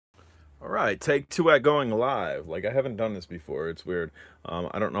All right, take two at going live. Like, I haven't done this before. It's weird.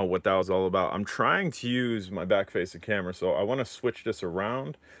 I don't know what that was all about. I'm trying to use my back facing camera, so I want to switch this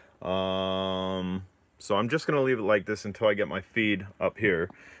around. So I'm just gonna leave it like this until I get my feed up here,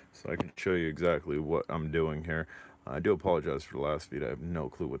 so I can show you exactly what I'm doing here. I do apologize for the last feed. I have no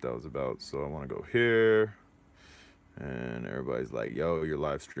clue what that was about. So I want to go here. And everybody's like, yo, your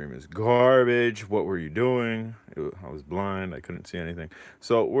live stream is garbage. What were you doing? I was blind. I couldn't see anything.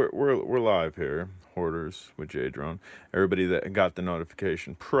 So we're live here. Hoarders with J Drone. Everybody that got the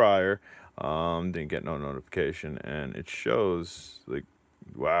notification prior didn't get no notification. And it shows, like,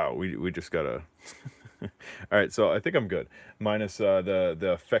 wow, we just got a... All right, so I think I'm good. Minus the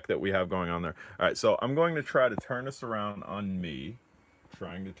effect that we have going on there. All right, so I'm going to try to turn this around on me.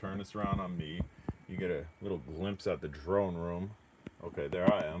 Trying to turn this around on me. You get a little glimpse at the drone room. Okay,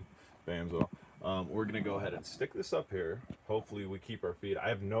 there I am. Bamzo. We're gonna go ahead and stick this up here. Hopefully we keep our feed. I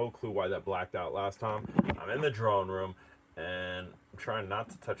have no clue why that blacked out last time. I'm in the drone room and I'm trying not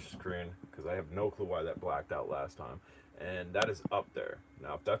to touch the screen because I have no clue why that blacked out last time. And that is up there.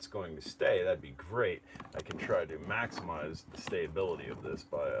 Now, if that's going to stay, that'd be great. I can try to maximize the stability of this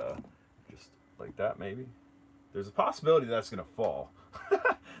by just like that, maybe. There's a possibility that's gonna fall.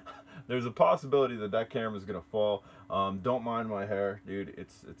 There's a possibility that that camera is gonna fall. Don't mind my hair, dude.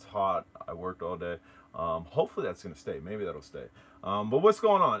 It's hot. I worked all day. Hopefully that's gonna stay. Maybe that'll stay. But what's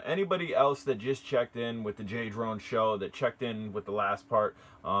going on? Anybody else that just checked in with the J Drone show, that checked in with the last part?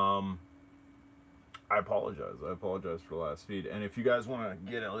 I apologize. I apologize for the last feed. And if you guys want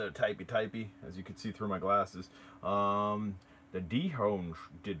to get a little typey, as you can see through my glasses, the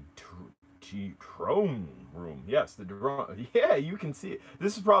drone room. Yes, the drone. Yeah, you can see it.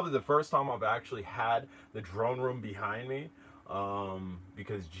 This is probably the first time I've actually had the drone room behind me,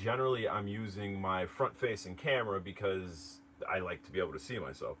 because generally I'm using my front-facing camera because I like to be able to see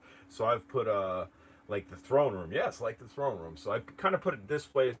myself. So I've put like the throne room. Yes, like the throne room. So I kind of put it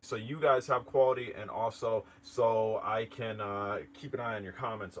this way so you guys have quality, and also so I can keep an eye on your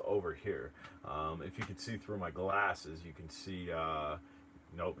comments over here. If you can see through my glasses, you can see.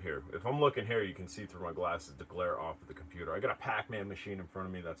 Nope, here. If I'm looking here, you can see through my glasses the glare off of the computer. I got a Pac-Man machine in front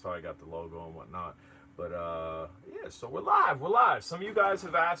of me. That's how I got the logo and whatnot. But yeah, so we're live. We're live. Some of you guys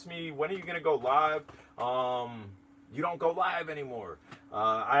have asked me, when are you gonna go live? You don't go live anymore.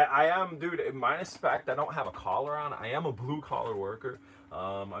 I am, dude. Minus the fact I don't have a collar on. I am a blue collar worker.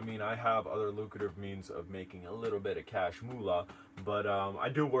 I mean, I have other lucrative means of making a little bit of cash moolah, but I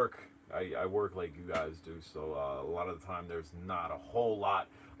do work. I work like you guys do, so a lot of the time there's not a whole lot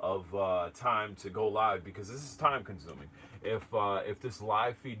of time to go live because this is time consuming. If this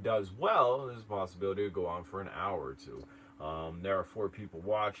live feed does well, there's a possibility to go on for an hour or two. There are 4 people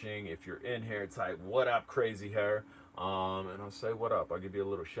watching. If you're in here, type "What up, crazy hair," and I'll say "What up." I'll give you a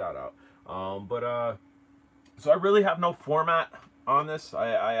little shout out. So I really have no format on this.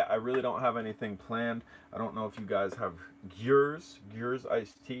 I really don't have anything planned. I don't know if you guys have Gears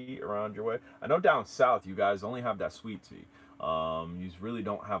iced tea around your way. I know down south you guys only have that sweet tea. You really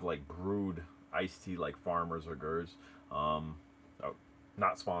don't have like brewed iced tea like Farmers or Gers. Oh,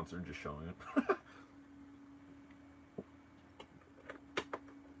 not sponsored, just showing it.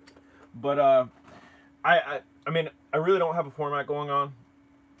 But I mean, I really don't have a format going on.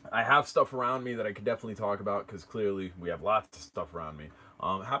 I have stuff around me that I could definitely talk about because clearly we have lots of stuff around me.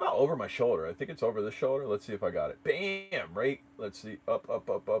 How about over my shoulder? I think it's over the shoulder. Let's see if I got it. Bam! Right? Let's see. Up, up,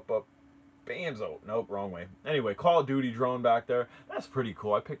 up, up, up. Bam's out. Nope, wrong way. Anyway, Call of Duty drone back there. That's pretty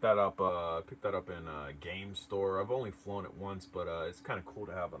cool. I picked that up. Picked that up in a game store. I've only flown it once, but it's kind of cool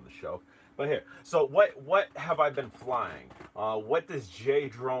to have on the shelf. But here, so what have I been flying? What does J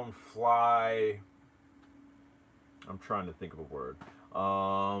Drone fly? I'm trying to think of a word.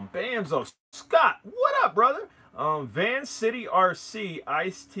 Bamzo Scott, what up, brother? Van City RC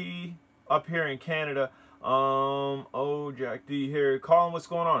Iced Tea up here in Canada. Oh, Jack D here. Colin, what's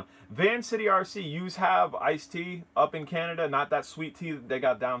going on? Van City RC, you have iced tea up in Canada, not that sweet tea that they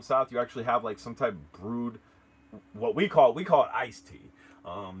got down south. You actually have like some type of brewed, what we call it iced tea.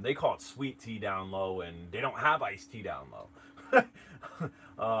 They call it sweet tea down low, and they don't have iced tea down low.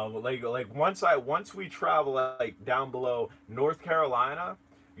 Like once we travel like down below North Carolina,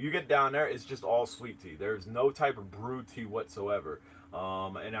 you get down there, it's just all sweet tea. There's no type of brewed tea whatsoever.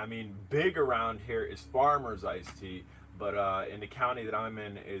 And I mean, big around here is Farmers iced tea, but in the county that I'm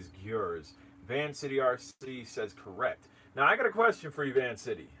in is Gures. Van City RC says correct. Now I got a question for you, Van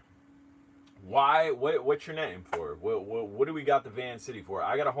City. Why? What's your name for? What do we got the Van City for?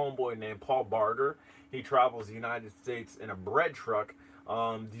 I got a homeboy named Paul Barger. He travels the United States in a bread truck.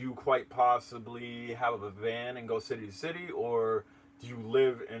 Do you quite possibly have a van and go city to city, or do you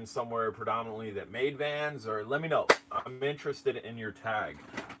live in somewhere predominantly that made vans, or let me know. I'm interested in your tag.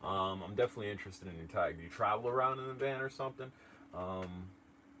 I'm definitely interested in your tag. Do you travel around in a van or something? I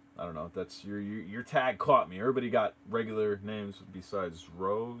don't know. That's your tag caught me. Everybody got regular names besides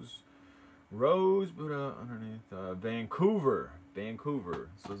Rose. Rose, but underneath Vancouver. Vancouver.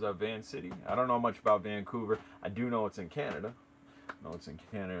 So is that Van City? I don't know much about Vancouver. I do know it's in Canada. No, it's in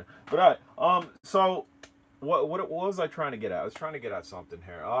Canada. But all right. So what was I trying to get at? I was trying to get at something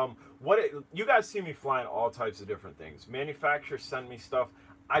here. You guys see me flying all types of different things. Manufacturers send me stuff.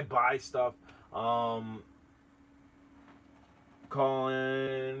 I buy stuff.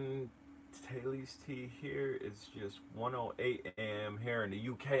 Calling Taylor's tea here is just 1:08 a.m. here in the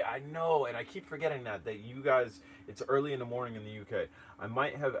UK. I know, and I keep forgetting that you guys, it's early in the morning in the UK. I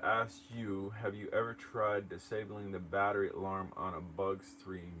might have asked you, have you ever tried disabling the battery alarm on a Bugs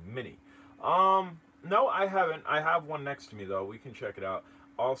 3 Mini? No, I haven't. I have one next to me though. We can check it out.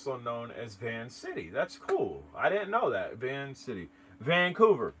 Also known as Van City. That's cool. I didn't know that. Van City.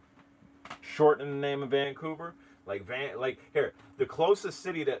 Vancouver. Shorten the name of Vancouver. Like here, the closest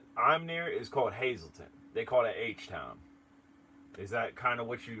city that I'm near is called Hazleton. They call it H-Town. Is that kind of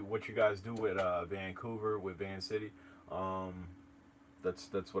what you guys do with Vancouver, with Van City?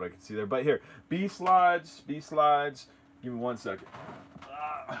 That's what I can see there. But here, B slides. Give me 1 second.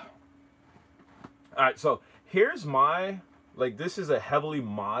 All right, so here's my, like, this is a heavily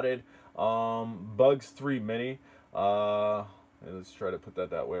modded Bugs 3 Mini. Let's try to put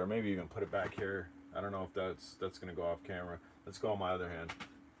that way, or maybe even put it back here. I don't know if that's gonna go off camera. Let's go on my other hand.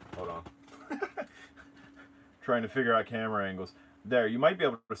 Hold on. Trying to figure out camera angles. There, you might be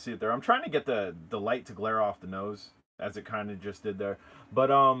able to see it there. I'm trying to get the light to glare off the nose, as it kind of just did there. But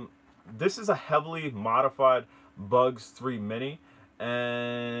this is a heavily modified Bugs 3 Mini,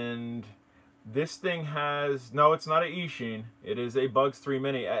 and this thing has, no, it's not an Eachine. It is a Bugs 3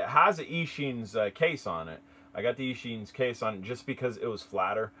 Mini. It has an Eachine's case on it. I got the Eachine's case on it just because it was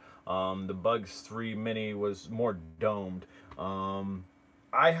flatter. The Bugs 3 Mini was more domed.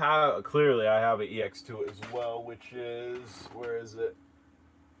 I have an EX2 as well, which is, where is it?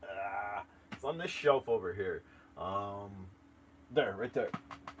 It's on this shelf over here. There, right there.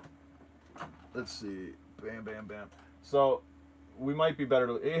 Let's see. Bam, bam, bam. So we might be better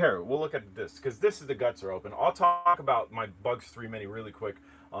to, here, we'll look at this, because this is, the guts are open. I'll talk about my Bugs 3 Mini really quick.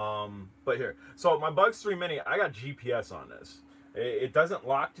 But here, so my Bugs 3 Mini, I got GPS on this. It doesn't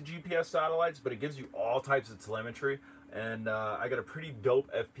lock to GPS satellites, but it gives you all types of telemetry. And I got a pretty dope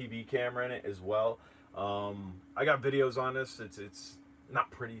FPV camera in it as well. I got videos on this. It's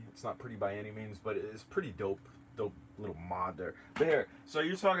not pretty. It's not pretty by any means, but it's pretty dope little mod there. But here, so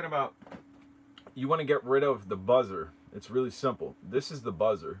you're talking about, you want to get rid of the buzzer. It's really simple. This is the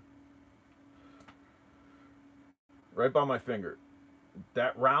buzzer. Right by my finger.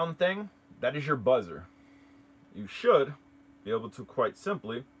 That round thing, that is your buzzer. You should be able to quite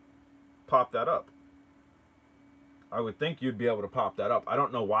simply pop that up. I would think you'd be able to pop that up. I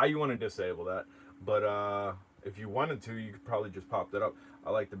don't know why you want to disable that, but if you wanted to, you could probably just pop that up.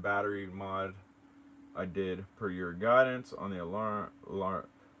 I like the battery mod I did per your guidance on the alarm,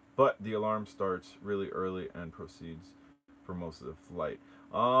 but the alarm starts really early and proceeds for most of the flight.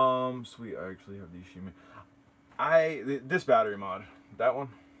 Sweet, I actually have these Shima. This battery mod, that one,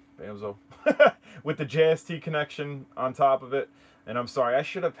 Bamzo, with the JST connection on top of it. And I'm sorry, I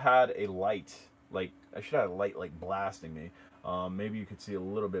should have had a light, like blasting me. Maybe you could see a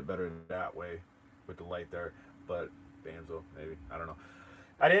little bit better that way with the light there, but Bamzo, maybe, I don't know.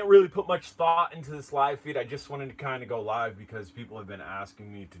 I didn't really put much thought into this live feed. I just wanted to kind of go live because people have been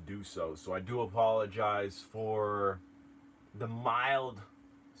asking me to do so. So I do apologize for the mild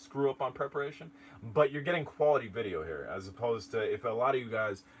screw up on preparation, but you're getting quality video here, as opposed to, if a lot of you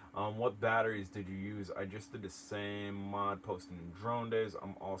guys, what batteries did you use? I just did the same mod posting in drone days.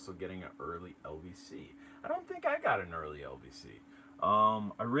 I'm also getting an early LVC. I don't think I got an early LVC.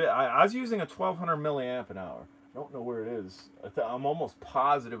 I was using a 1200 milliamp an hour. I don't know where it is. I'm almost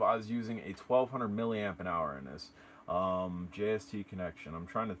positive I was using a 1200 milliamp an hour in this. JST connection. I'm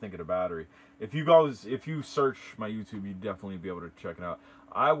trying to think of the battery. If you search my YouTube, you'd definitely be able to check it out.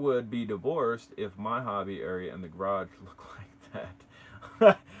 I would be divorced if my hobby area and the garage looked like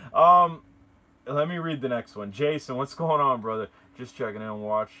that. Let me read the next one. Jason, what's going on, brother? Just checking in.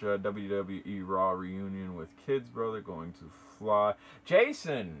 Watch WWE Raw reunion with kids, brother. Going to fly.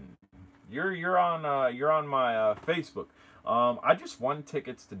 Jason, you're on my Facebook. I just won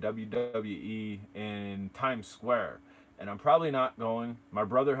tickets to WWE in Times Square, and I'm probably not going. My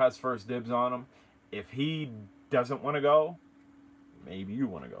brother has first dibs on them. If he doesn't want to go, maybe you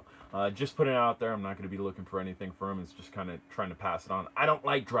want to go. Just putting it out there. I'm not going to be looking for anything from him. It's just kind of trying to pass it on. I don't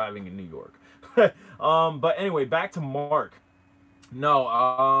like driving in New York. But anyway, back to Mark.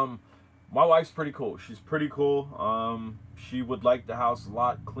 No, my wife's pretty cool. She's pretty cool. She would like the house a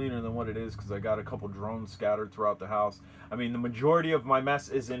lot cleaner than what it is because I got a couple drones scattered throughout the house. I mean, the majority of my mess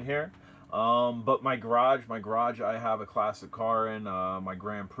is in here. But my garage, I have a classic car in, my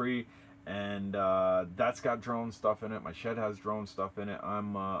Grand Prix, and that's got drone stuff in it. My shed has drone stuff in it.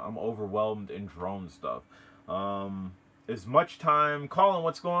 I'm overwhelmed in drone stuff. As much time, Colin,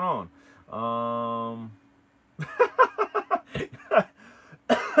 what's going on?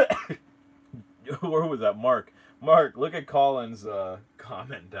 Where was that? Mark, look at Colin's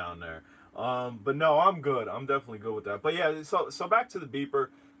comment down there. But no, I'm good. I'm definitely good with that. But yeah, so back to the beeper.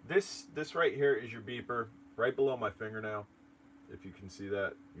 This right here is your beeper, right below my fingernail. If you can see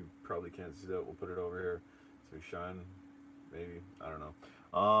that, you probably can't see that. We'll put it over here so we shine. Maybe, I don't know.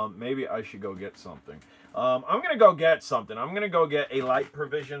 Maybe I should go get something. I'm gonna go get something. I'm gonna go get a light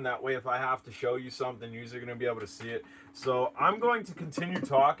provision. That way, if I have to show you something, you're gonna be able to see it. So I'm going to continue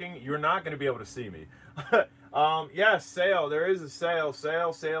talking. You're not gonna be able to see me. Yes, sale. There is a sale.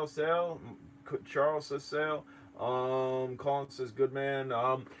 Sale. Charles says sale. Colin says good man.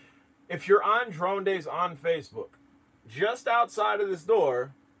 If you're on Drone Days on Facebook, just outside of this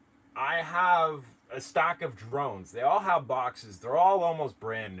door, I have a stock of drones. They all have boxes. They're all almost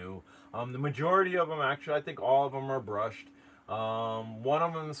brand new. The majority of them, actually, I think all of them are brushed. One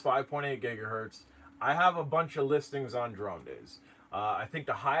of them is 5.8 gigahertz. I have a bunch of listings on Drone Days. I think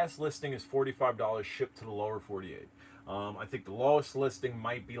the highest listing is $45 shipped to the lower 48. I think the lowest listing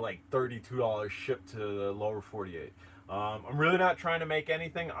might be like $32 shipped to the lower 48. I'm really not trying to make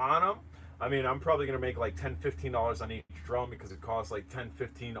anything on them. I mean, I'm probably going to make like $10, $15 on each drone because it costs like 10,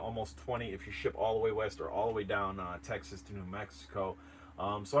 15, almost 20 if you ship all the way west or all the way down Texas to New Mexico.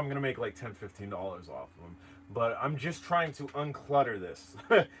 So I'm going to make like $10, $15 off of them. But I'm just trying to unclutter this.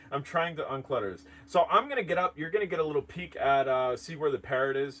 I'm trying to unclutter this. So I'm going to get up. You're going to get a little peek at, see where the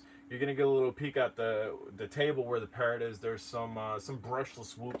parrot is. You're going to get a little peek at the table where the parrot is. There's some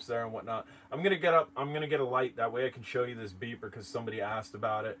brushless whoops there and whatnot. I'm going to get up. I'm going to get a light. That way I can show you this beeper because somebody asked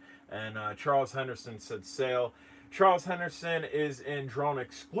about it. And Charles Henderson said sale. Charles Henderson is in Drone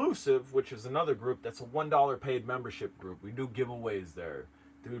Exclusive, which is another group. That's a $1 paid membership group. We do giveaways there.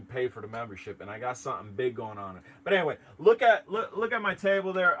 Dude, pay for the membership, and I got something big going on. But anyway, look at my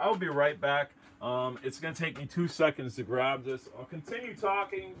table there. I'll be right back. It's gonna take me 2 seconds to grab this. I'll continue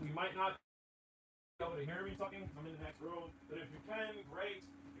talking. You might not be able to hear me talking. I'm in the next room, but if you can, great.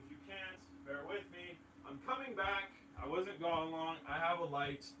 If you can't, bear with me. I'm coming back. I wasn't gone long. I have a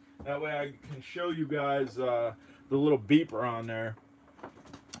light. That way I can show you guys the little beeper on there.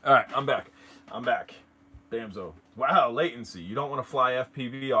 All right, I'm back. Damso. Wow, latency. You don't want to fly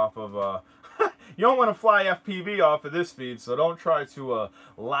FPV off of you don't want to fly FPV off of this feed, so don't try to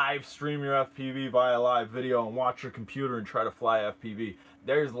live stream your FPV via live video and watch your computer and try to fly FPV.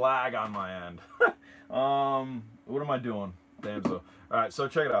 There's lag on my end. What am I doing? Damso. Alright, so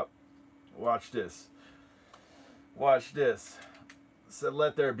check it out. Watch this. Watch this. Said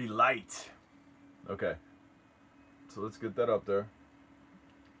let there be light. Okay. So let's get that up there.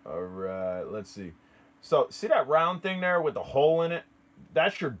 Alright, let's see. So, see that round thing there with the hole in it?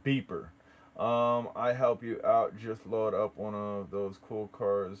 That's your beeper. I help you out. Just load up one of those cool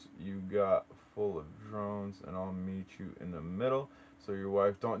cars you got full of drones, and I'll meet you in the middle so your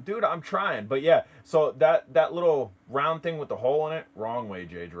wife don't... Dude, I'm trying. But yeah, so that little round thing with the hole in it, wrong way,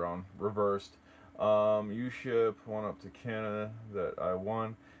 J-Drone. Reversed. You ship one up to Canada that I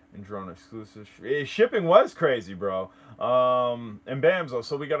won. And Drone Exclusive. Shipping was crazy, bro. And Bamzo.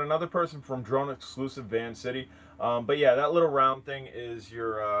 So we got another person from Drone Exclusive, Van City. But yeah, that little round thing is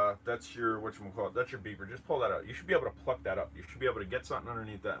your, that's your, whatchamacallit, that's your beeper. Just pull that out. You should be able to pluck that up. You should be able to get something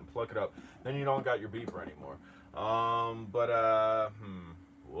underneath that and pluck it up. Then you don't got your beeper anymore. Whoa.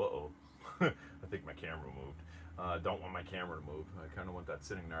 I think my camera moved. Don't want my camera to move. I kind of want that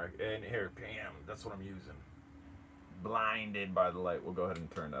sitting there. And here, bam, that's what I'm using. Blinded by the light. We'll go ahead and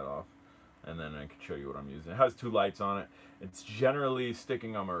turn that off, and then I can show you what I'm using. It has 2 lights on it. It's generally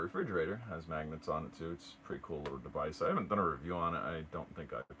sticking on my refrigerator. It has magnets on it too. It's a pretty cool little device. I haven't done a review on it. I don't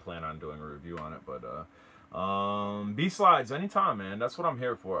think I plan on doing a review on it, but B-Slides anytime, man. That's what I'm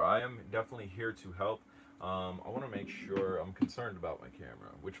here for. I am definitely here to help. I want to make sure I'm concerned about my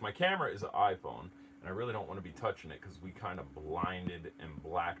camera, which my camera is an iPhone. And I really don't want to be touching it because we kind of blinded and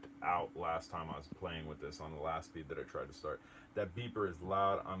blacked out last time I was playing with this on the last feed that I tried to start. That beeper is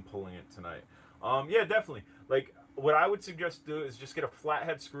loud. I'm pulling it tonight. Yeah, definitely. Like, what I would suggest do is just get a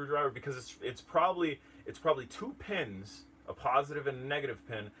flathead screwdriver because it's probably 2 pins, a positive and a negative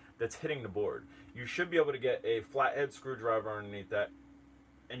pin, that's hitting the board. You should be able to get a flathead screwdriver underneath that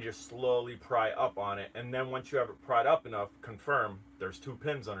and just slowly pry up on it. And then once you have it pried up enough, confirm there's 2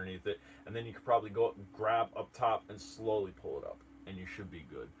 pins underneath it, and then you could probably go grab up top and slowly pull it up, and you should be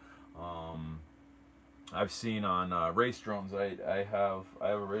good. I've seen on race drones. I have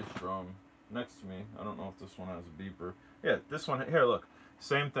a race drone next to me. I don't know if this one has a beeper. Yeah, this one here. Look,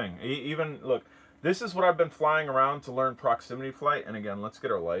 same thing. Even look, this is what I've been flying around to learn proximity flight. And again, let's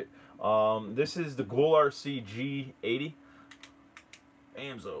get our light. This is the Ghoul RC G80.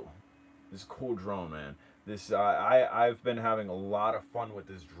 Amzo. This is a cool drone, man. This I've been having a lot of fun with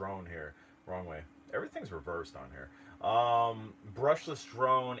this drone here. Wrong way. Everything's reversed on here. Brushless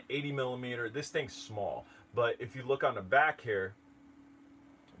drone, 80 millimeter. This thing's small, but if you look on the back here,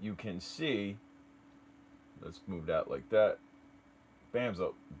 you can see. Let's move that like that.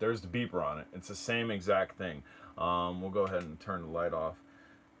 Bamzo. There's the beeper on it. It's the same exact thing. We'll go ahead and turn the light off.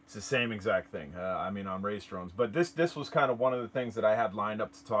 It's the same exact thing. I mean, on race drones. But this was kind of one of the things that I had lined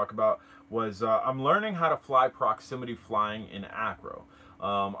up to talk about. Was I'm learning how to fly proximity flying in acro.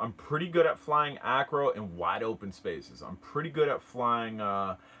 I'm pretty good at flying acro in wide open spaces. I'm pretty good at flying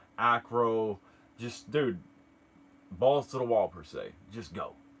acro, just, dude, balls to the wall per se. Just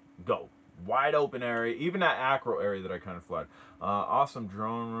go. Wide open area, even that acro area that I kind of flied. Awesome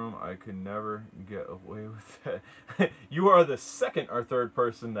drone room. I could never get away with that. You are the second or third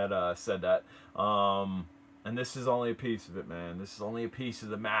person that said that. And this is only a piece of it, man. This is only a piece of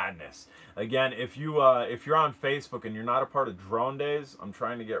the madness. Again, if you're on Facebook and you're not a part of Drone Days, I'm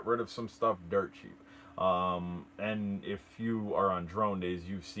trying to get rid of some stuff dirt cheap. And if you are on Drone Days,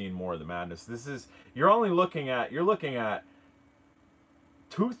 you've seen more of the madness. You're looking at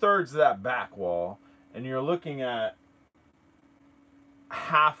 2/3 of that back wall, and you're looking at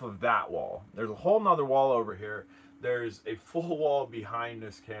half of that wall. There's a whole nother wall over here. There's a full wall behind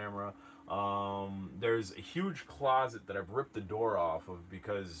this camera. There's a huge closet that I've ripped the door off of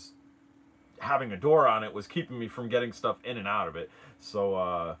because having a door on it was keeping me from getting stuff in and out of it.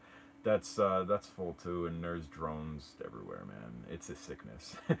 So that's full too, and there's drones everywhere, man. It's a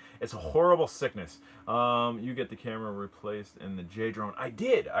sickness. It's a horrible sickness. You get the camera replaced in the J drone. I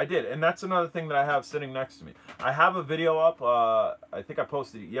did, and that's another thing that I have sitting next to me. I have a video up. I think I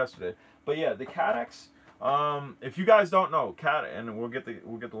posted it yesterday. But yeah, the Cadex. If you guys don't know, and we'll get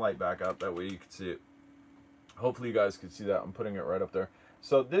the light back up, that way you can see it. Hopefully you guys can see that. I'm putting it right up there.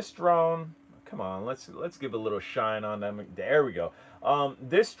 So this drone, come on, let's give a little shine on them. There we go.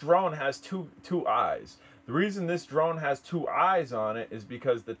 This drone has two eyes. The reason this drone has 2 eyes on it is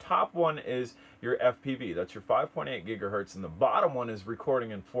because the top one is your FPV. That's your 5.8 gigahertz, and the bottom one is recording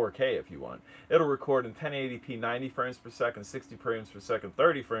in 4K if you want. It'll record in 1080p, 90 frames per second, 60 frames per second,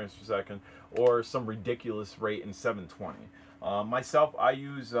 30 frames per second, or some ridiculous rate in 720. Myself, I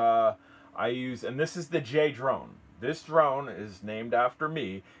use, and this is the J drone. This drone is named after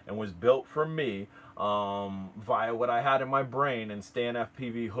me and was built for me via what I had in my brain, and Stan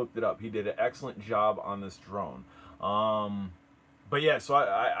FPV hooked it up. He did an excellent job on this drone. But yeah, so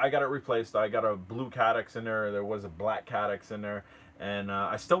I got it replaced. I got a blue Cadex in there. There was a black Cadex in there. And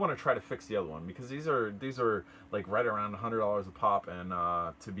I still want to try to fix the other one because these are like right around $100 a pop, and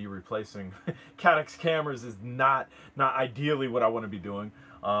to be replacing Cadex cameras is not ideally what I want to be doing.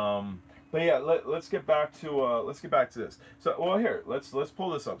 But yeah, let's get back to this. So, well, here, let's pull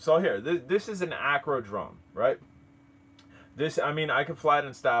this up. So here, this is an acro drone, right? This, I mean, I can fly it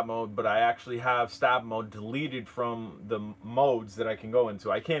in stab mode, but I actually have stab mode deleted from the modes that I can go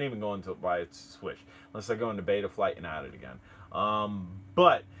into. I can't even go into it by its switch unless I go into beta flight and add it again.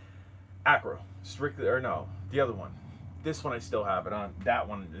 But acro, strictly, or no, the other one. This one I still have it on. That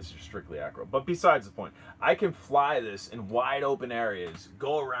one is strictly acro. But besides the point, I can fly this in wide open areas,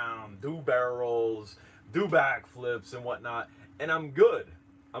 go around, do barrel rolls, do backflips and whatnot, and I'm good.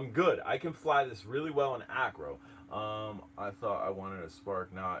 I can fly this really well in acro. I thought I wanted a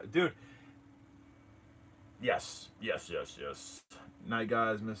spark. Nah, dude. Yes. Night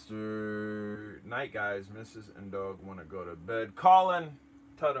guys, Mrs. and dog want to go to bed. Colin,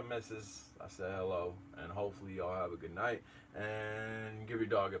 tell the missus I said hello, and hopefully y'all have a good night, and give your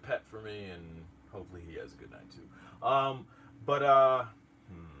dog a pet for me, and hopefully he has a good night too.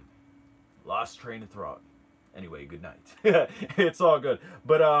 Lost train of thought. Anyway, good night. It's all good.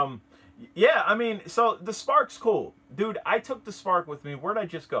 But yeah, I mean, so the Spark's cool. Dude, I took the Spark with me. Where'd I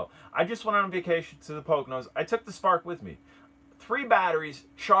just go? I just went on vacation to the Poconos. I took the Spark with me. 3 batteries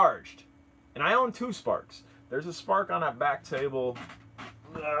charged. And I own 2 Sparks. There's a Spark on that back table.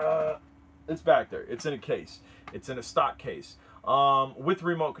 It's back there. It's in a case. It's in a stock case with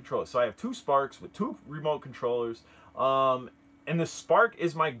remote controllers. So I have 2 Sparks with 2 remote controllers. And And the Spark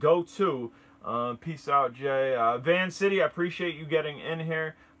is my go-to. Peace out, Jay. Van City, I appreciate you getting in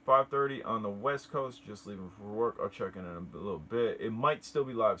here. 5:30 on the West Coast. Just leaving for work. I'll check in a little bit. It might still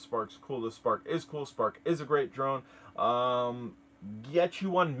be live. Spark's cool. The Spark is cool. Spark is a great drone. Get you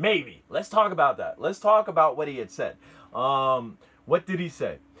one, maybe. Let's talk about that. Let's talk about what he had said. What did he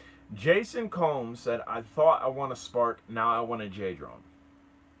say? Jason Combs said, I thought I want a Spark. Now I want a J drone.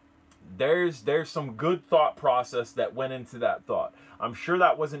 There's some good thought process that went into that thought. I'm sure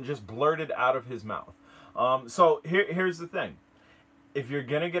that wasn't just blurted out of his mouth. So here's the thing. If you're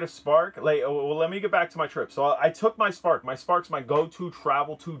gonna get a Spark, like, well, let me get back to my trip. So I took my Spark. My Spark's my go-to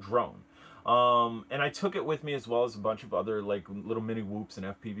travel to drone. And I took it with me as well as a bunch of other like little mini whoops and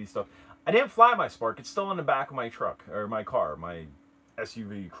FPV stuff. I didn't fly my Spark. It's still in the back of my truck or my car, my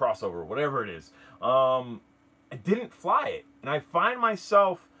SUV crossover, whatever it is. I didn't fly it, and I find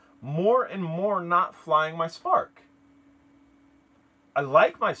myself more and more not flying my Spark. I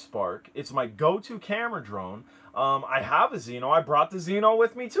like my Spark. It's my go-to camera drone. I have a Xeno. I brought the Xeno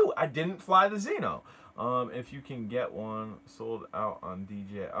with me too. I didn't fly the Xeno. If you can get one sold out on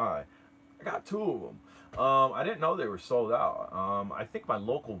DJI. I got 2 of them. I didn't know they were sold out. I think my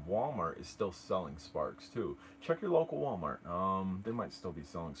local Walmart is still selling Sparks too. Check your local Walmart. They might still be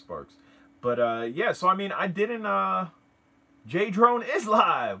selling Sparks. But yeah, so I mean, I didn't. J Drone is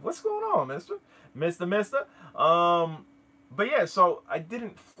live. What's going on, Mister? But yeah, so I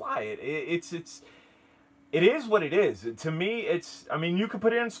didn't fly it. It is what it is. To me, it's. I mean, you could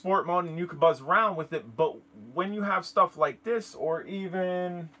put it in sport mode and you could buzz around with it. But when you have stuff like this, or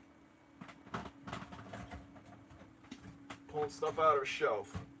even pulling stuff out of a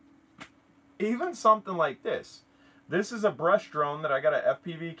shelf. Even something like this. This is a brush drone that I got an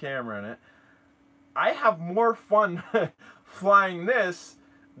FPV camera in it. I have more fun flying this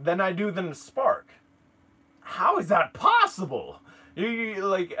than I do than the Spark. How is that possible?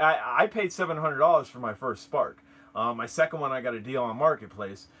 Like I paid $700 for my first Spark. My second one I got a deal on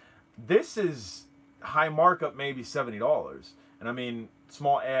Marketplace. This is high markup, maybe $70. And I mean,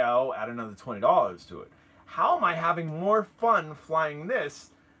 small AO, add another $20 to it. How am I having more fun flying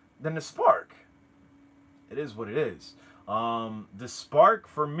this than the Spark? It is what it is. The Spark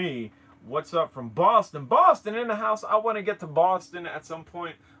for me, what's up from Boston? Boston in the house. I want to get to Boston at some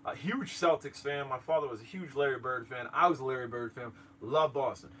point. A huge Celtics fan. My father was a huge Larry Bird fan. I was a Larry Bird fan. Love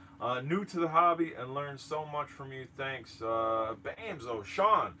Boston. New to the hobby and learned so much from you. Thanks. Bamzo.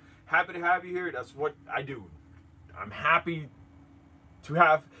 Sean, happy to have you here. That's what I do. I'm happy to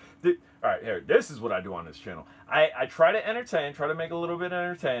have... Alright, here, this is what I do on this channel. I try to entertain, try to make it a little bit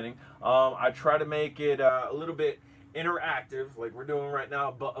entertaining. I try to make it a little bit interactive, like we're doing right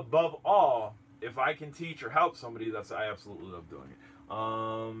now. But above all, if I can teach or help somebody, I absolutely love doing it.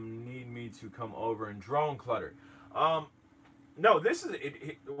 Need me to come over and drone clutter. No, this is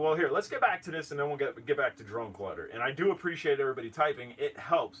it. Well, here, let's get back to this, and then we'll get back to drone clutter. And I do appreciate everybody typing. It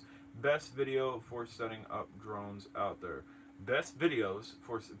helps. Best video for setting up drones out there. Best videos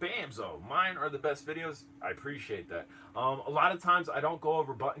for Bamzo. Mine are the best videos. I appreciate that. A lot of times I don't go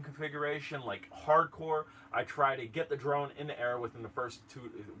over button configuration like hardcore. I try to get the drone in the air within the first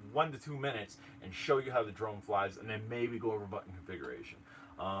 1 to 2 minutes and show you how the drone flies, and then maybe go over button configuration.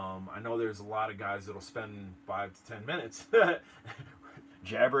 I know there's a lot of guys that'll spend 5 to 10 minutes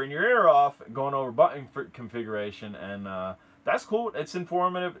jabbering your ear off going over button configuration, and that's cool. It's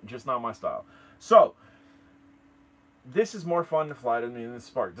informative, just not my style. So this is more fun to fly than the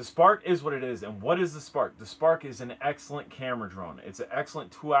Spark. The Spark is what it is. And what is the Spark? The Spark is an excellent camera drone. It's an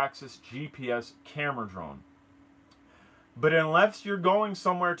excellent 2-axis GPS camera drone. But unless you're going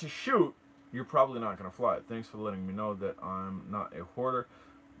somewhere to shoot, you're probably not going to fly it. Thanks for letting me know that I'm not a hoarder.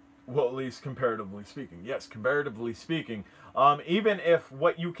 Well, at least comparatively speaking. Yes, comparatively speaking. Even if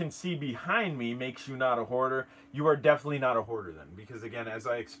what you can see behind me makes you not a hoarder, you are definitely not a hoarder then. Because again, as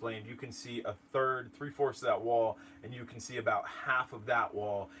I explained, you can see a third, 3/4 of that wall, and you can see about half of that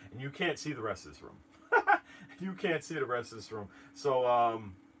wall, and you can't see the rest of this room. You can't see the rest of this room. So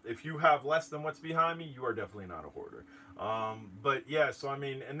if you have less than what's behind me, you are definitely not a hoarder. But yeah, so I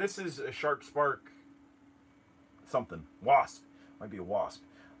mean, and this is a Shark Spark something. Wasp. Might be a Wasp.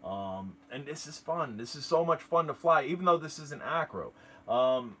 And this is fun. This is so much fun to fly, even though this isn't acro.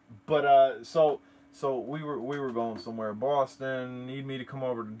 So we were going somewhere. Boston, need me to come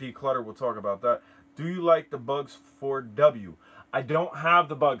over to declutter. We'll talk about that. Do you like the Bugs 4W? I don't have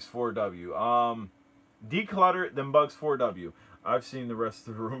the Bugs 4W. Declutter, then Bugs 4W. I've seen the rest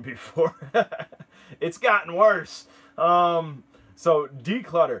of the room before. It's gotten worse. So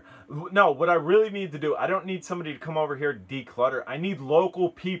declutter. No, what I really need to do, I don't need somebody to come over here to declutter. I need local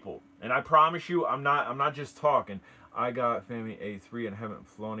people. And I promise you, I'm not just talking. I got Family A3 and haven't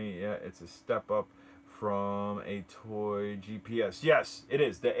flown it yet. It's a step up from a toy GPS. Yes, it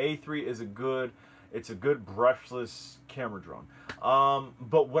is. The A3 is a good, it's a good brushless camera drone.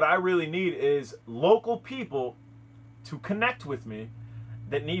 But what I really need is local people to connect with me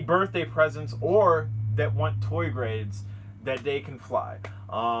that need birthday presents or that want toy grades that they can fly.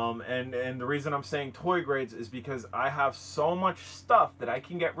 And the reason I'm saying toy grades is because I have so much stuff that I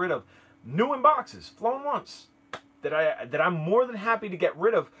can get rid of, new in boxes, flown once, that I'm more than happy to get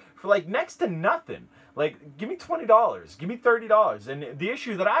rid of for like next to nothing. Like, give me $20, give me $30. And the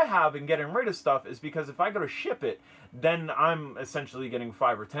issue that I have in getting rid of stuff is because if I go to ship it, then I'm essentially getting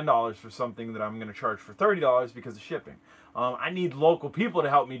 $5 or $10 for something that I'm going to charge for $30 because of shipping. I need local people to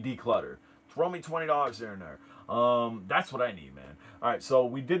help me declutter. Throw me $20 there and there. That's what I need, man. All right, so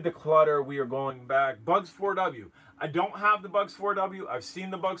we did the clutter. We are going back. Bugs 4W. I don't have the Bugs 4W. I've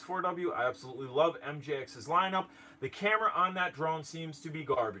seen the Bugs 4W. I absolutely love MJX's lineup. The camera on that drone seems to be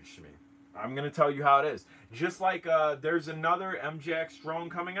garbage to me. I'm going to tell you how it is. Just like there's another MJX drone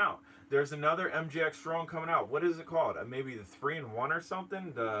coming out. There's another MJX drone coming out. What is it called? Maybe the 3-in-1 or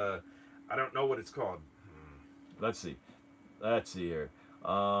something? I don't know what it's called. Let's see. Let's see here.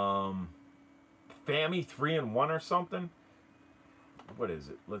 Fammy 3-in-1 or something? What is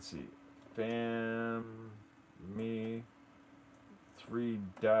it? Let's see. Fammy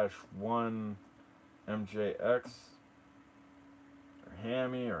 3-1 MJX. Or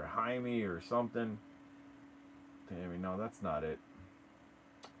Hammy or Jaime or something. Fammy, no, that's not it.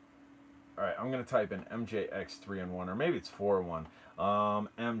 Alright, I'm going to type in MJX 3-in-1, or maybe it's 4-in-1.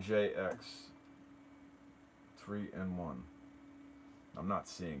 MJX 3-in-1. I'm not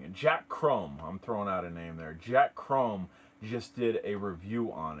seeing it. Jack Chrome, I'm throwing out a name there. Jack Chrome just did a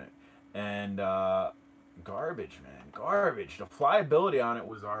review on it. And garbage, man. Garbage. The flyability on it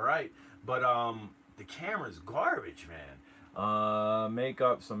was alright. But the camera's garbage, man. Make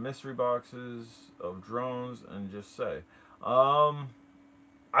up some mystery boxes of drones and just say.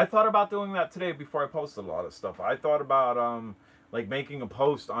 I thought about doing that today before I posted a lot of stuff. I thought about like making a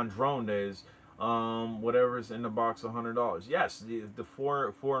post on drone days. Whatever's in the box, $100. Yes, the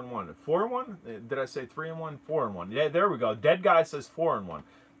 4-in-1. 4-in-1? Did I say 3-in-1? 4-in-1. Yeah, there we go. Dead Guy says 4-in-1.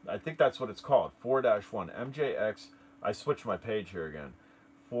 I think that's what it's called. 4-1 MJX. I switched my page here again.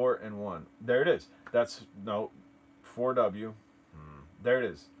 4-in-1. There it is. That's no 4W. There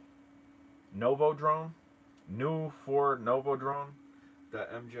it is. Novo drone. New 4 Novo drone. The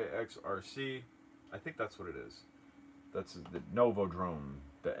MJX RC. I think that's what it is. That's the Novo drone.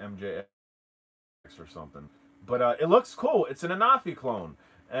 The MJX or something. But it looks cool. It's an Anafi clone.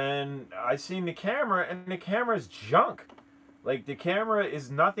 And I seen the camera, and the camera's junk. Like, the camera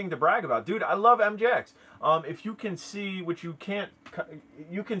is nothing to brag about. Dude, I love MJX. If you can see, which you can't,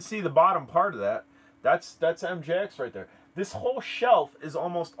 you can see the bottom part of that. That's MJX right there. This whole shelf is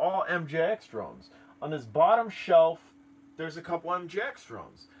almost all MJX drones. On this bottom shelf, there's a couple MJX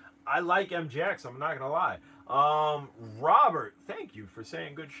drones. I like MJX, I'm not going to lie. Robert, thank you for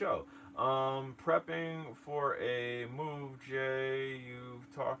saying good show. Prepping for a move, Jay. You've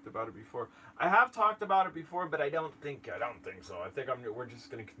talked about it before. I have talked about it before, but I don't think so. I think we're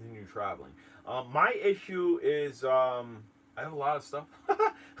just going to continue traveling. My issue is I have a lot of stuff.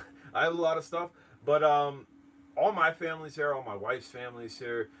 I have a lot of stuff, but all my family's here, all my wife's family's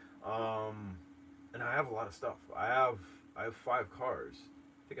here, and I have a lot of stuff. I have 5 cars.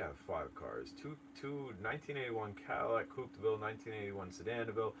 I think I have 5 cars. Two 1981 Cadillac Coupe de Ville, 1981 Sedan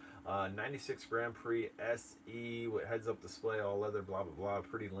de Ville, 96 Grand Prix SE with heads-up display, all leather, blah blah blah.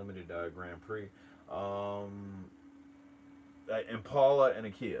 Pretty limited Grand Prix. Impala and a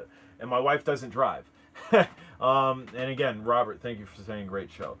Kia, and my wife doesn't drive. And again, Robert, thank you for saying great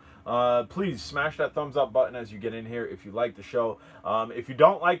show. Please smash that thumbs up button as you get in here if you like the show. If you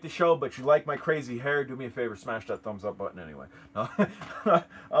don't like the show but you like my crazy hair, do me a favor, smash that thumbs up button anyway. Yeah,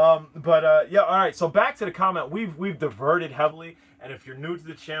 all right, so back to the comment. We've diverted heavily, and if you're new to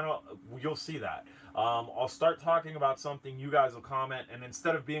the channel, you'll see that. I'll start talking about something, you guys will comment, and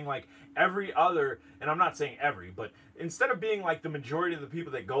instead of being like every other, and I'm not saying every, but instead of being like the majority of the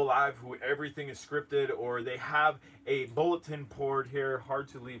people that go live who everything is scripted, or they have a bulletin board here, hard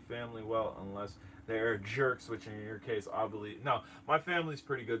to leave family well unless they're jerks, which in your case, obviously, no, my family's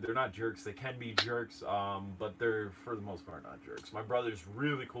pretty good. They're not jerks. They can be jerks, but they're, for the most part, not jerks. My brother's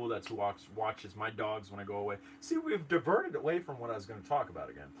really cool. That's who watches my dogs when I go away. See, we've diverted away from what I was going to talk about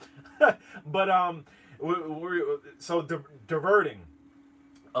again. But, so diverting.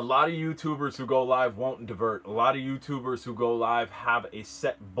 A lot of YouTubers who go live won't divert. A lot of YouTubers who go live have a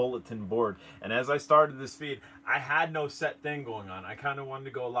set bulletin board. And as I started this feed, I had no set thing going on. I kind of wanted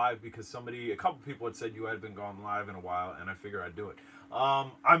to go live because a couple people had said you had been going live in a while, and I figured I'd do it.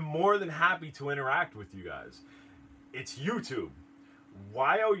 I'm more than happy to interact with you guys. It's YouTube.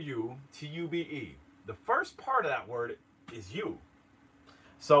 YOUTUBE. The first part of that word is you.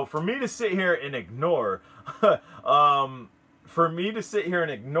 So for me to sit here and ignore, the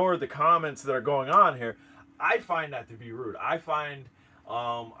comments that are going on here, I find that to be rude. I find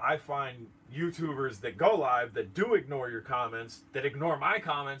YouTubers that go live that do ignore your comments, that ignore my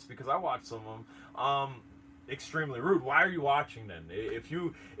comments because I watch some of them, extremely rude. Why are you watching then? If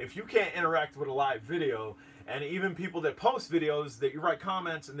you can't interact with a live video, and even people that post videos that you write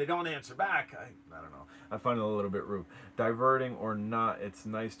comments and they don't answer back, I don't know. I find it a little bit rude. Diverting or not, it's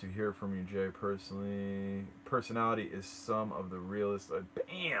nice to hear from you, Jay. Personally, personality is some of the realest.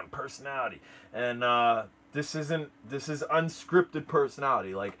 Bam, personality. And this is unscripted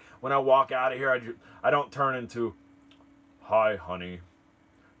personality. Like when I walk out of here, I don't turn into, "Hi, honey.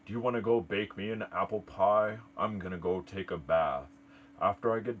 Do you want to go bake me an apple pie? I'm gonna go take a bath.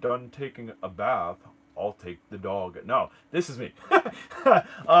 After I get done taking a bath, I'll take the dog." No, this is me.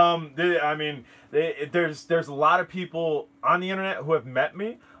 There's a lot of people on the internet who have met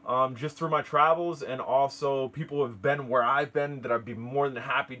me just through my travels, and also people who have been where I've been that I'd be more than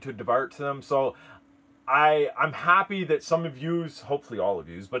happy to divert to them. So I'm happy that some of yous, hopefully all of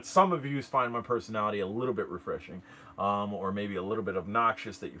yous, but some of yous find my personality a little bit refreshing, or maybe a little bit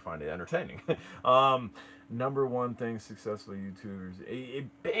obnoxious that you find it entertaining. Number one thing successful YouTubers,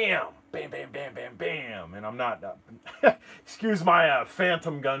 bam, bam, bam, bam, bam, bam. And I'm not, excuse my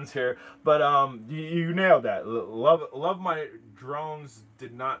phantom guns here, but you nailed that. Love my drones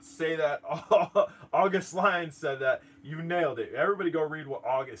did not say that. August Lyons said that. You nailed it. Everybody go read what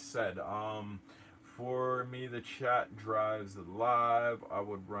August said. For me, the chat drives the live. I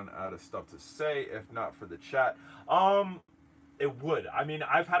would run out of stuff to say if not for the chat. It would. I mean,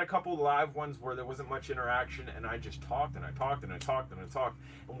 I've had a couple of live ones where there wasn't much interaction, and I just talked and I talked and I talked and I talked.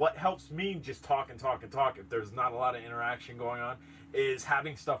 And what helps me just talk and talk and talk if there's not a lot of interaction going on is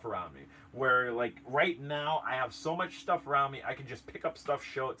having stuff around me. Where, like, right now, I have so much stuff around me, I can just pick up stuff,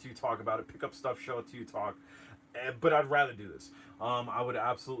 show it to you, talk about it, pick up stuff, show it to you, talk. But I'd rather do this. I would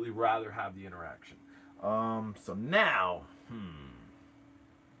absolutely rather have the interaction. So now,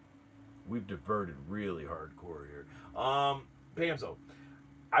 we've diverted really hardcore here. Bamzo,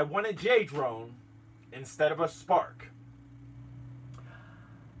 I want a J drone instead of a Spark.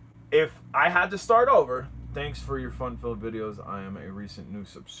 If I had to start over, thanks for your fun-filled videos. I am a recent new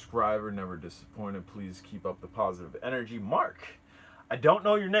subscriber, never disappointed. Please keep up the positive energy. Mark, I don't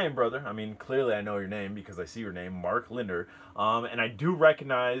know your name, brother. I mean, clearly I know your name because I see your name, Mark Linder. And I do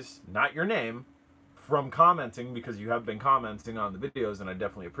recognize, not your name, from commenting, because you have been commenting on the videos, and I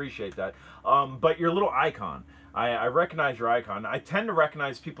definitely appreciate that. But your little icon, I recognize your icon. I tend to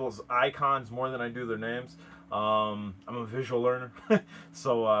recognize people's icons more than I do their names. I'm a visual learner,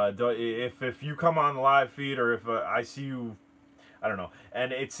 so if you come on the live feed, or if I see you, I don't know,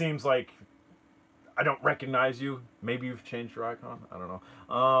 and it seems like I don't recognize you, maybe you've changed your icon, I don't know.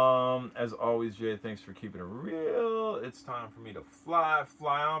 As always, Jay, thanks for keeping it real. It's time for me to fly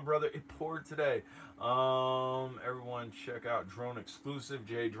on, brother. It poured today. Everyone check out Drone Exclusive,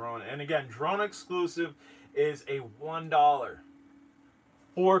 Jay Drone. And again, Drone Exclusive is a $1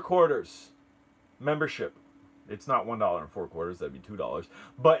 4 quarters membership. It's not $1 and 4 quarters, that'd be $2.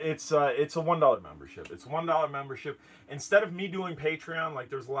 But it's a $1 membership. It's a $1 membership. Instead of me doing Patreon, like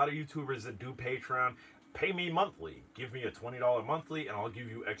there's a lot of YouTubers that do Patreon, pay me monthly. Give me a $20 monthly and I'll give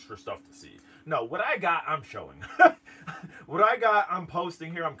you extra stuff to see. No, what I got, I'm showing. What I got, I'm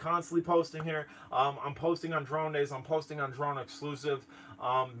posting here. I'm constantly posting here. I'm posting on Drone Days. I'm posting on Drone Exclusive.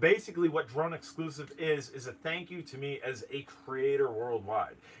 Basically, what Drone Exclusive is a thank you to me as a creator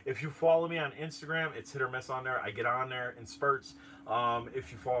worldwide. If you follow me on Instagram, it's hit or miss on there. I get on there in spurts.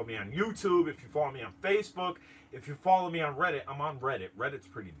 If you follow me on YouTube, if you follow me on Facebook, if you follow me on Reddit, I'm on Reddit. Reddit's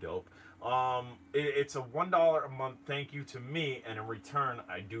pretty dope. It's a $1 a month thank you to me, and in return,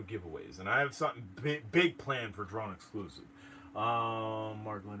 I do giveaways. And I have something big planned for Drone Exclusive.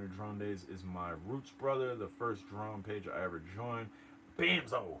 Mark Leonard Drone Days is my roots brother, the first drone page I ever joined.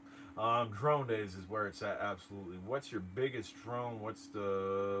 Bamzo! Drone Days is where it's at, absolutely. What's your biggest drone? What's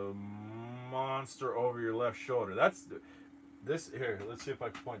the monster over your left shoulder? That's this here. Let's see if I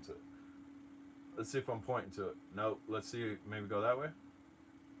can point to it. Let's see if I'm pointing to it. No, let's see. Maybe go that way.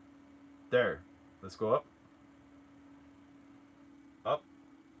 There. Let's go up. Up.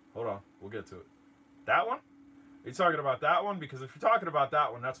 Hold on. We'll get to it. That one? Are you talking about that one? Because if you're talking about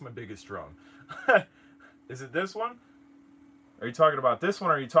that one, that's my biggest drone. Is it this one? Are you talking about this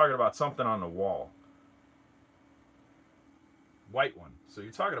one, or are you talking about something on the wall? White one. So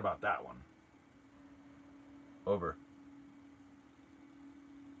you're talking about that one. Over.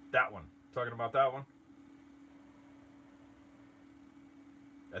 That one. Talking about that one?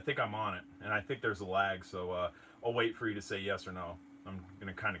 I think I'm on it, and I think there's a lag, so I'll wait for you to say yes or no. I'm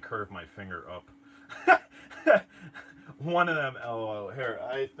going to kind of curve my finger up. One of them, LOL. Here,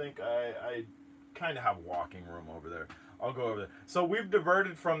 I think I kind of have walking room over there. I'll go over there. So we've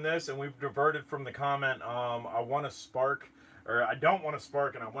diverted from this, and we've diverted from the comment, I want a Spark, or I don't want a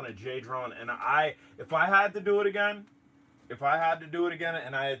Spark, and I want a J-drone. And if I had to do it again,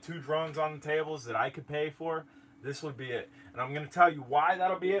 and I had 2 drones on the tables that I could pay for, this would be it. And I'm going to tell you why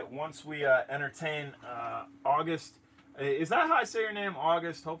that'll be it once we entertain August. Is that how I say your name,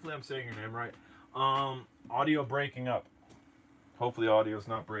 August? Hopefully I'm saying your name right. Audio breaking up. Hopefully audio's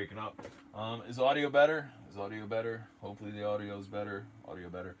not breaking up. Is audio better? Is audio better? Hopefully the audio's better. Audio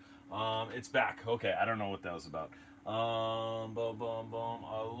better. It's back. Okay, I don't know what that was about. Boom, boom, boom.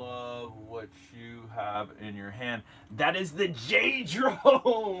 I love what you have in your hand. That is the J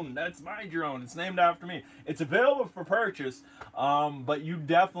drone. That's my drone. It's named after me. It's available for purchase, but you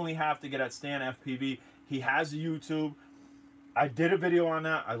definitely have to get at Stan FPV. He has a YouTube. I did a video on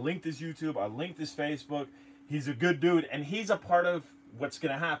that. I linked his YouTube. I linked his Facebook. He's a good dude, and he's a part of what's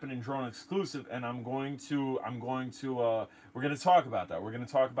going to happen in Drone Exclusive, and we're going to talk about that. We're going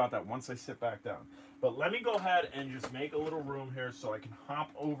to talk about that once I sit back down. But let me go ahead and just make a little room here so I can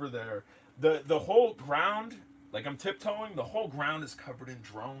hop over there. The whole ground, like I'm tiptoeing, the whole ground is covered in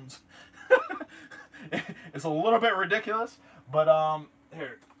drones. It's a little bit ridiculous, but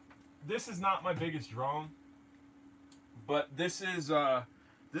here, this is not my biggest drone, but this is the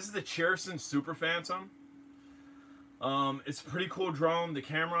Cherson Super Phantom. It's a pretty cool drone. The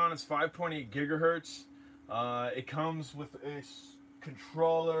camera on is 5.8 gigahertz. It comes with a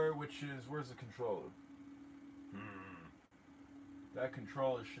controller, which is, where's the controller? That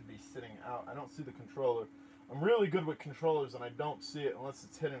controller should be sitting out. I don't see the controller. I'm really good with controllers, and I don't see it unless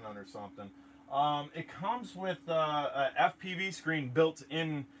it's hidden under something. It comes with a FPV screen built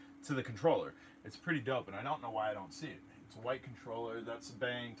in to the controller. It's pretty dope, and I don't know why I don't see it. It's a white controller. That's a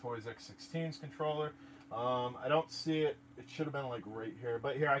Bang Toys X16's controller. I don't see it. It should have been like right here,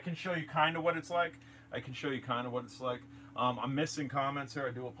 but here I can show you kind of what it's like. I'm missing comments here.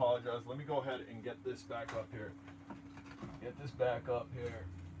 I do apologize. Let me go ahead and get this back up here.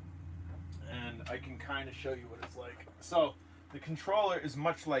 And I can kind of show you what it's like. So the controller is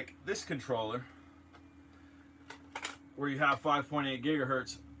much like this controller, where you have 5.8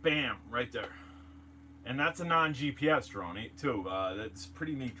 gigahertz. Bam, right there. And that's a non-GPS drone too. That's a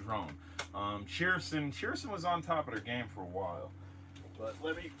pretty neat drone. Cherson was on top of their game for a while. But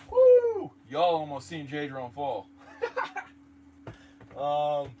let me, woo! Y'all almost seen J drone fall.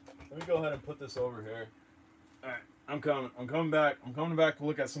 Let me go ahead and put this over here. All right, I'm coming back. I'm coming back to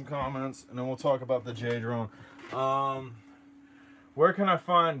look at some comments, and then we'll talk about the J drone. Where can I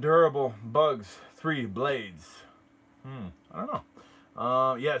find durable bugs 3 blades? I don't know.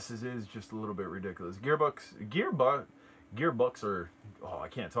 Yes, it is just a little bit ridiculous. Gearbucks are, oh, I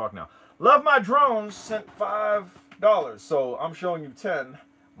can't talk now. Love my drones sent $5. So I'm showing you 10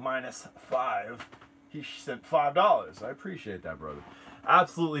 minus 5. He sent $5. I appreciate that, brother.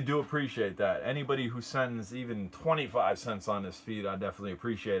 Absolutely do appreciate that. Anybody who sends even 25 cents on this feed, I definitely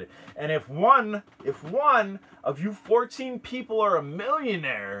appreciate it. And if one of you 14 people are a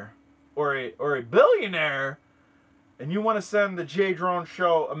millionaire or a billionaire, and you want to send the J Drone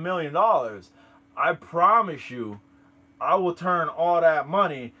Show $1 million, I promise you, I will turn all that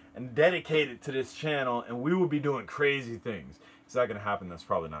money and dedicate it to this channel, and we will be doing crazy things. Is that going to happen? That's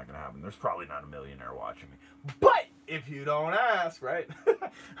probably not going to happen. There's probably not a millionaire watching me. But if you don't ask, right?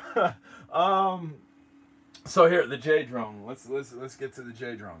 So here, the J Drone. Let's get to the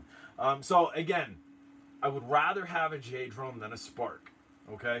J Drone. So again, I would rather have a J Drone than a Spark.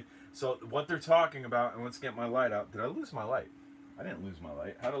 Okay? So what they're talking about, and let's get my light out. Did I lose my light? I didn't lose my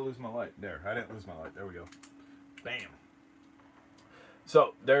light. How did I lose my light? There. I didn't lose my light. There we go. Bam.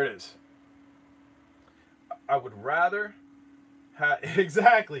 So there it is. I would rather have,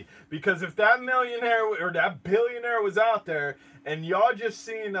 exactly, because if that millionaire or that billionaire was out there and y'all just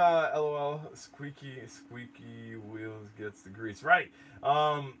seen LOL squeaky wheels gets the grease, right?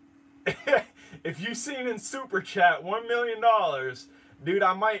 If you seen in super chat $1 million, dude,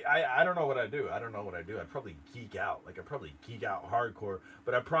 I don't know what I'd do. I'd probably geek out. Like, I'd probably geek out hardcore.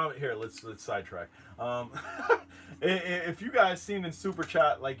 But I promise, here, let's sidetrack. If you guys seen in super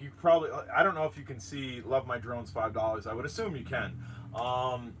chat, like you probably, I don't know if you can see Love My Drones $5. I would assume you can.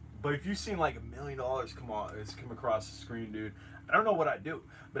 But if you've seen like $1 million come across the screen, dude, I don't know what I'd do.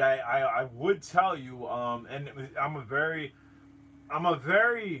 But I would tell you, and I'm a very,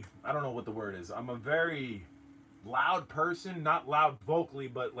 I don't know what the word is. I'm a very loud person, not loud vocally,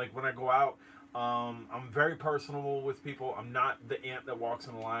 but like when I go out, I'm very personable with people. I'm not the ant that walks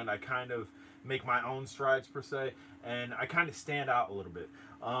in the line. I kind of make my own strides per se, and I kind of stand out a little bit.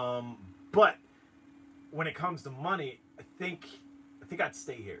 But when it comes to money, I think I'd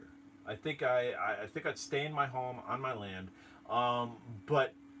stay here. I think I'd stay in my home on my land.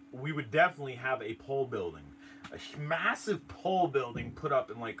 But we would definitely have a pole building, a massive pole building put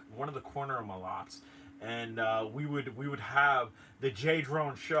up in like one of the corner of my lots, and we would have the J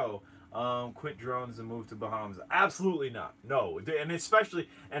Drone show. Quit drones and move to Bahamas. Absolutely not. No, and especially,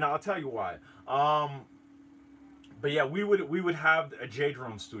 and I'll tell you why. But yeah, we would have a J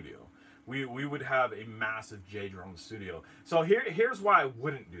Drone studio. We would have a massive J Drone studio. So here's why I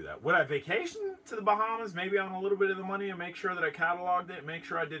wouldn't do that. Would I vacation to the Bahamas, maybe on a little bit of the money, and make sure that I cataloged it, make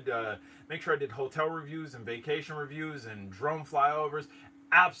sure I did hotel reviews and vacation reviews and drone flyovers?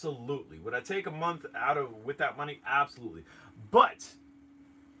 Absolutely. Would I take a month out of with that money? Absolutely. But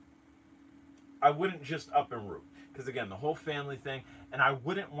I wouldn't just up and root, because again, the whole family thing, and I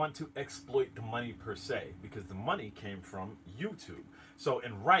wouldn't want to exploit the money per se, because the money came from YouTube. So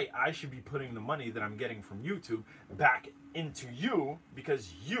in right, I should be putting the money that I'm getting from YouTube back into you,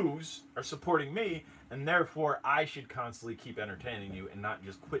 because yous are supporting me, and therefore I should constantly keep entertaining you and not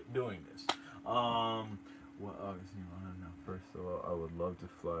just quit doing this. Well, obviously, I don't know. First of all, I would love to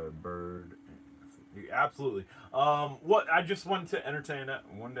fly a bird. Absolutely. What I just wanted to entertain that,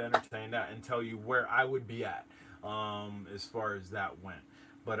 and tell you where I would be at, as far as that went.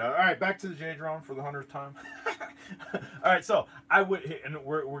 But all right, back to the J Drone for the 100th time. All right, so I would, and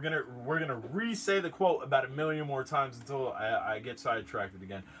we're gonna re-say the quote about 1,000,000 more times until I get sidetracked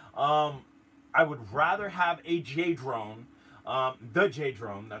again. I would rather have a J Drone, the J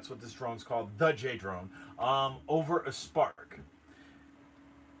Drone. That's what this drone's called, the J Drone, over a Spark.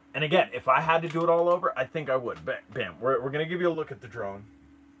 And again, if I had to do it all over, I think I would. Bam. We're going to give you a look at the drone.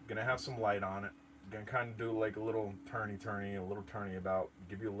 Going to have some light on it. Going to kind of do like a little turny, a little turny about.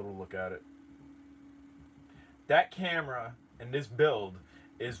 Give you a little look at it. That camera and this build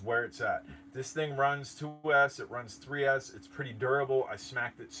is where it's at. This thing runs 2S. It runs 3S. It's pretty durable. I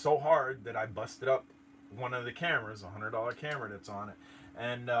smacked it so hard that I busted up one of the cameras, a $100 camera that's on it.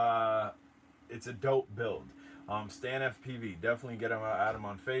 And it's a dope build. Stan FPV, definitely get him at him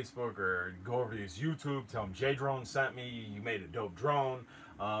on Facebook, or go over to his YouTube, tell him J Drone sent me, you made a dope drone.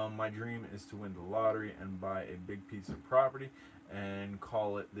 My dream is to win the lottery and buy a big piece of property and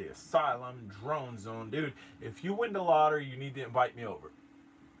call it the Asylum Drone Zone. Dude, if you win the lottery, you need to invite me over.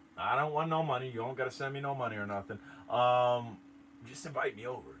 I don't want no money. You don't got to send me no money or nothing. Just invite me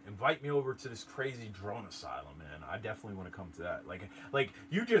over. Invite me over to this crazy drone asylum, man. I definitely want to come to that. Like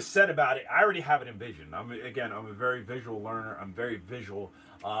you just said about it, I already have it envisioned. I'm a very visual learner. I'm very visual.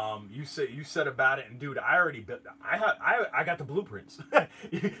 You said about it, and dude, I already built. I got the blueprints.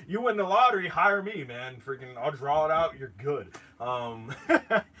 You win the lottery, hire me, man. Freaking, I'll draw it out. You're good.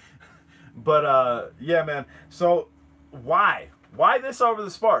 But yeah, man. So why this over the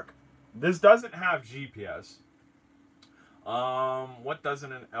Spark? This doesn't have GPS. What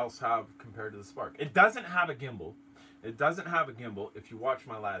doesn't it else have compared to the Spark? It doesn't have a gimbal. It doesn't have a gimbal. If you watch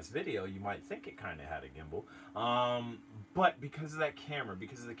my last video, you might think it kind of had a gimbal. But because of that camera,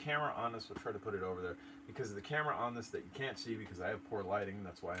 because of the camera on this, we'll try to put it over there. Because of the camera on this that you can't see because I have poor lighting,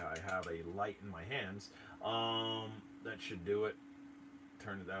 that's why I have a light in my hands. That should do it.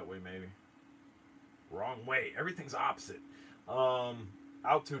 Turn it that way, maybe. Wrong way. Everything's opposite.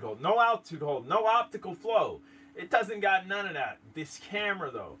 Altitude hold. No altitude hold. No optical flow. It doesn't got none of that. This camera,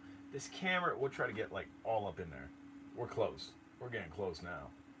 though. This camera, we'll try to get, like, all up in there. We're close. We're getting close now.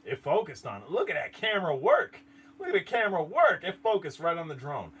 It focused on it. Look at that camera work. Look at the camera work. It focused right on the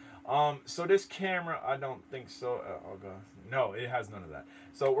drone. So this camera, I don't think so. Oh, God. No, it has none of that.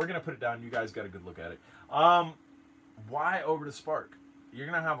 So we're going to put it down. You guys got a good look at it. Why over the Spark? You're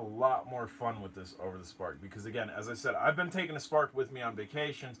going to have a lot more fun with this over the Spark. Because, again, as I said, I've been taking the Spark with me on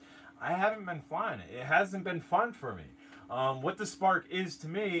vacations. I haven't been flying it. It hasn't been fun for me. What the Spark is to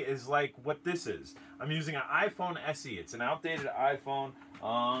me is like what this is. I'm using an iPhone SE. It's an outdated iPhone.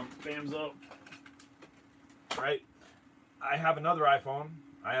 Thumbs up. Right? I have another iPhone.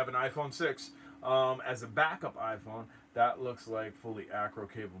 I have an iPhone 6 as a backup iPhone. That looks like fully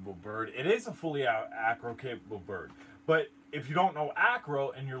acro-capable bird. It is a fully acro-capable bird. But if you don't know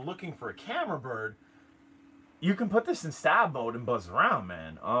acro and you're looking for a camera bird, you can put this in stab mode and buzz around,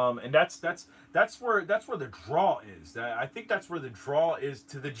 man. And that's where the draw is. I think that's where the draw is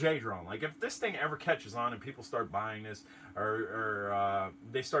to the J drone. Like if this thing ever catches on and people start buying this, or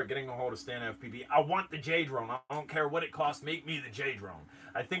they start getting a hold of Stan FPV, I want the J drone. I don't care what it costs. Make me the J drone.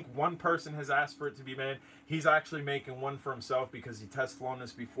 I think one person has asked for it to be made. He's actually making one for himself because he test flown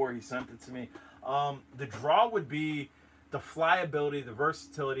this before he sent it to me. The draw would be the flyability, the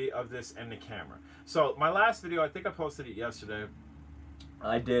versatility of this, and the camera. So my last video, I think I posted it yesterday.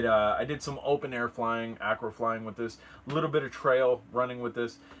 I did some open air flying, acro flying with this, a little bit of trail running with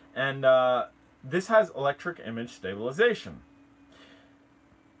this, and this has electric image stabilization.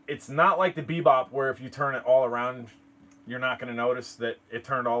 It's not like the Bebop where if you turn it all around, you're not going to notice that it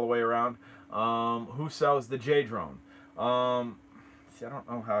turned all the way around. Who sells the J drone? See, I don't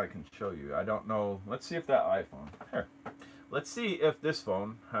know how I can show you. I don't know. Let's see if that iPhone. Here. Let's see if this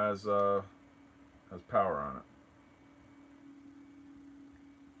phone has power on it.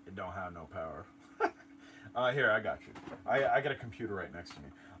 It don't have no power. Here, I got you. I got a computer right next to me.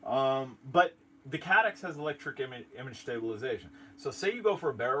 But the Cadex has electric image stabilization. So say you go for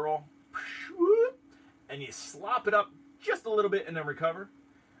a barrel roll, and you slop it up just a little bit and then recover.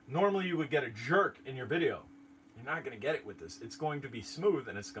 Normally you would get a jerk in your video. You're not going to get it with this. It's going to be smooth,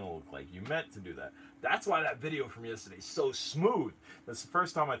 and it's going to look like you meant to do that. That's why that video from yesterday is so smooth. That's the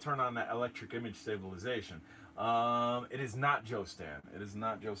first time I turned on that electric image stabilization. It is not Joe Stan. It is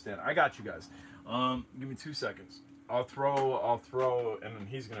not Joe Stan. I got you guys. Give me 2 seconds. I'll throw, and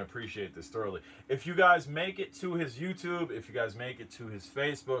he's going to appreciate this thoroughly. If you guys make it to his YouTube, if you guys make it to his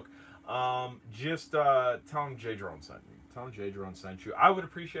Facebook, just tell him J Drone sent you. Tell him J Drone sent you. I would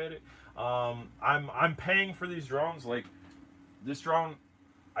appreciate it. I'm paying for these drones. Like this drone,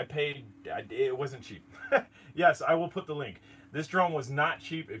 I paid. It wasn't cheap. Yes, I will put the link. This drone was not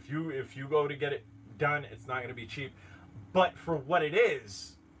cheap. If you go to get it done, it's not going to be cheap. But for what it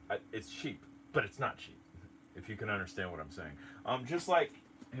is, it's cheap. But it's not cheap. If you can understand what I'm saying. Just like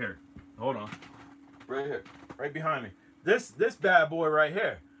here. Hold on. Right here. Right behind me. This bad boy right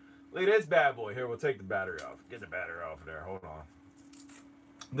here. Look at this bad boy. Here, we'll take the battery off. Get the battery off there. Hold on.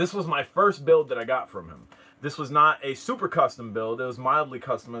 This was my first build that I got from him. This was not a super custom build. It was mildly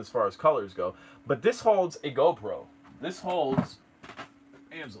custom as far as colors go. But this holds a GoPro. This holds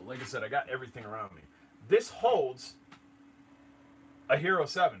Amsel. Like I said, I got everything around me. This holds a Hero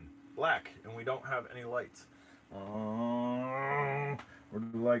 7 black, and we don't have any lights. Where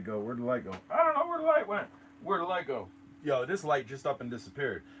did the light go? Where did the light go? I don't know where the light went. Where did the light go? Yo, this light just up and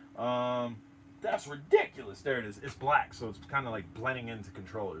disappeared. That's ridiculous. There it is. It's black, so it's kind of like blending into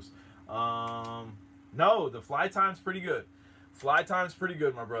controllers. No, the fly time's pretty good. Fly time's pretty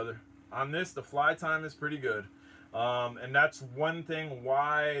good, my brother. On this, the fly time is pretty good. And that's one thing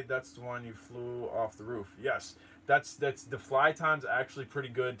why that's the one you flew off the roof. Yes, that's the fly time's actually pretty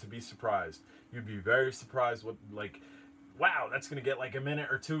good to be surprised. You'd be very surprised what, like, wow, that's gonna get like a minute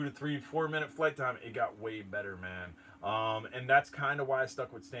or 2 to 3, 4 minute flight time. It got way better, man. And that's kind of why I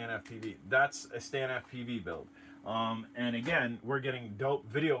stuck with Stan FPV. That's a Stan FPV build. And again, we're getting dope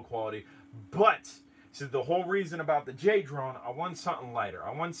video quality, but so the whole reason about the J drone, I want something lighter.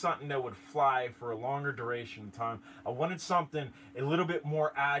 I want something that would fly for a longer duration of time. I wanted something a little bit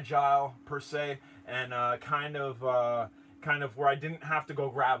more agile per se, and kind of where I didn't have to go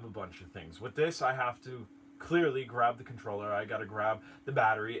grab a bunch of things. With this, I have to clearly grab the controller. I got to grab the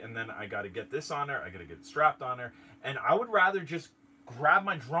battery, and then I got to get this on there. I got to get it strapped on there, and I would rather just grab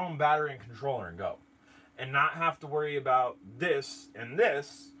my drone battery and controller and go, and not have to worry about this and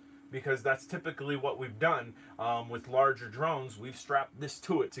this. Because that's typically what we've done with larger drones. We've strapped this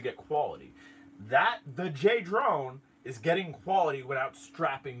to it to get quality. The J drone is getting quality without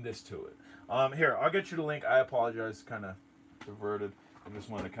strapping this to it. Here, I'll get you the link. I apologize, kind of diverted. I just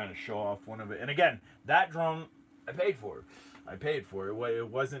wanted to kind of show off one of it. And again, that drone, I paid for it. I paid for it. It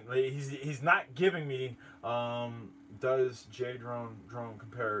wasn't. He's not giving me. Does J drone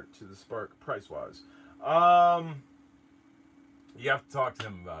compare to the Spark price wise? You have to talk to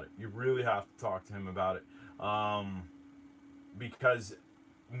him about it. You really have to talk to him about it. Because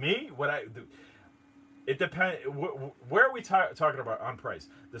it depends. Where are we talking about on price?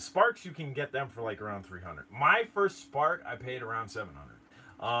 The Sparks, you can get them for like around 300. My first Spark, I paid around 700.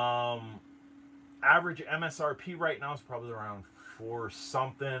 Average MSRP right now is probably around 4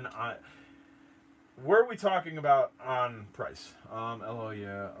 something. Where are we talking about on price? LO,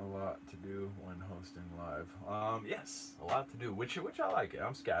 yeah, a lot to do when hosting live. Yes, a lot to do, which I like it.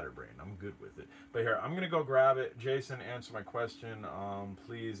 I'm scatterbrained. I'm good with it. But here, I'm going to go grab it. Jason, answer my question,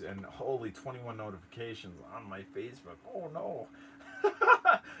 please. And holy 21 notifications on my Facebook. Oh, no.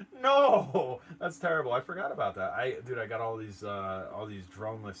 No, that's terrible. I forgot about that. Dude, I got all these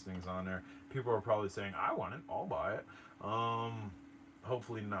drone listings on there. People are probably saying, I want it, I'll buy it.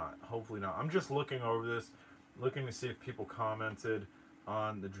 Hopefully not. Hopefully not. I'm just looking over this, looking to see if people commented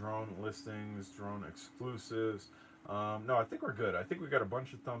on the drone listings, drone exclusives. No, I think we're good. I think we got a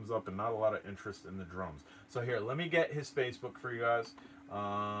bunch of thumbs up and not a lot of interest in the drones. So here, let me get his Facebook for you guys.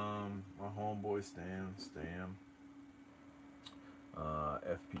 My homeboy Stan.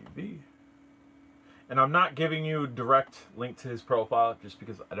 FPV. And I'm not giving you direct link to his profile just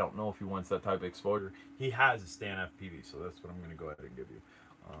because I don't know if he wants that type of exposure. He has a Stan FPV, so that's what I'm going to go ahead and give you.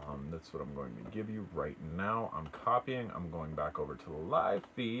 That's what I'm going to give you right now. I'm copying. I'm going back over to the live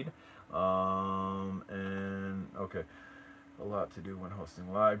feed. And okay. A lot to do when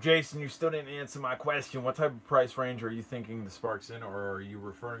hosting live. Jason, you still didn't answer my question. What type of price range are you thinking the Spark's in, or are you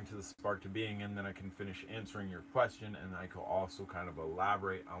referring to the Spark to being in? Then I can finish answering your question, and I can also kind of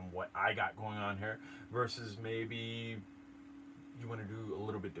elaborate on what I got going on here versus maybe you want to do a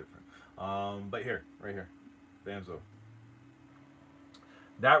little bit different. But here, right here, Bamzo.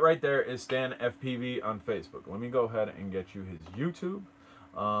 That right there is Stan FPV on Facebook. Let me go ahead and get you his YouTube.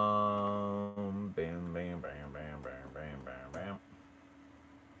 Bam, bam, bam, bam, bam, bam, bam, bam.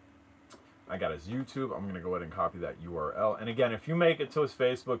 I got his YouTube. I'm going to go ahead and copy that URL. And again, if you make it to his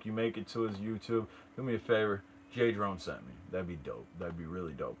Facebook, you make it to his YouTube, do me a favor. J Drone sent me. That'd be dope. That'd be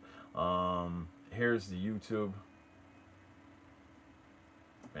really dope. Here's the YouTube.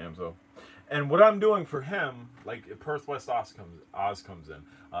 Bamzo. And what I'm doing for him, like Perth West Oz comes in.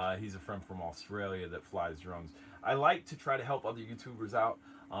 He's a friend from Australia that flies drones. I like to try to help other YouTubers out.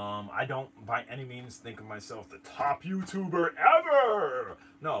 I don't by any means think of myself the top YouTuber ever.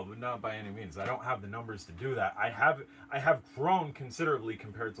 No, not by any means. I don't have the numbers to do that. I have grown considerably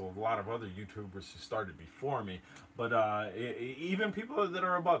compared to a lot of other YouTubers who started before me. But even people that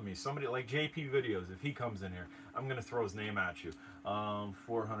are above me, somebody like JP Videos, if he comes in here, I'm gonna throw his name at you.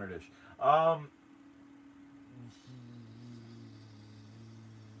 400-ish.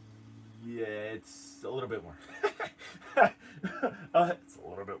 Yeah, it's a little bit more. It's a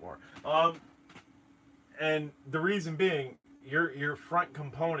little bit more. And the reason being, your front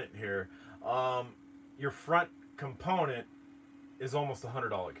component here, your front component is almost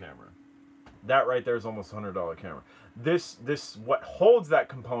 $100 camera. That right there is almost $100 camera. This what holds that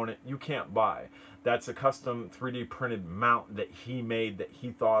component you can't buy. That's a custom 3D printed mount that he made, that he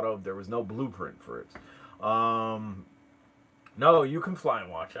thought of. There was no blueprint for it. No, you can fly and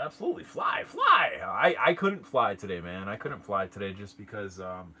watch. Absolutely. Fly. I couldn't fly today, man. I couldn't fly today just because,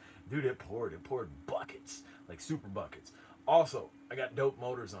 dude, it poured buckets, like super buckets. Also, I got dope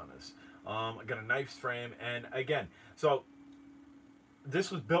motors on this. I got a knife frame, and again, so this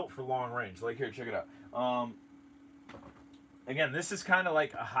was built for long range. Like here, check it out. Again, this is kind of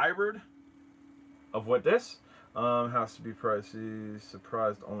like a hybrid of what this. Has to be pricey.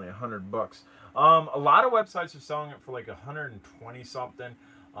 Surprised, only $100. A lot of websites are selling it for like 120 something.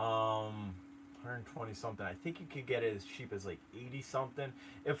 120 something. I think you could get it as cheap as like 80 something.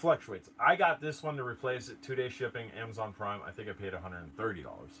 It fluctuates. I got this one to replace it, 2-day shipping, Amazon Prime. I think I paid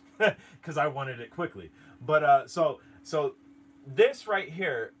 $130 because I wanted it quickly. But so this right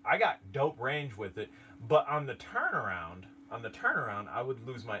here, I got dope range with it. But on the turnaround, I would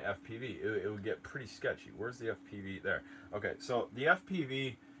lose my FPV. It would get pretty sketchy. Where's the FPV? There. Okay, so the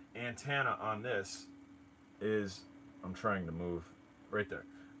FPV antenna on this is, I'm trying to move right there.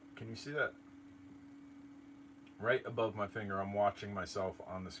 Can you see that? Right above my finger. I'm watching myself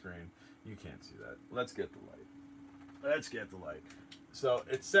on the screen. You can't see that. Let's get the light. So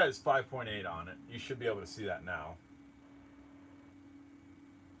it says 5.8 on it. You should be able to see that now.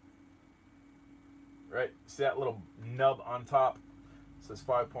 Right? See that little nub on top? It says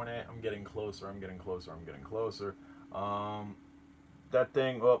 5.8. I'm getting closer. That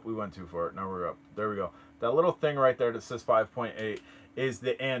thing, oh, we went too far. Now we're up. There we go. That little thing right there that says 5.8 is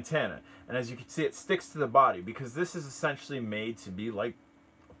the antenna. And as you can see, it sticks to the body because this is essentially made to be like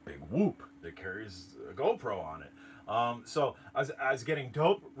a big whoop that carries a GoPro on it. So I was getting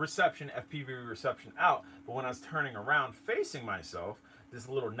dope reception, FPV reception out, but when I was turning around facing myself, this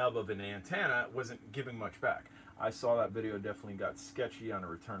little nub of an antenna wasn't giving much back. I saw that video, definitely got sketchy on a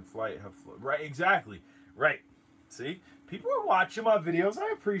return flight. Right, exactly. Right. See? People are watching my videos.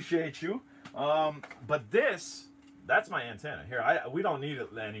 I appreciate you. But that's my antenna. Here, we don't need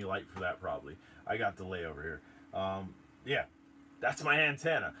any light for that probably. I got delay over here. Yeah, that's my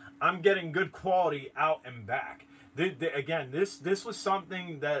antenna. I'm getting good quality out and back. Again, this was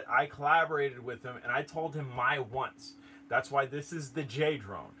something that I collaborated with him, and I told him my wants. That's why this is the J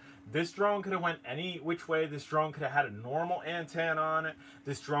drone. This drone could have went any which way. This drone could have had a normal antenna on it.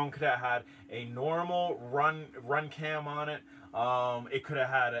 This drone could have had a normal run cam on it. It could have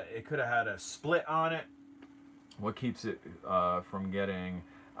had a split on it. What keeps it from getting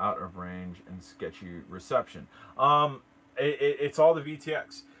out of range and sketchy reception? It's all the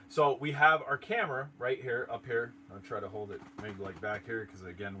VTX. So we have our camera right here, up here. I'll try to hold it maybe like back here because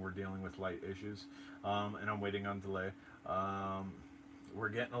again we're dealing with light issues, and I'm waiting on delay. We're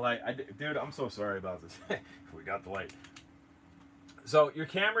getting a light. Dude, I'm so sorry about this. We got the light. So your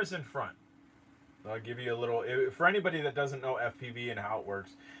camera's in front. I'll give you a little, for anybody that doesn't know FPV and how it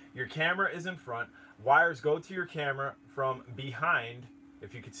works, your camera is in front. Wires go to your camera from behind.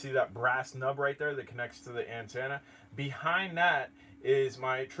 If you could see that brass nub right there that connects to the antenna, behind that is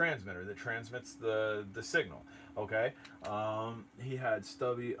my transmitter that transmits the signal. Okay, he had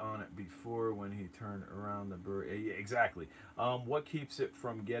stubby on it before when he turned around the bird. Exactly. What keeps it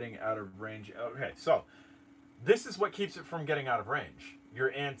from getting out of range? Okay, so this is what keeps it from getting out of range.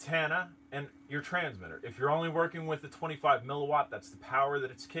 Your antenna and your transmitter. If you're only working with the 25 milliwatt, that's the power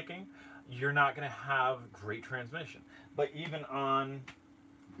that it's kicking, you're not going to have great transmission. But even on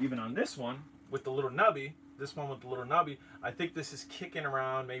this one with the little nubby, I think this is kicking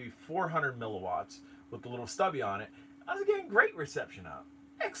around maybe 400 milliwatts with the little stubby on it. I was getting great reception out.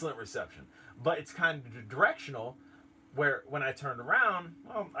 Excellent reception. But it's kind of directional, where when I turned around,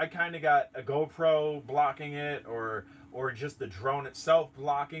 well, I kind of got a GoPro blocking it, or just the drone itself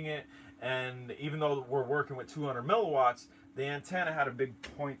blocking it. And even though we're working with 200 milliwatts, the antenna had a big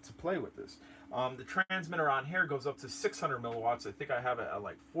point to play with this. The transmitter on here goes up to 600 milliwatts. I think I have it at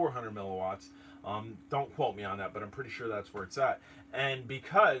like 400 milliwatts. Don't quote me on that, but I'm pretty sure that's where it's at. And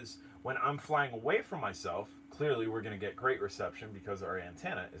because when I'm flying away from myself, clearly we're going to get great reception because our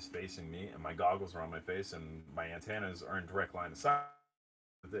antenna is facing me and my goggles are on my face and my antennas are in direct line of sight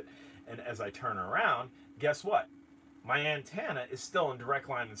with it. And as I turn around, guess what? My antenna is still in direct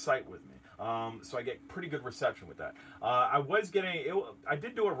line of sight with me. So I get pretty good reception with that. I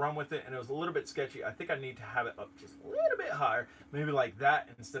did do a run with it and it was a little bit sketchy. I think I need to have it up just a little bit higher, maybe like that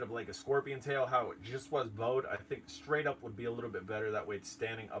instead of like a scorpion tail, how it just was bowed. I think straight up would be a little bit better. That way it's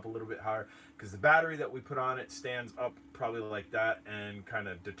standing up a little bit higher because the battery that we put on it stands up probably like that and kind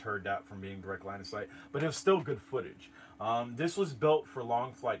of deterred that from being direct line of sight. But it was still good footage. This was built for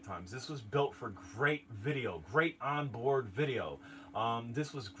long flight times. This was built for great video, great onboard video.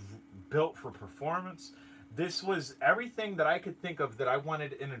 This was built for performance. This was everything that I could think of that I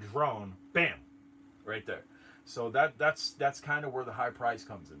wanted in a drone. Bam, right there. So that's kind of where the high price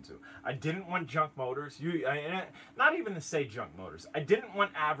comes into. I didn't want junk motors. Not even to say junk motors. I didn't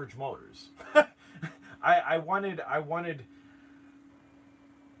want average motors. I wanted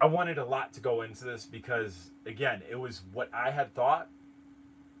a lot to go into this because again, it was what I had thought.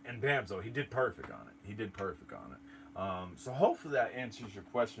 And Bamzo, he did perfect on it. So hopefully that answers your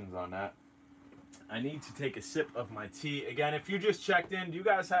questions on that. I need to take a sip of my tea. Again, if you just checked in, do you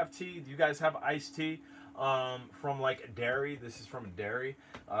guys have tea? Do you guys have iced tea from like a dairy? This is from a dairy.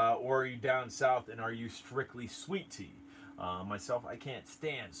 Or are you down south and are you strictly sweet tea? Myself, I can't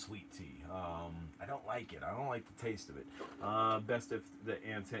stand sweet tea. I don't like it. I don't like the taste of it. Best if the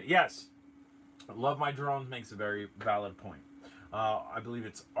antenna. Yes, Love My Drones makes a very valid point. I believe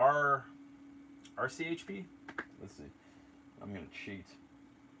it's RCHP. Let's see. I'm gonna cheat.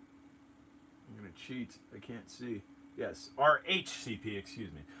 I can't see. Yes, RHCP.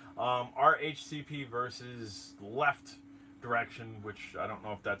 Excuse me. RHCP versus left direction, which I don't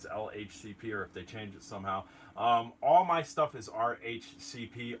know if that's LHCP or if they changed it somehow. All my stuff is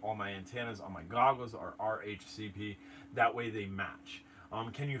RHCP. All my antennas on my goggles are RHCP. That way they match.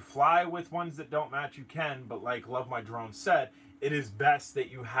 Can you fly with ones that don't match? You can, but like Love My Drone said, it is best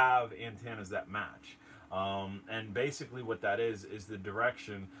that you have antennas that match. And basically what that is the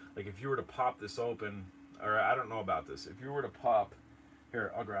direction. Like if you were to pop this open, or I don't know about this, if you were to pop,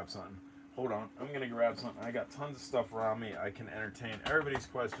 here, I'll grab something. Hold on, I'm gonna grab something. I got tons of stuff around me. I can entertain everybody's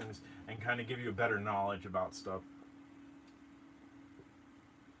questions and kind of give you a better knowledge about stuff.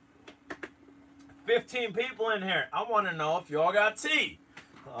 15 people in here. I want to know if y'all got tea.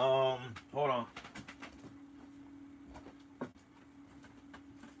 Hold on.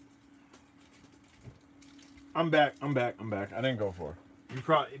 I'm back. I didn't go for it. You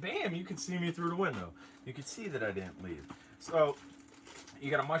probably, bam, you could see me through the window. You could see that I didn't leave. So, you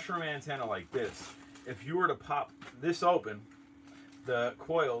got a mushroom antenna like this. If you were to pop this open, the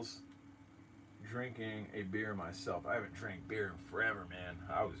coils, drinking a beer myself. I haven't drank beer in forever, man.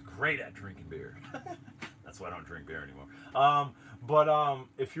 I was great at drinking beer. That's why I don't drink beer anymore.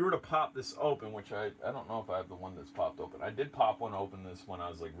 If you were to pop this open, which I don't know if I have the one that's popped open. I did pop one open this when I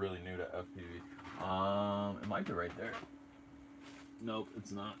was like really new to FPV. It might be right there. Nope,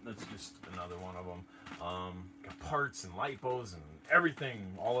 it's not. That's just another one of them. Got parts and lipos and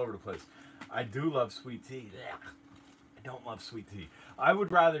everything all over the place. I do love sweet tea. Ugh. I don't love sweet tea. I would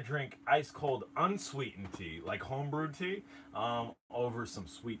rather drink ice cold unsweetened tea, like homebrewed tea, over some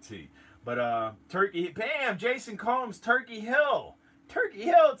sweet tea. But Turkey, bam, Jason Combs, Turkey Hill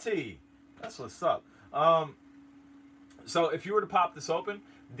tea. That's what's up. So if you were to pop this open,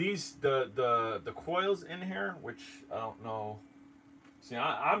 these the coils in here, which I don't know. See,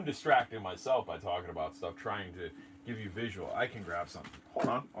 I'm distracting myself by talking about stuff, trying to give you visual. I can grab something. Hold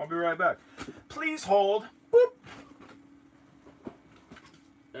on, I'll be right back. Please hold. Boop.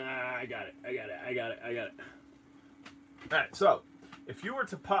 I got it. All right, so if you were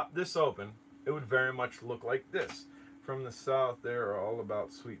to pop this open, it would very much look like this. From the south, they're all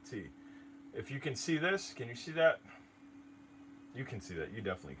about sweet tea. If you can see this, can you see that? You can see that. You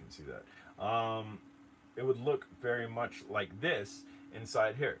definitely can see that. It would look very much like this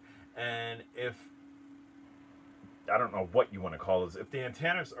inside here. And if, I don't know what you want to call this, if the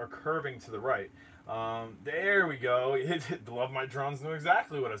antennas are curving to the right, there we go. Love My Drones knew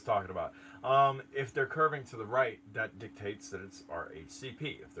exactly what I was talking about. If they're curving to the right, that dictates that it's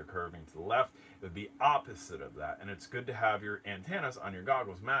RHCP. If they're curving to the left, it would be opposite of that. And it's good to have your antennas on your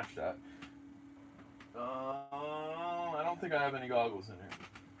goggles match that. I don't think I have any goggles in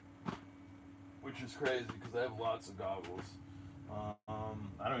here, which is crazy because I have lots of goggles.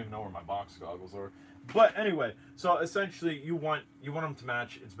 I don't even know where my box goggles are. But anyway, so essentially you want them to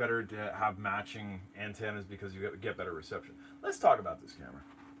match. It's better to have matching antennas because you get better reception. Let's talk about this camera.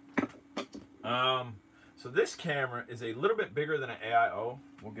 So this camera is a little bit bigger than an AIO.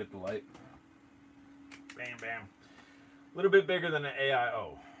 We'll get the light. Bam, bam. A little bit bigger than an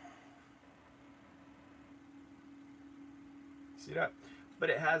AIO. See that? But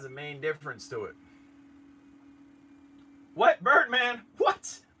it has a main difference to it. What? Birdman?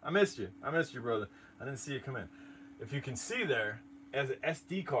 What? I missed you. I missed you, brother. I didn't see you come in. If you can see there, as an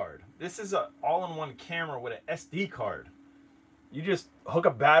SD card. This is an all-in-one camera with an SD card. You just hook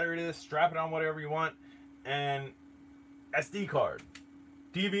a battery to this, strap it on whatever you want, and SD card.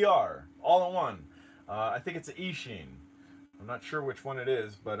 DVR. All-in-one. I think it's an eSheen. I'm not sure which one it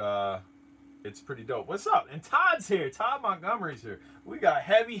is, but it's pretty dope. What's up? And Todd's here. Todd Montgomery's here. We got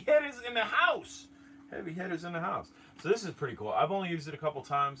heavy hitters in the house. Heavy hitters in the house. So this is pretty cool. I've only used it a couple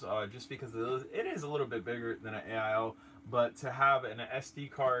times just because it is a little bit bigger than an AIO. But to have an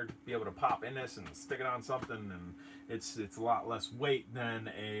SD card, be able to pop in this and stick it on something, and it's a lot less weight than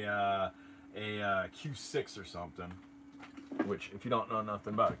a Q6 or something. Which, if you don't know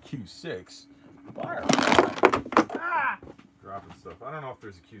nothing about a Q6, fire. Ah! Dropping stuff. I don't know if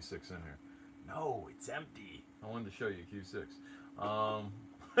there's a Q6 in here. No, it's empty. I wanted to show you a Q6.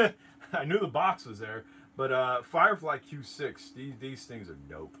 I knew the box was there, but Firefly Q6, these things are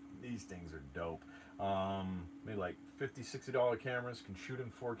dope. These things are dope. Maybe like $50, $60 cameras, can shoot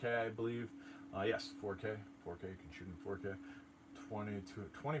in 4K, I believe. Yes, 4K can shoot in 4K.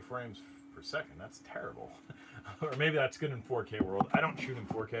 20 frames per second, that's terrible. Or maybe that's good in 4K world. I don't shoot in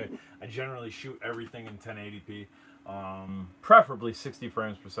 4K. I generally shoot everything in 1080p. Preferably 60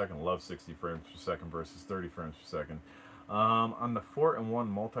 frames per second. Love 60 frames per second versus 30 frames per second. On the 4-in-1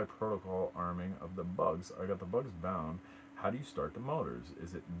 multi-protocol arming of the bugs, I got the bugs bound. How do you start the motors?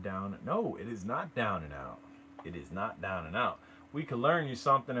 Is it down? No, it is not down and out. It is not down and out. We could learn you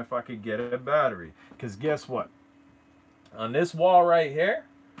something if I could get a battery. Because guess what? On this wall right here,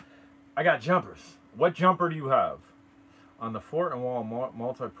 I got jumpers. What jumper do you have? On the 4-in-1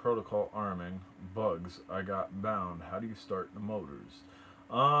 multi-protocol arming bugs, I got bound. How do you start the motors?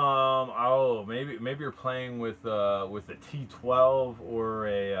 Oh, maybe you're playing with a T12 or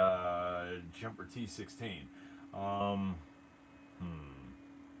a jumper T16.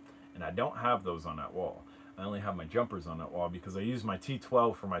 And I don't have those on that wall. I only have my jumpers on that wall because I use my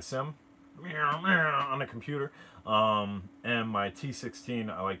T12 for my sim on the computer, and my T16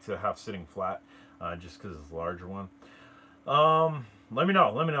 I like to have sitting flat, just because it's a larger one. Let me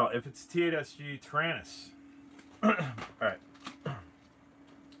know if it's T8SG Tyrannus. All right,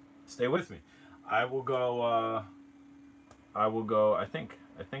 stay with me. I will go. I think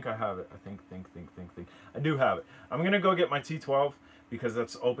I have it. I think. I do have it. I'm gonna go get my T12 because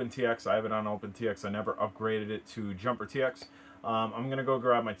that's OpenTX. I have it on OpenTX. I never upgraded it to Jumper TX. I'm gonna go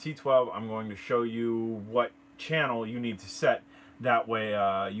grab my T12. I'm going to show you what channel you need to set. That way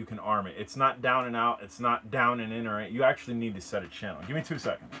you can arm it. It's not down and out. It's not down and in or in. You actually need to set a channel. Give me 2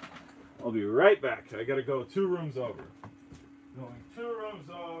 seconds. I'll be right back. I gotta go 2 rooms over. Going 2 rooms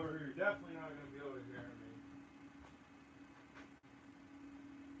over. You're definitely not gonna be able to hear me.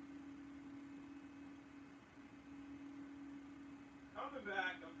 Coming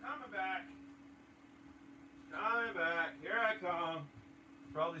back. I'm coming back. Coming back. Here I come.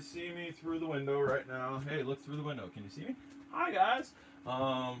 Probably see me through the window right now. Hey, look through the window. Can you see me? Hi guys.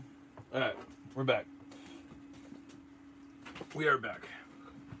 All right, we're back. We are back.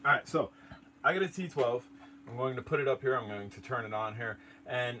 All right, so I got a T12. I'm going to put it up here. I'm going to turn it on here.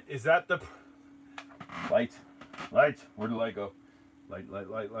 And is that the light? Light. Where'd the light go?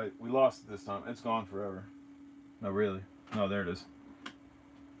 Light. We lost it this time. It's gone forever. No, really. No, there it is.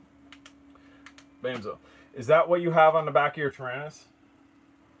 Bamzo. Is that what you have on the back of your Tyrannus?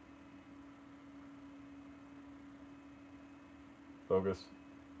 Focus.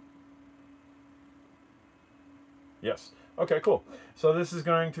 Yes. Okay, cool. So this is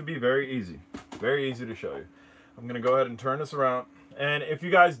going to be very easy. Very easy to show you. I'm going to go ahead and turn this around. And if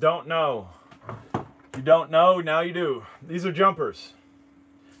you guys don't know, you don't know, now you do. These are jumpers.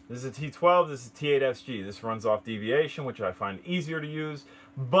 This is a T12, this is T8SG. This runs off deviation, which I find easier to use,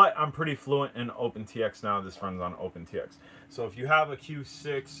 but I'm pretty fluent in OpenTX now. This runs on OpenTX. So if you have a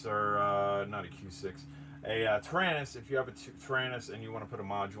Q6, or not a Q6, a Tyrannus, if you have a Tyrannus and you want to put a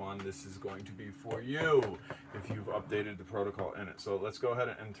module on, this is going to be for you if you've updated the protocol in it. So let's go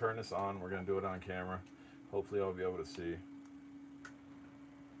ahead and turn this on. We're going to do it on camera. Hopefully I'll be able to see.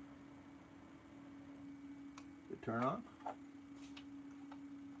 Turn on.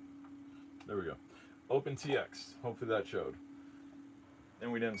 There we go. OpenTX. Hopefully that showed.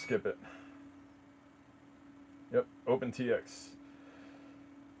 And we didn't skip it. Yep, OpenTX.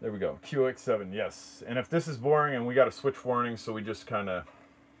 There we go. QX7, yes. And if this is boring and we got a switch warning, so we just kind of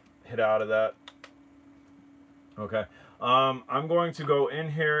hit out of that. Okay. I'm going to go in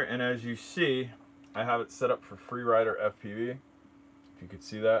here, and as you see, I have it set up for FreeRider FPV. If you could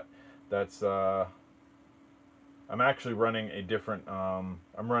see that. That's, I'm actually running a different, I'm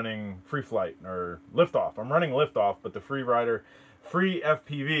running Free Flight, or Liftoff. I'm running Liftoff, but the FreeRider, Free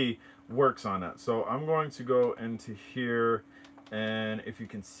FPV works on that. So I'm going to go into here, and if you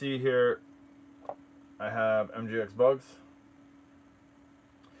can see here, I have MGX bugs.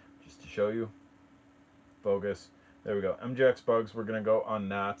 Just to show you. Focus. There we go. MGX bugs. We're going to go on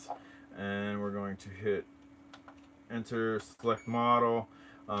that, and we're going to hit enter, select model,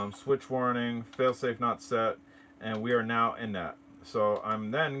 switch warning, failsafe not set, and we are now in that. So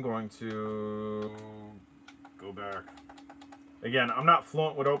I'm then going to go back. Again, I'm not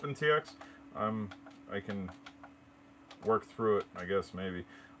fluent with OpenTX. I can work through it, I guess, maybe.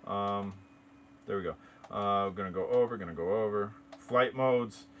 There we go. Gonna go over. Flight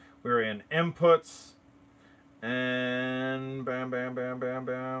modes. We're in inputs. And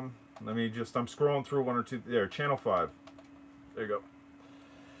bam. Let me just, I'm scrolling through 1 or 2, there, channel 5. There you go.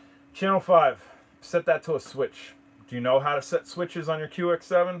 Channel 5. Set that to a switch. Do you know how to set switches on your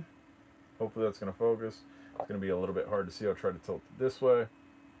QX7? Hopefully that's going to focus. It's going to be a little bit hard to see. I'll try to tilt it this way.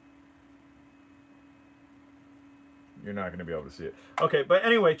 You're not going to be able to see it. Okay, but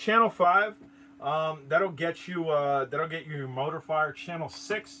anyway, channel 5, that'll get you your motor fire. Channel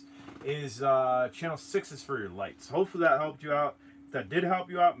 6 is for your lights. Hopefully that helped you out. If that did help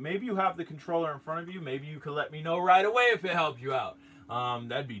you out, maybe you have the controller in front of you. Maybe you could let me know right away if it helped you out.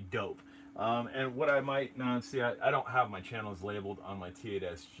 That'd be dope. And what I might see, I don't have my channels labeled on my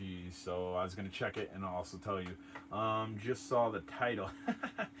T8SG, so I was going to check it and I'll also tell you. Just saw the title.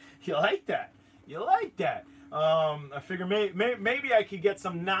 You like that? You like that? I figure maybe I could get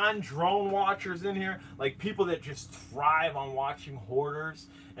some non-drone watchers in here, like people that just thrive on watching Hoarders,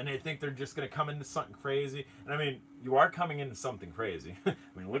 and they think they're just going to come into something crazy. And I mean, you are coming into something crazy. I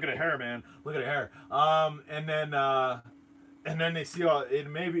mean, look at the hair, man. Look at the hair. And then they see all it.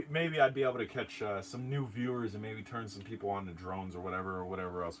 Maybe I'd be able to catch some new viewers and maybe turn some people on to drones or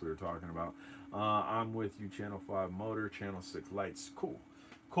whatever else we were talking about. I'm with you. Channel 5 motor, channel 6 lights.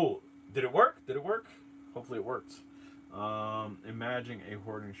 Cool. Did it work? Hopefully it worked. Imagine a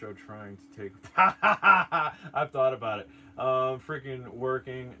hoarding show trying to take. I've thought about it. Freaking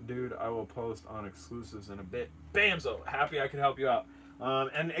working, dude. I will post on exclusives in a bit. Bamzo. Happy I could help you out.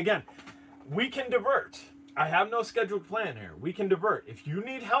 And again, we can divert. I have no scheduled plan here. We can divert. If you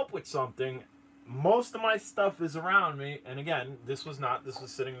need help with something, most of my stuff is around me. And again, this was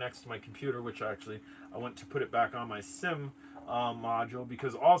sitting next to my computer, which actually I went to put it back on my sim module,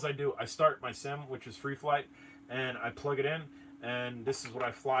 because all I do, I start my sim, which is Free Flight, and I plug it in, and this is what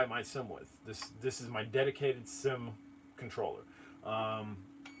I fly my sim with. This is my dedicated sim controller.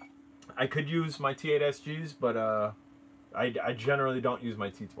 I could use my T8SGs, but I generally don't use my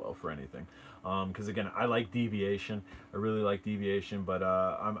T12 for anything. Because again, I like deviation. I really like deviation, but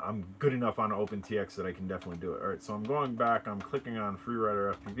I'm good enough on OpenTX that I can definitely do it. All right, so I'm going back. I'm clicking on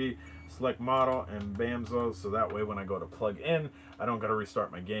FreeRider FPV, select model, and BAMZO. So that way, when I go to plug in, I don't got to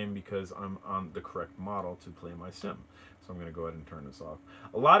restart my game because I'm on the correct model to play my sim. So I'm going to go ahead and turn this off.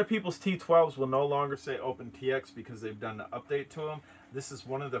 A lot of people's T12s will no longer say OpenTX because they've done the update to them. This is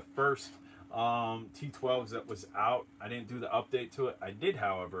one of the first T12s that was out. I didn't do the update to it. I did,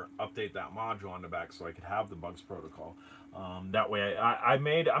 however, update that module on the back so I could have the bugs protocol. That way, I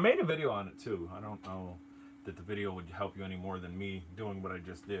made a video on it too. I don't know that the video would help you any more than me doing what I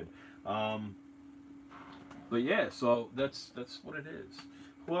just did. But yeah, so that's what it is.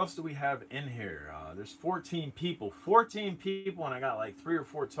 Who else do we have in here? There's 14 people. 14 people, and I got like 3 or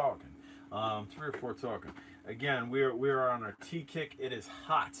 4 talking. 3 or 4 talking. Again, we're on our T-Kick. It is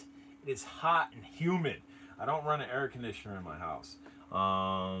hot. It is hot and humid. I don't run an air conditioner in my house.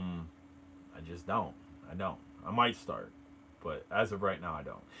 I just don't. I don't. I might start, but as of right now, I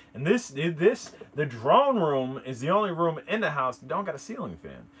don't. And the drone room is the only room in the house that don't got a ceiling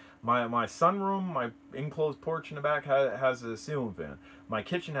fan. My sunroom, my enclosed porch in the back has a ceiling fan. My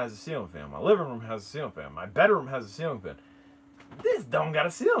kitchen has a ceiling fan. My living room has a ceiling fan. My bedroom has a ceiling fan. This don't got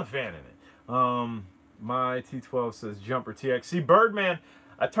a ceiling fan in it. My T12 says Jumper TX. See, Birdman,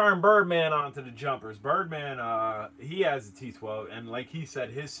 I turned Birdman onto the jumpers. Birdman, he has a T12, and like he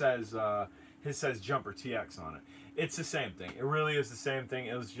said, his says Jumper TX on it. It's the same thing. It really is the same thing.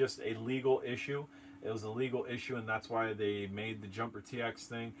 It was just a legal issue. It was a legal issue, and that's why they made the Jumper TX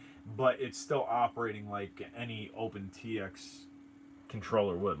thing. But it's still operating like any OpenTX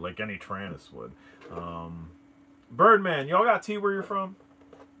controller would, like any Taranis would. Birdman, y'all got T where you're from?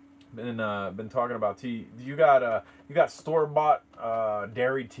 Been talking about tea. You got store bought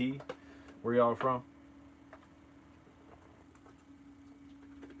dairy tea. Where y'all from?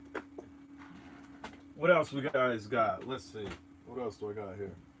 What else we guys got? Let's see. What else do I got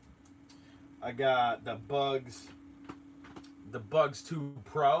here? I got the Bugs 2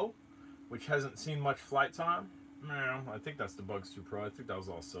 Pro, which hasn't seen much flight time. No, I think that's the Bugs 2 Pro. I think that was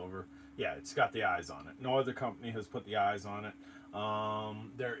all silver. Yeah, it's got the eyes on it. No other company has put the eyes on it.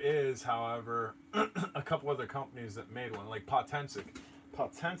 There is, however, a couple other companies that made one, like Potensic.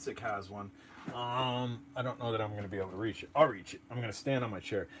 Potensic has one. I don't know that I'm going to be able to reach it. I'll reach it. I'm going to stand on my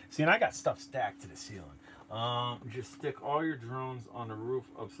chair. See, and I got stuff stacked to the ceiling. Just stick all your drones on the roof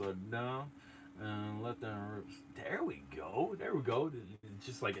upside down and let them... There we go. There we go.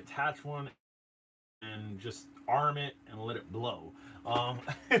 Just like attach one and just arm it and let it blow.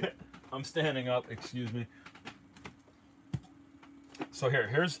 I'm standing up, excuse me. So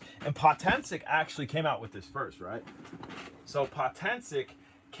here's, and Potensic actually came out with this first, right? So Potensic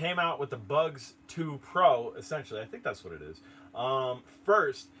came out with the Bugs 2 Pro, essentially. I think that's what it is.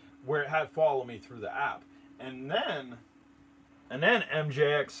 First, where it had Follow Me through the app. And then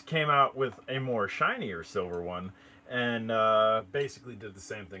MJX came out with a more shinier silver one and basically did the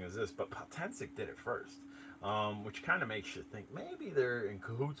same thing as this. But Potensic did it first. Which kind of makes you think maybe they're in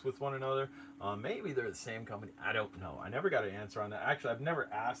cahoots with one another. Maybe they're the same company. I don't know. I never got an answer on that. Actually, I've never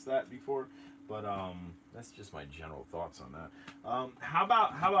asked that before, but that's just my general thoughts on that. How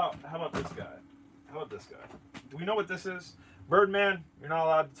about this guy? How about this guy? Do we know what this is? Birdman, you're not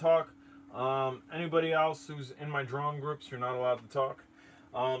allowed to talk. Anybody else who's in my drone groups, you're not allowed to talk.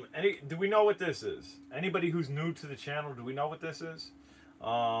 Do we know what this is? Anybody who's new to the channel, do we know what this is?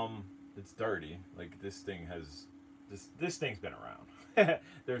 It's dirty. Like this thing has, this thing's been around.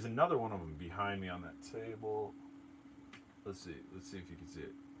 There's another one of them behind me on that table. Let's see if you can see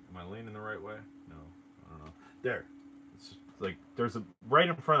it. Am I leaning the right way? No, I don't know. There. It's like there's a right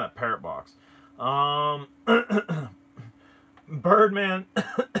in front of that parrot box. Birdman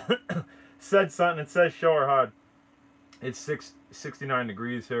said something. It says show her HUD. It's 69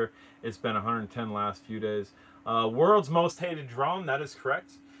 degrees here. It's been 110 last few days. World's most hated drone. That is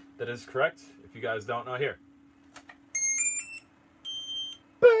correct. That is correct. If you guys don't know, here.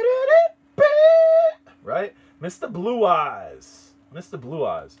 Right? Mr. Blue Eyes. Mr. Blue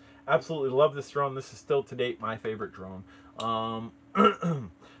Eyes. Absolutely love this drone. This is still to date my favorite drone.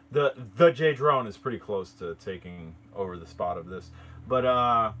 The J drone is pretty close to taking over the spot of this.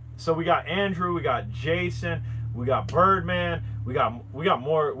 But so we got Andrew, we got Jason, we got Birdman, we got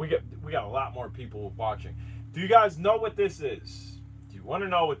more, we got a lot more people watching. Do you guys know what this is? Do you want to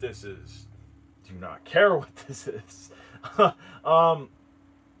know what this is? Do you not care what this is? I'll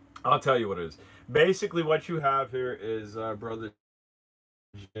tell you what it is. Basically, what you have here is brother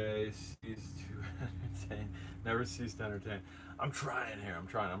Jay ceased to entertain, never ceased to entertain. I'm trying here. I'm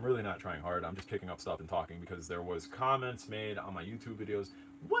trying. I'm really not trying hard. I'm just picking up stuff and talking because there was comments made on my YouTube videos.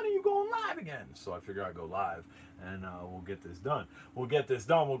 When are you going live again? So I figure I'd go live and we'll get this done. We'll get this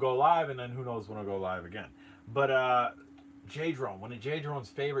done. We'll go live, and then who knows when I'll go live again. But J Drone, one of J Drone's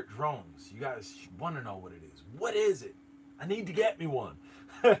favorite drones. You guys want to know what it is. What is it? I need to get me one.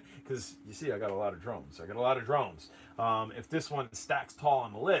 Because you see, I got a lot of drones. I got a lot of drones. If this one stacks tall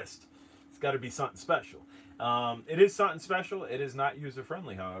on the list, it's got to be something special. It is something special. It is not user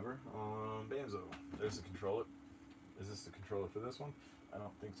friendly, however. Bamzo, there's the controller. Is this the controller for this one? I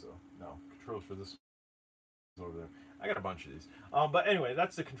don't think so. No, controller for this over there. I got a bunch of these. But anyway,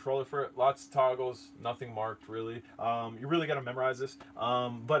 that's the controller for it. Lots of toggles, nothing marked really. You really got to memorize this.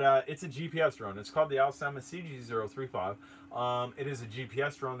 But it's a GPS drone. It's called the Alsama CG035. It is a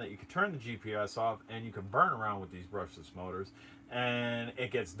GPS drone that you can turn the GPS off and you can burn around with these brushless motors. And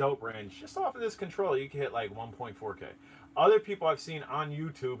it gets dope range. Just off of this controller, you can hit like 1.4K. Other people I've seen on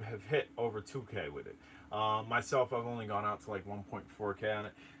YouTube have hit over 2K with it. Myself, I've only gone out to like 1.4K on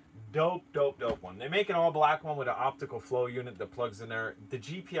it. Dope one. They make an all black one with an optical flow unit that plugs in there. The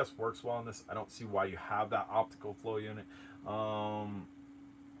GPS works well on this. I don't see why you have that optical flow unit.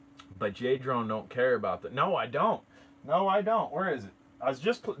 But J Drone don't care about that. No, I don't. No, I don't. Where is it? I was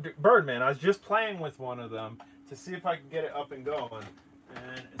just Birdman. I was just playing with one of them to see if I can get it up and going,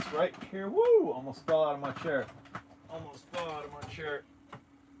 and it's right here. Woo! Almost fell out of my chair. Almost fell out of my chair.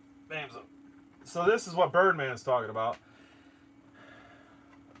 Bam! So this is what Birdman's talking about.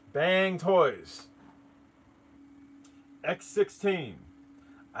 Bang Toys. X16.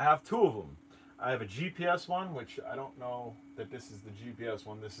 I have two of them. I have a GPS one, which I don't know that this is the GPS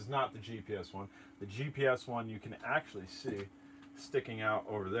one. This is not the GPS one. The GPS one you can actually see sticking out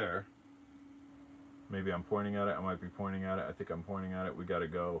over there. Maybe I'm pointing at it. I might be pointing at it. I think I'm pointing at it. We got to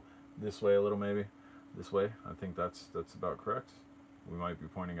go this way a little, maybe. This way. I think that's about correct. We might be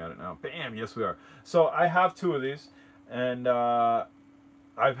pointing at it now. Bam! Yes, we are. So I have two of these, and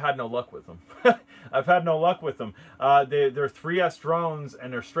I've had no luck with them. I've had no luck with them. They're 3S drones,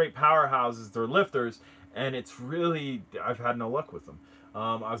 and they're straight powerhouses. They're lifters, and it's really, I've had no luck with them.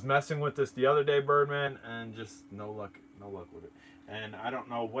 I was messing with this the other day, Birdman, and just no luck with it. And I don't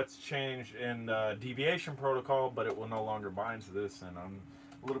know what's changed in the deviation protocol, but it will no longer bind to this, and I'm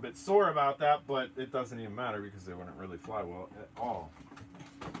a little bit sore about that, but it doesn't even matter because they wouldn't really fly well at all.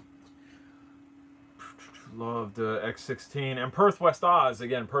 Love the X16 and Perth West Oz.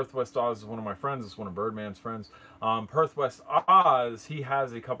 Again, Perth West Oz is one of my friends. It's one of Birdman's friends. Perth West Oz, he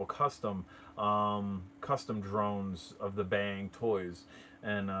has a couple custom drones of the Bang Toys,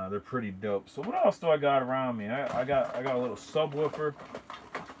 and they're pretty dope. So what else do I got around me? I got a little subwoofer.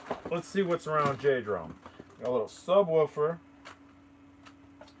 Let's see what's around J Drone. Got a little subwoofer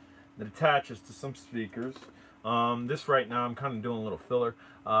that attaches to some speakers. This right now I'm kind of doing a little filler.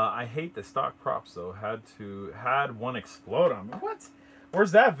 I hate the stock props though. Had one explode on me. What?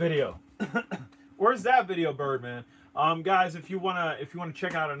 Where's that video? Where's that video, Birdman? Guys, if you wanna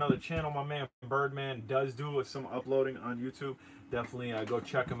check out another channel, my man Birdman does do some uploading on YouTube. Definitely go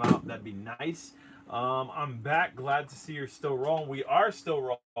check him out. That'd be nice. I'm back. Glad to see you're still rolling. We are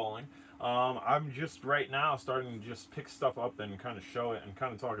still rolling. I'm just right now starting to just pick stuff up and kind of show it and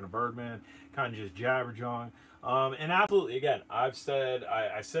kind of talking to Birdman, kind of just jabber-jawing. And absolutely, again, I said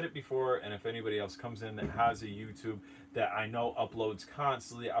it before, and if anybody else comes in that has a YouTube that I know uploads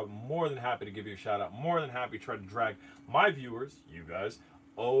constantly, I'm more than happy to give you a shout out. More than happy to try to drag my viewers, you guys,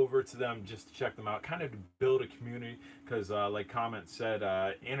 over to them just to check them out, kind of to build a community, because like comment said,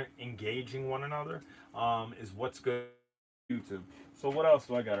 engaging one another is what's good on YouTube. So what else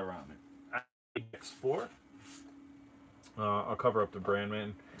do I got around me? DX4. I'll cover up the brand,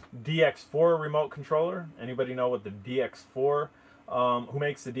 man. DX4 remote controller. Anybody know what the DX4? Who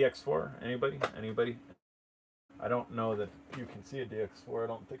makes the DX4? Anybody? I don't know that you can see a DX4. I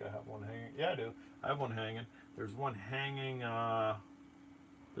don't think I have one hanging. Yeah, I do. I have one hanging. There's one hanging.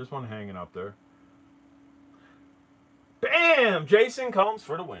 There's one hanging up there. Bam! Jason Combs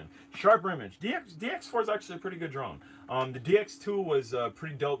for the win. Sharper image. DX4 is actually a pretty good drone. The DX2 was a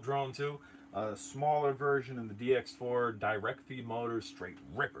pretty dope drone too. A smaller version of the DX4, direct feed motor, straight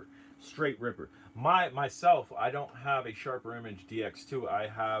ripper. Myself, I don't have a sharper image DX2. I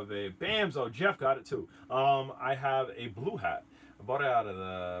have a Bamzo. Jeff got it too. I have a Blue Hat. I bought it out of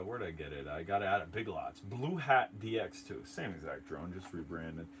the, where did I get it? I got it out of Big Lots. Blue Hat DX2, same exact drone, just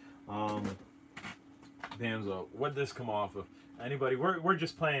rebranded. Bamzo, what'd this come off of? Anybody? We're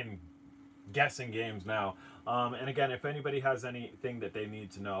just playing guessing games now. And again, if anybody has anything that they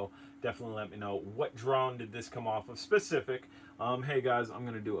need to know, definitely let me know. What drone did this come off of? Specific. Hey guys, I'm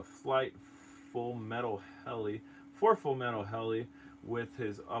gonna do a flight full metal heli for Full Metal Heli with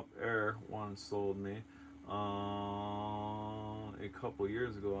his Up Air one sold me a couple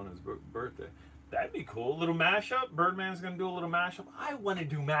years ago on his birthday. That'd be cool. A little mashup. Birdman's gonna do a little mashup. I want to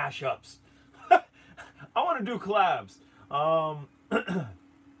do mashups. I want to do collabs.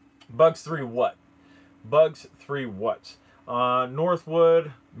 Bugs 3 what? Bugs 3 what?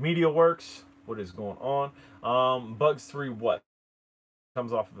 Northwood Media Works. What is going on? Bugs 3 what?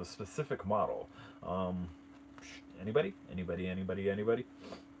 Comes off of a specific model. Anybody? I'm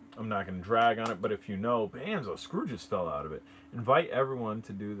not going to drag on it, but if you know, Banzo, screw just fell out of it. Invite everyone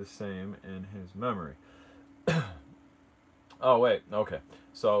to do the same in his memory. Oh, wait. Okay.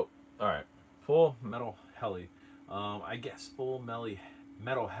 So, all right. Full Metal Heli. I guess Full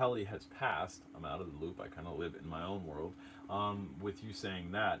Metal Heli has passed. I'm out of the loop. I kind of live in my own world. With you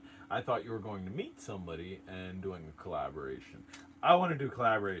saying that, I thought you were going to meet somebody and doing a collaboration. I want to do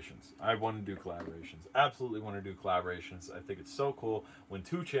collaborations. Absolutely want to do collaborations. I think it's so cool when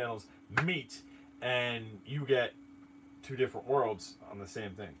two channels meet and you get two different worlds on the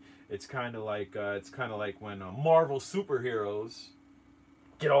same thing. It's kind of like when Marvel superheroes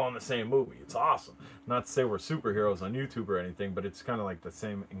get all in the same movie. It's awesome. Not to say we're superheroes on YouTube or anything, but it's kind of like the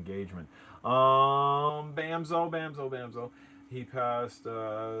same engagement. Bamzo. He passed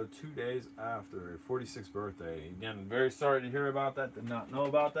 2 days after 46th birthday. Again, very sorry to hear about that. Did not know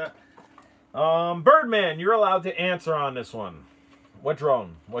about that. Birdman, you're allowed to answer on this one. What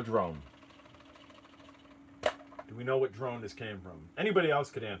drone? Do we know what drone this came from? Anybody else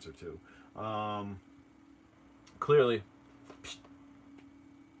could answer too. Clearly,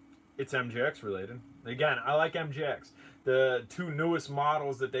 it's MGX related. Again, I like MGX. The two newest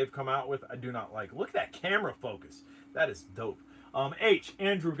models that they've come out with, I do not like. Look at that camera focus. That is dope. H,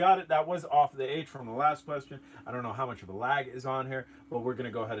 Andrew got it. That was off the H from the last question. I don't know how much of a lag is on here, but we're going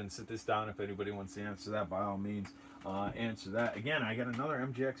to go ahead and sit this down. If anybody wants to answer that, by all means, answer that. Again, I got another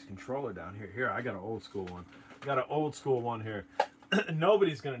MGX controller down here. Here, I got an old school one. Here.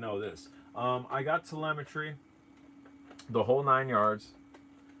 Nobody's going to know this. I got telemetry, the whole 9 yards.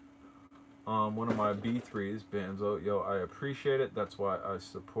 One of my B3s, Bamzo. Yo, I appreciate it. That's why I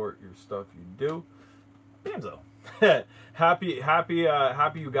support your stuff you do. Bamzo. happy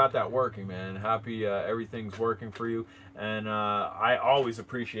you got that working, man. Happy everything's working for you. And I always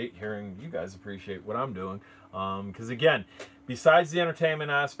appreciate hearing you guys appreciate what I'm doing. Because again, besides the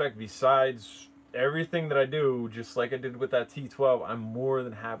entertainment aspect, besides everything that I do, just like I did with that T12, I'm more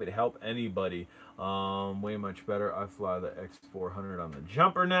than happy to help anybody. Way much better. I fly the X400 on the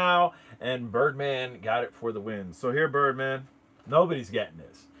jumper now, and Birdman got it for the win. So here, Birdman, nobody's getting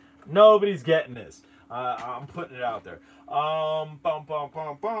this. I'm putting it out there. I'll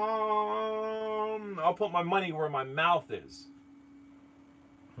put my money where my mouth is.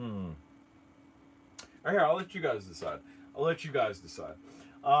 All right, here, I'll let you guys decide.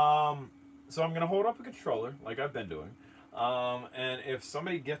 So I'm gonna hold up a controller like I've been doing. And if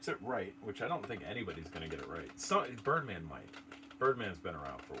somebody gets it right, which I don't think anybody's going to get it right. Birdman might. Birdman's been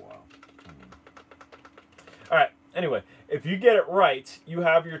around for a while. All right. Anyway, if you get it right, you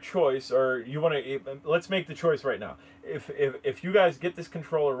have your choice, or you want to. Let's make the choice right now. If you guys get this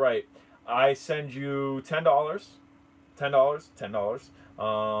controller right, I send you $10.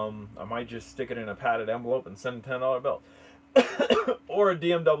 I might just stick it in a padded envelope and send a $10 bill, or a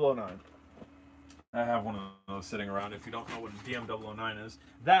DM009. I have one of those sitting around. If you don't know what a DM009 is,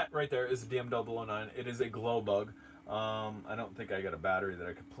 that right there is a DM009. It is a glow bug. I don't think I got a battery that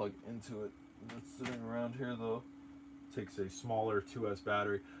I could plug into it. It's sitting around here though. Takes a smaller 2S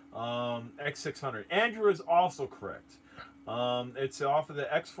battery. X600. Andrew is also correct. It's off of the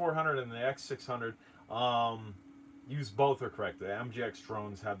X400 and the X600. Use both are correct. The MGX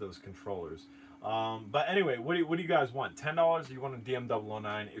drones have those controllers. But anyway, what do you guys want? $10 or you want a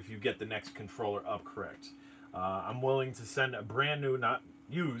DM009 if you get the next controller up correct? I'm willing to send a brand new, not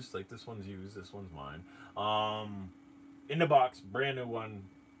used, like this one's used, this one's mine. In the box, brand new one,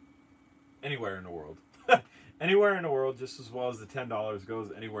 anywhere in the world. Anywhere in the world, just as well as the $10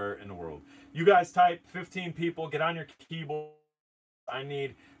 goes anywhere in the world. You guys type 15 people, get on your keyboard. I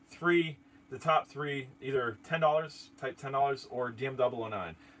need the top three, either $10, type $10, or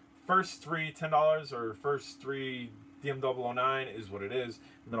DM009. First three $10 or first three DM009 is what it is.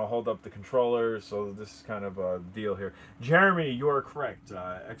 And then I'll hold up the controller. So this is kind of a deal here. Jeremy, you are correct.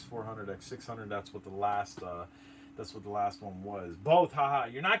 X400, X600. That's what the last one was. Both, haha.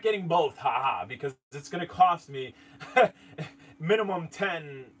 You're not getting both, haha, because it's gonna cost me minimum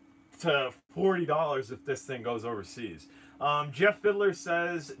 $10 to $40 if this thing goes overseas. Jeff Fiddler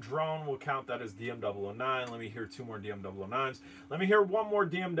says drone will count that as DM009. Let me hear 2 more DM009s. Let me hear 1 more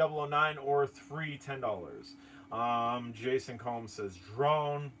DM009 or 3 $10. Jason Combs says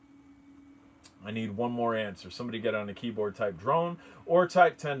drone. I need one more answer. Somebody get on the keyboard, type drone, or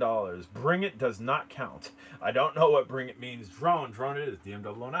type $10. Bring it does not count. I don't know what bring it means. Drone. Drone it is,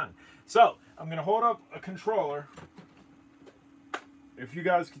 DM009. So, I'm going to hold up a controller. If you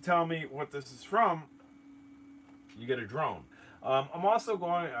guys can tell me what this is from, you get a drone. I'm also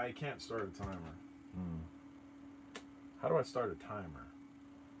going... I can't start a timer. How do I start a timer?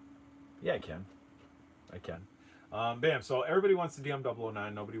 Yeah, I can. I can. Bam. So everybody wants the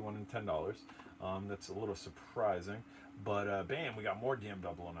DM009. Nobody wanted $10. That's a little surprising. But bam, we got more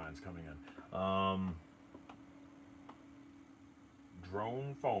DM009s coming in.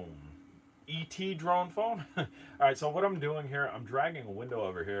 Drone phone. ET drone phone? Alright, so what I'm doing here, I'm dragging a window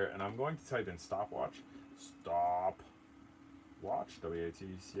over here, and I'm going to type in stopwatch. Stop. Watch.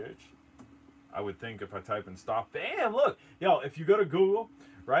 W-A-T-C-H. I would think if I type in stop, bam, look. Yo, if you go to Google,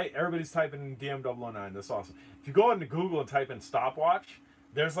 right, everybody's typing in DM009. That's awesome. If you go into Google and type in stopwatch,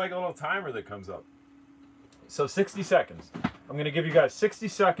 there's like a little timer that comes up. So 60 seconds. I'm going to give you guys 60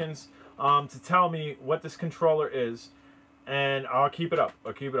 seconds to tell me what this controller is, and I'll keep it up.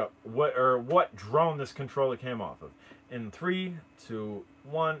 I'll keep it up. What drone this controller came off of. In 3, 2,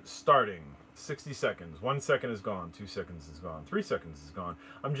 1, starting. 60 seconds. 1 second is gone. 2 seconds is gone. 3 seconds is gone.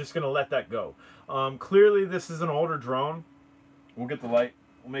 I'm just going to let that go. Clearly, this is an older drone. We'll get the light.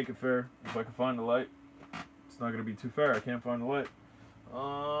 We'll make it fair. If I can find the light. It's not going to be too fair. I can't find the light.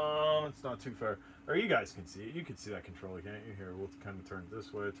 It's not too fair. Or you guys can see it. You can see that controller, can't you? Here, we'll kind of turn it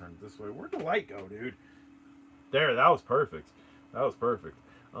this way, turn it this way. Where'd the light go, dude? There, that was perfect. That was perfect.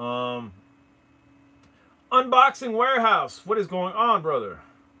 Unboxing Warehouse. What is going on, brother?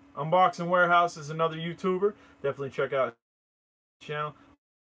 Unboxing Warehouse is another YouTuber. Definitely check out his channel.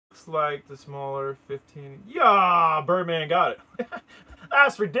 Looks like the smaller 15. Yeah, Birdman got it.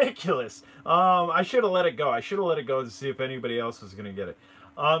 That's ridiculous. I should have let it go. I should have let it go to see if anybody else was going to get it.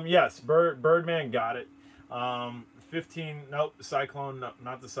 Yes, Birdman got it. 15, nope, Cyclone, no,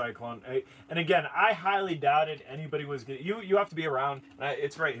 not the Cyclone. And again, I highly doubted anybody was going to, you have to be around,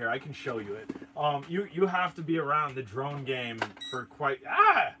 it's right here, I can show you it. You have to be around the drone game for quite,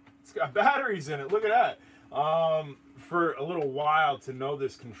 it's got batteries in it, look at that. For a little while to know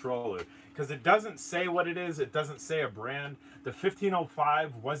this controller. Because it doesn't say what it is, it doesn't say a brand. The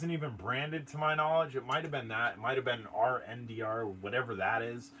 1505 wasn't even branded to my knowledge. It might have been that, it might have been RNDR, whatever that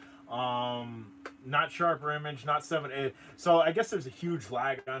is. Not sharper image, not 7.8. So I guess there's a huge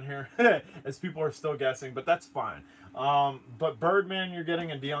lag on here as people are still guessing, but that's fine. But Birdman, you're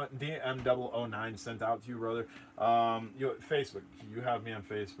getting a DM009 sent out to you, brother. Facebook, you have me on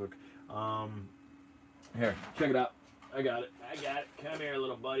Facebook. Here, check it out. I got it. I got it. Come here,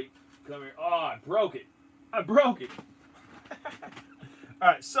 little buddy. Come here. Oh, I broke it. I broke it. All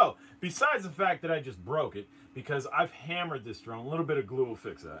right, so besides the fact that I just broke it, because I've hammered this drone, a little bit of glue will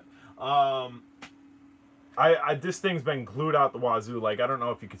fix that. This thing's been glued out the wazoo. Like, I don't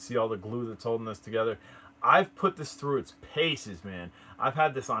know if you can see all the glue that's holding this together. I've put this through its paces, man. I've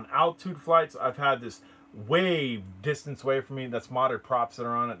had this on altitude flights. I've had this way distance away from me. That's modded props that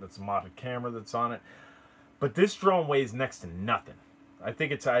are on it. That's a modded camera that's on it. But this drone weighs next to nothing. I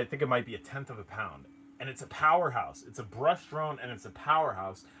think it might be 1/10 of a pound. And it's a powerhouse. It's a brush drone and it's a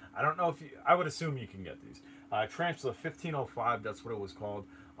powerhouse. I don't know if you, I would assume you can get these. Tarantula 1505, that's what it was called.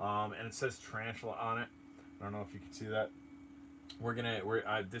 And it says Tarantula on it. I don't know if you can see that.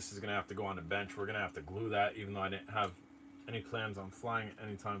 This is gonna have to go on the bench. We're gonna have to glue that, even though I didn't have any plans on flying it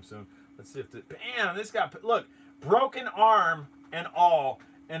anytime soon. Let's see if bam, this got, look, broken arm and all,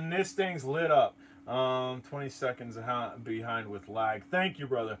 and this thing's lit up. 20 seconds behind with lag. Thank you,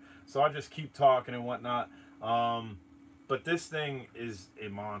 brother. So I'll just keep talking and whatnot. But this thing is a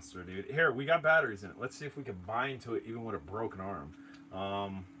monster, dude. Here, we got batteries in it. Let's see if we can bind to it even with a broken arm.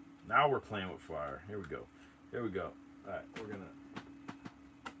 Now we're playing with fire. Here we go. Here we go. All right, we're gonna.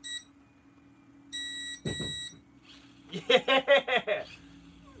 Yeah!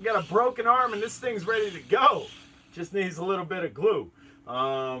 You got a broken arm and this thing's ready to go. Just needs a little bit of glue.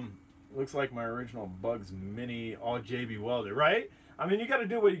 Looks like my original Bugs Mini all JB welded, right? I mean, you got to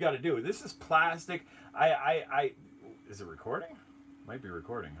do what you got to do. This is plastic. Is it recording? Might be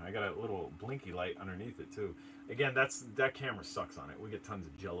recording. I got a little blinky light underneath it too. Again, that camera sucks on it. We get tons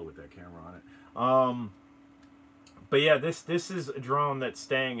of jello with that camera on it. But yeah, this is a drone that's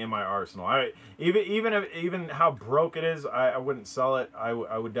staying in my arsenal. Even how broke it is, I wouldn't sell it. I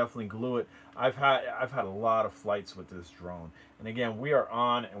would definitely glue it. I've had a lot of flights with this drone, and again, we are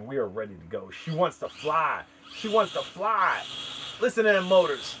on and we are ready to go. She wants to fly. She wants to fly. Listen to them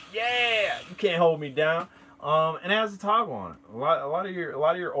motors. Yeah, you can't hold me down. And it has a toggle on it. A lot of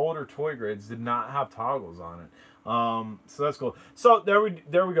your older toy grades did not have toggles on it. So that's cool. So there we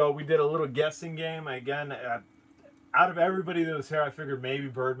go. We did a little guessing game again. Out of everybody that was here, I figured maybe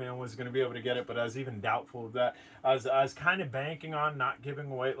Birdman was going to be able to get it, but I was even doubtful of that. I was kind of banking on not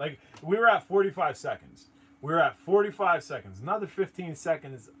giving away. Like, we were at 45 seconds. We were at 45 seconds. Another 15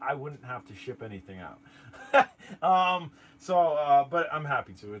 seconds, I wouldn't have to ship anything out. But I'm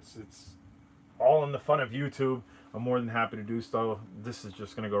happy to. It's all in the fun of YouTube. I'm more than happy to do so. This is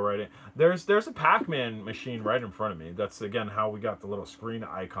just gonna go right in. There's a Pac-Man machine right in front of me. That's again how we got the little screen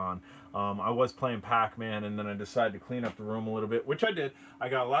icon. I was playing Pac-Man, and then I decided to clean up the room a little bit, which I did. I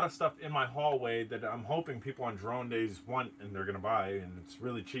got a lot of stuff in my hallway that I'm hoping people on drone days want and they're gonna buy, and it's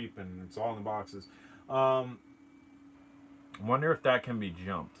really cheap and it's all in the boxes. Wonder if that can be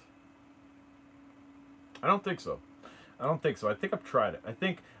jumped. I don't think so. I don't think so. I think I've tried it. I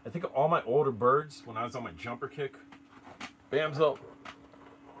think all my older birds, when I was on my jumper kick, bams up.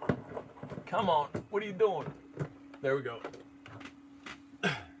 Come on, what are you doing? There we go.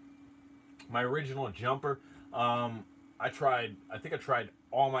 My original jumper, I think I tried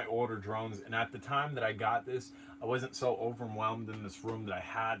all my older drones, and at the time that I got this, I wasn't so overwhelmed in this room that I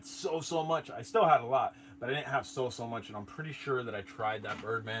had so much. I still had a lot, but I didn't have so much, and I'm pretty sure that I tried that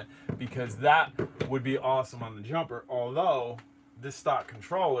Birdman because that would be awesome on the jumper, although this stock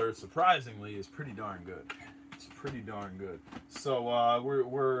controller, surprisingly, is pretty darn good. It's pretty darn good. So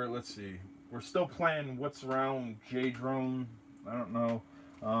let's see. We're still playing What's Around J-Drone. I don't know.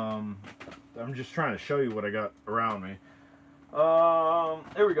 I'm just trying to show you what I got around me.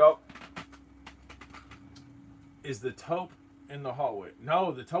 Here we go. Is the taupe in the hallway?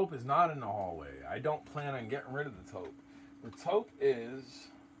 No, the taupe is not in the hallway. I don't plan on getting rid of the taupe. The taupe is...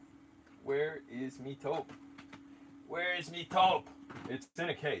 Where is me taupe? Where is me taupe? It's in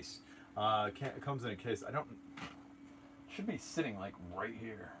a case. It comes in a case. I don't... It should be sitting like right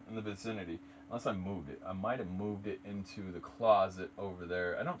here in the vicinity. Unless I moved it. I might have moved it into the closet over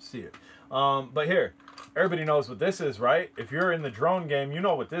there. I don't see it. But here, everybody knows what this is, right? If you're in the drone game, you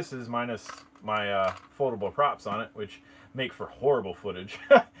know what this is, minus my foldable props on it, which make for horrible footage.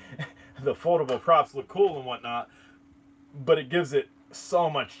 The foldable props look cool and whatnot, but it gives it so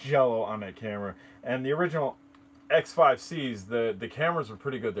much jello on that camera. And the original X5Cs, the cameras were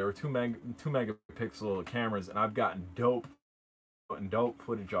pretty good. They were 2 megapixel cameras, and I've gotten dope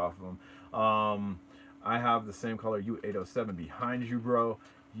footage off of them. I have the same color U807 behind you, bro.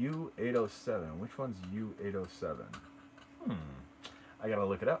 U807. Which one's U807? I gotta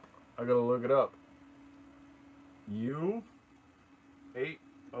look it up. U807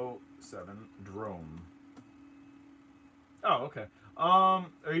 drone. Oh, okay. Are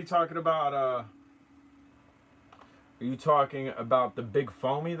you talking about the big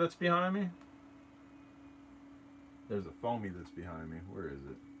foamy that's behind me? There's a foamy that's behind me. Where is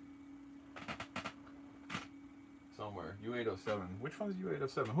it? Somewhere. U807. Which one's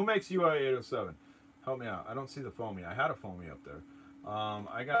U807? Who makes U807? Help me out. I don't see the foamy. I had a foamy up there.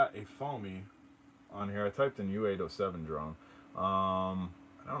 I got a foamy on here. I typed in U807 drone. I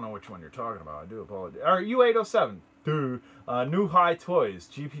don't know which one you're talking about. I do apologize. Or U807. Dude. New High Toys.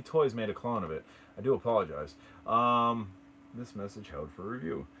 GP Toys made a clone of it. I do apologize. This message held for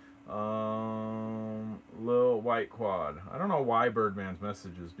review. Lil White Quad. I don't know why Birdman's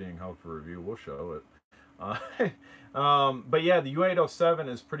message is being held for review. We'll show it. But yeah, the U807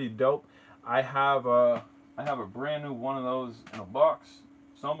 is pretty dope. I have a brand new one of those in a box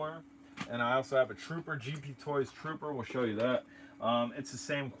somewhere, and I also have a Trooper, GP Toys Trooper. We'll show you that. It's the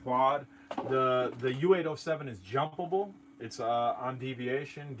same quad. The U807 is jumpable. It's on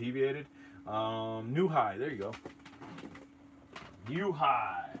deviated. New High. There you go.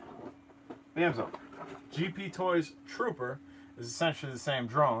 U-High. Bams up. GP Toys Trooper is essentially the same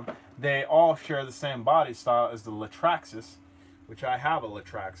drone. They all share the same body style as the Latraxis, which I have a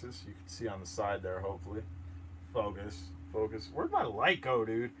Latraxis. You can see on the side there, hopefully. Focus. Where'd my light go,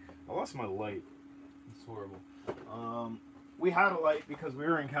 dude? I lost my light. It's horrible. We had a light because we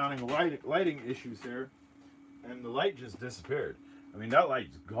were encountering lighting issues here, and the light just disappeared. I mean, that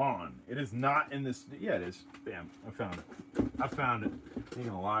light's gone. It is not in this. Yeah, it is. Bam. I found it. You're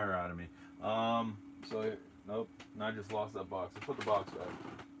gonna liar out of me. So here, nope. Now I just lost that box. I put the box back.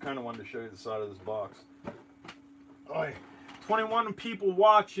 Kind of wanted to show you the side of this box. Oi. 21 people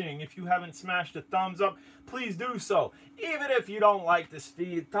watching. If you haven't smashed a thumbs up, please do so. Even if you don't like this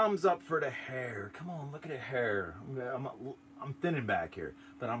feed, thumbs up for the hair. Come on, look at the hair. I'm thinning back here,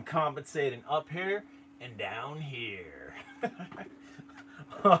 but I'm compensating up here and down here.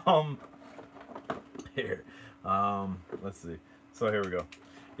 Here. Let's see. So here we go.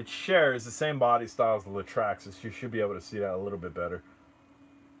 It shares the same body style as the Latraxis. You should be able to see that a little bit better.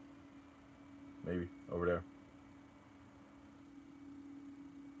 Maybe over there.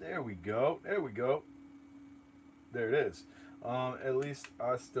 There we go. There we go. There it is. At least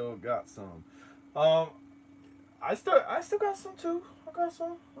I still got some. I still got some too. I got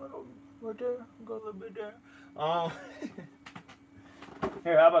some right there. Got a little bit there.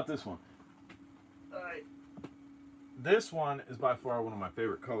 Here, how about this one? All right. This one is by far one of my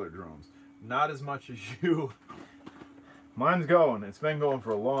favorite color drones. Not as much as you. Mine's going. It's been going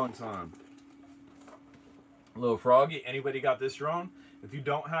for a long time. Little Froggy, anybody got this drone? If you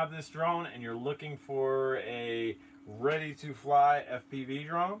don't have this drone and you're looking for a ready to fly FPV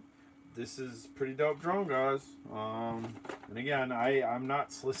drone, this is pretty dope drone, guys. And again, I'm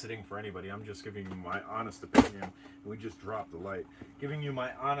not soliciting for anybody. I'm just giving you my honest opinion. We just dropped the light. Giving you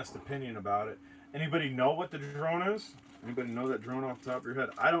my honest opinion about it. Anybody know what the drone is? Anybody know that drone off the top of your head?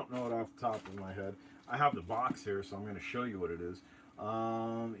 I don't know it off the top of my head. I have the box here, so I'm going to show you what it is.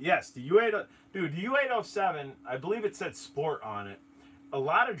 Yes, the U8, dude, the U807, I believe it said sport on it. A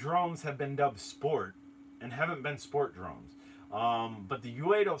lot of drones have been dubbed sport and haven't been sport drones. But the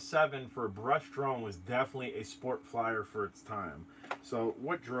U807 for a brush drone was definitely a sport flyer for its time. So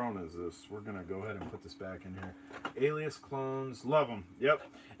what drone is this? We're going to go ahead and put this back in here. Alias clones, love them. Yep.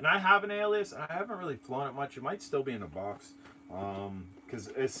 And I have an Alias. I haven't really flown it much. It might still be in a box. Because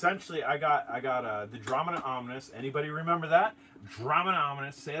essentially I got the Dramina Omnis. Anybody remember that? Dramina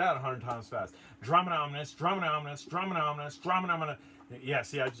Omnis. Say that 100 times fast. Dramina Omnis, Dramina Omnis, Dramina Omnis, Dramina Omnis. Yeah,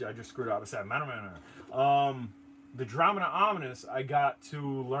 see, I just screwed up. I said, the Dramina Omnis I got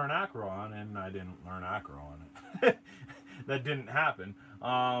to learn acro on, and I didn't learn acro on it. That didn't happen.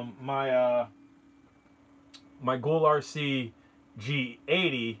 My Ghoul RC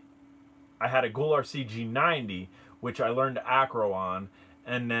G80, I had a Ghoul RC G90, which I learned acro on,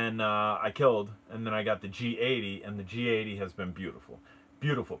 and then I killed, and then I got the G80, and the G80 has been beautiful.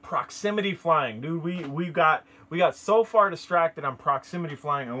 Beautiful. Proximity flying. Dude, we got so far distracted on proximity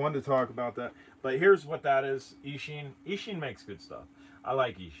flying. I wanted to talk about that. But here's what that is. Ishin. Ishin makes good stuff. I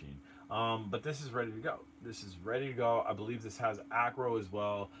like Ishin. But this is ready to go. This is ready to go. I believe this has acro as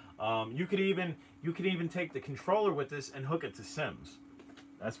well. You could even take the controller with this and hook it to Sims.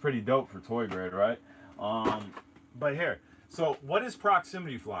 That's pretty dope for toy grade, right? But here. So what is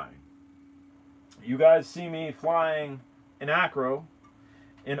proximity flying? You guys see me flying in acro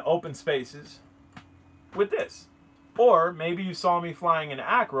in open spaces with this. Or maybe you saw me flying in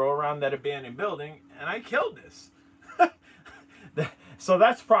acro around that abandoned building and I killed this. So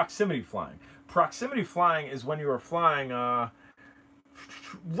that's proximity flying. Proximity flying is when you are flying, Ryan,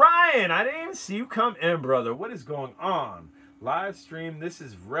 I didn't even see you come in, brother. What is going on? Live stream, this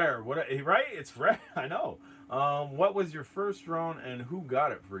is rare. What, right? It's rare, I know. What was your first drone and who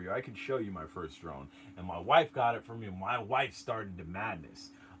got it for you? I could show you my first drone. And my wife got it for me. My wife started the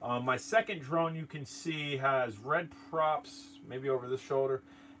madness. My second drone you can see has red props, maybe over this shoulder.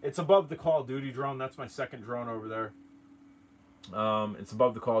 It's above the Call of Duty drone. That's my second drone over there. It's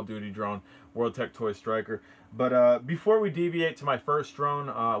above the Call of Duty drone, World Tech Toy Striker. But before we deviate to my first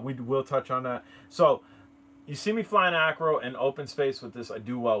drone, we will touch on that. So you see me flying acro in open space with this. I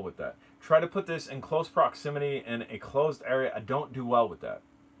do well with that. Try to put this in close proximity in a closed area. I don't do well with that.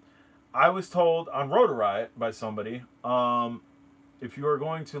 I was told on Rotor Riot by somebody, if you are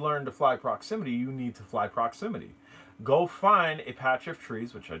going to learn to fly proximity, you need to fly proximity. Go find a patch of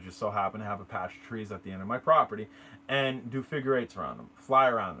trees, which I just so happen to have a patch of trees at the end of my property, and do figure eights around them. Fly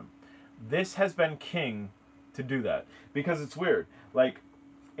around them. This has been king to do that because it's weird. Like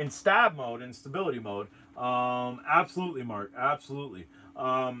in stab mode, in stability mode, absolutely, Mark, absolutely.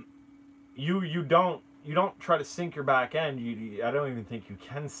 You don't try to sink your back end. I don't even think you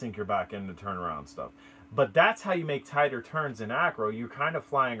can sink your back end to turn around stuff. But that's how you make tighter turns in acro. You're kind of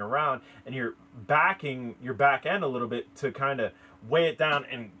flying around and you're backing your back end a little bit to kind of weigh it down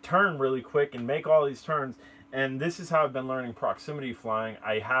and turn really quick and make all these turns. And this is how I've been learning proximity flying.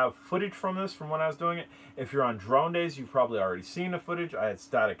 I have footage from this from when I was doing it. If you're on Drone Days, you've probably already seen the footage. I had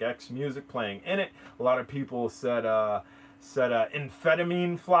Static X music playing in it. A lot of people said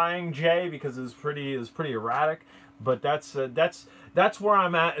amphetamine flying, Jay, because it was pretty erratic. But that's where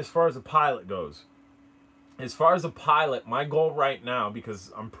I'm at as far as a pilot goes. As far as a pilot, my goal right now,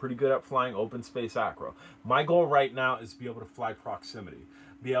 because I'm pretty good at flying open space acro, my goal right now is to be able to fly proximity.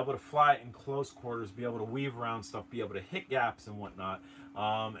 Be able to fly in close quarters, be able to weave around stuff, be able to hit gaps and whatnot.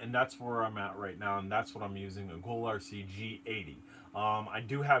 And that's where I'm at right now, and that's what I'm using, a Ghoul RC G80. I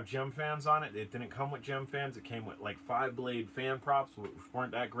do have gem fans on it. It didn't come with gem fans. It came with like 5-blade fan props, which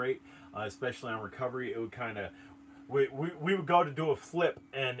weren't that great, especially on recovery. It would kind of we would go to do a flip,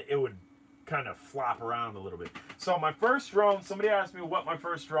 and it would kind of flop around a little bit. So my first drone, somebody asked me what my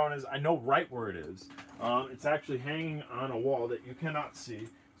first drone is. I know right where it is. It's actually hanging on a wall that you cannot see.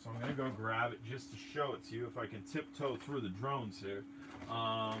 So I'm going to go grab it just to show it to you if I can tiptoe through the drones here.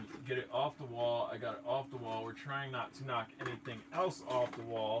 Get it off the wall. I got it off the wall. We're trying not to knock anything else off the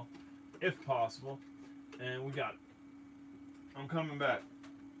wall if possible. And we got it. I'm coming back.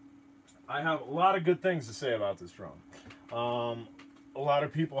 I have a lot of good things to say about this drone. A lot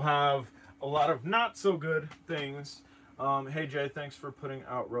of people have a lot of not so good things. Hey Jay, thanks for putting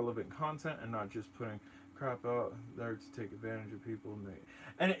out relevant content and not just putting crap out there to take advantage of people.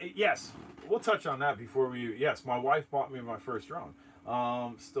 And yes, we'll touch on that before we. Yes, my wife bought me my first drone.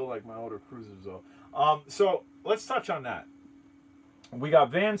 Still like my older cruisers though. So let's touch on that. We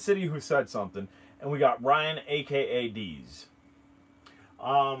got Van City who said something, and we got Ryan, aka D's.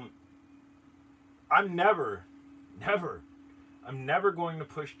 I'm never going to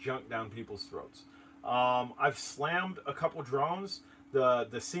push junk down people's throats. I've slammed a couple drones.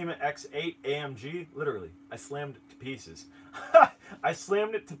 The SEMA X8 AMG, literally, I slammed it to pieces. I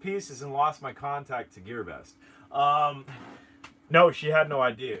slammed it to pieces and lost my contact to GearBest. No, she had no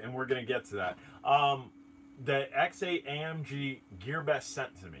idea, and we're going to get to that. The X8 AMG GearBest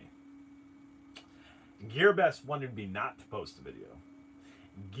sent to me. GearBest wanted me not to post the video.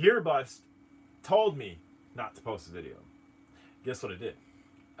 GearBest told me not to post the video. Guess what I did?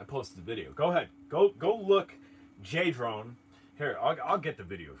 I posted the video. Go ahead. Go look J-Drone. Here, I'll get the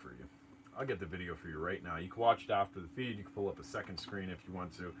video for you. I'll get the video for you right now. You can watch it after the feed. You can pull up a second screen if you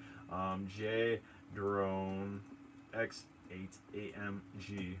want to. J-Drone X8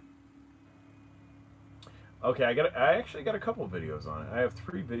 AMG. Okay, I actually got a couple of videos on it. I have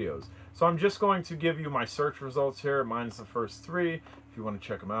 3 videos. So I'm just going to give you my search results here. Mine's the first 3. If you want to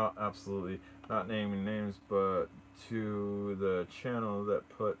check them out, absolutely. Not naming names, but to the channel that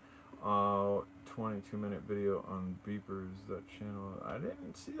put out 22-minute video on beepers. That channel, I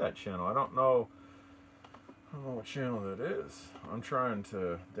didn't see that channel. I don't know what channel that is. I'm trying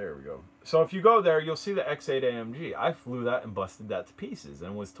to, there we go. So if you go there, you'll see the X8 AMG. I flew that and busted that to pieces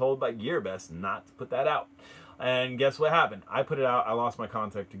and was told by GearBest not to put that out. And guess what happened? I put it out. I lost my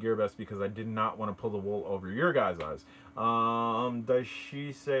contact to GearBest because I did not want to pull the wool over your guys' eyes. Does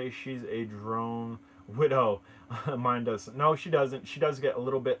she say she's a drone widow? Mine does. No, she doesn't. She does get a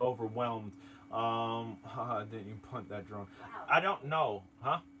little bit overwhelmed. Didn't you punt that drone? Wow. I don't know.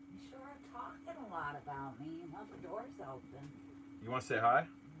 Huh? You sure are talking a lot about me. You want the doors open. You want to say hi?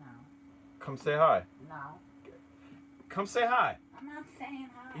 No. Come say hi. No. Come say hi. I'm not saying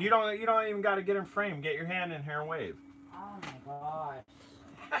hi. You don't even got to get in frame. Get your hand in here and wave. Oh my gosh.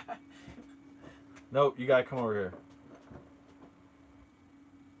 Nope, you got to come over here.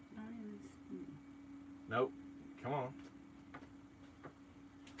 Don't even see. Nope. Come on.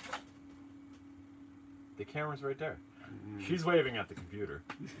 The camera's right there. She's waving at the computer.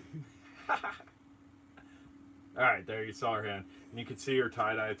 All right, there you saw her hand, and you could see her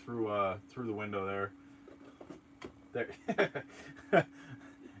tie-dye through the window there. There.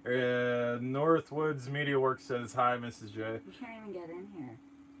 Northwoods Media Works says hi, Mrs. J. You can't even get in here.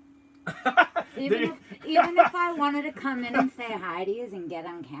 Even if I wanted to come in and say hi to you and get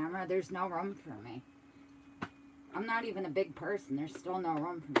on camera, there's no room for me. I'm not even a big person. There's still no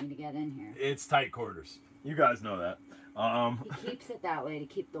room for me to get in here. It's tight quarters. You guys know that. He keeps it that way to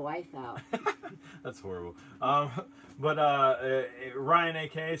keep the wife out. That's horrible. But Ryan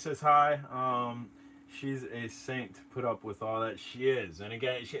AK says hi. She's a saint to put up with all that. She is. And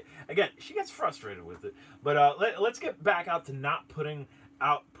again, she gets frustrated with it. But let's get back out to not putting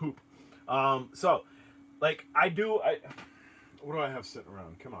out poop. So, like, what do I have sitting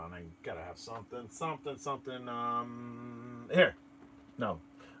around? Come on, I gotta have something. Here. No.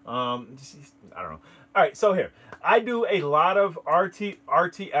 I don't know. All right, so here. I do a lot of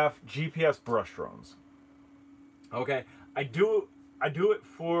RTF GPS brush drones. Okay? I do it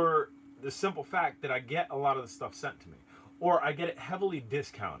for the simple fact that I get a lot of the stuff sent to me, or I get it heavily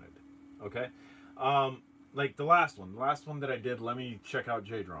discounted. Okay? Like the last one that I did, let me check out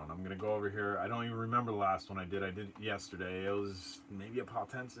J-Drone. I'm going to go over here. I don't even remember the last one I did. I did it yesterday. It was maybe a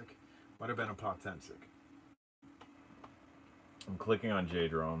Potensic. Might have been a Potensic. I'm clicking on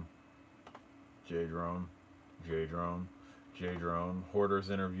J-Drone. J-Drone. J-Drone. J-Drone. Hoarders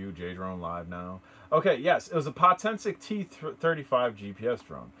interview. J-Drone live now. Okay, yes. It was a Potensic T35 GPS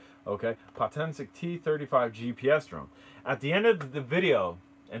drone. Okay? Potensic T35 GPS drone. At the end of the video...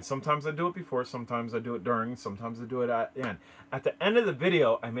 And sometimes I do it before, sometimes I do it during, sometimes I do it at the end. At the end of the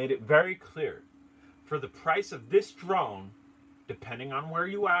video, I made it very clear. For the price of this drone, depending on where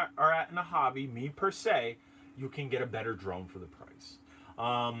you are at in the hobby, me per se, you can get a better drone for the price.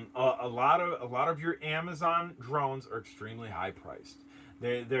 A lot of your Amazon drones are extremely high priced.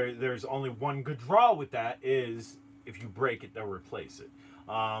 There's only one good draw with that is if you break it, they'll replace it.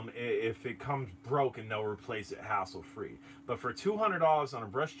 If it comes broken, they'll replace it hassle free. But for $200 on a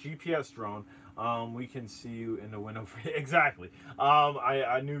Brush GPS drone, we can see you in the window. Exactly.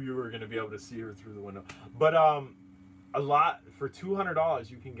 I knew you were going to be able to see her through the window. But a lot for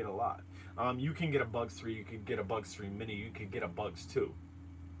 $200, you can get a lot. You can get a Bugs 3, you can get a Bugs 3 Mini, you can get a Bugs 2.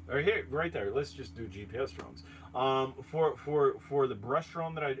 Right here, right there. Let's just do GPS drones. For the Brush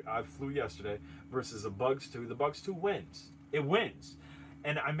drone that I flew yesterday versus a Bugs 2, the Bugs 2 wins. It wins.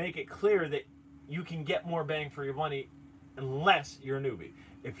 And I make it clear that you can get more bang for your money unless you're a newbie.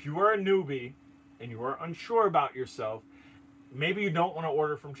 If you are a newbie and you are unsure about yourself, maybe you don't want to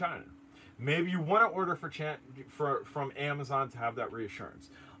order from China. Maybe you want to order from Amazon to have that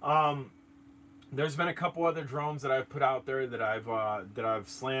reassurance. There's been a couple other drones that I've put out there that I've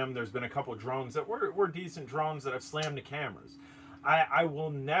slammed. There's been a couple drones that were decent drones that I've slammed to cameras. I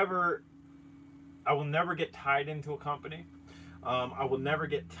will never get tied into a company. I will never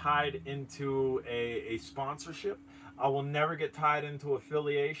get tied into a sponsorship. I will never get tied into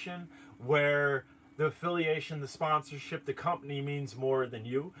affiliation where the affiliation, the sponsorship, the company means more than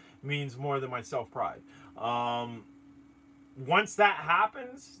you, means more than my self-pride. Once that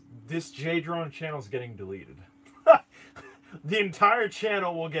happens, this J-Drone channel is getting deleted. The entire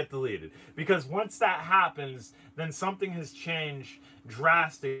channel will get deleted. Because once that happens, then something has changed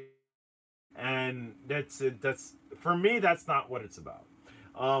drastically. And that's for me, that's not what it's about.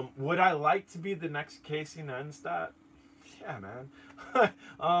 Would I like to be the next Casey Neistat? Yeah, man.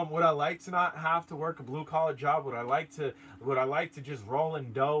 Would I like to not have to work a blue collar job? Would I like to just roll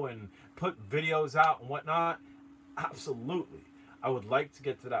in dough and put videos out and whatnot? Absolutely. I would like to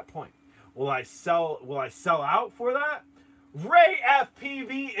get to that point. Will I sell out for that? Ray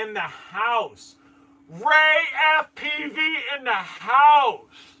FPV in the house. Ray FPV in the house.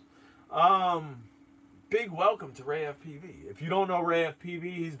 Big welcome to Ray FPV. If you don't know Ray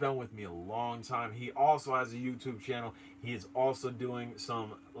FPV, he's been with me a long time. He also has a YouTube channel. He is also doing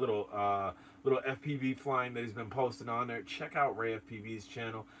some little FPV flying that he's been posting on there. Check out Ray FPV's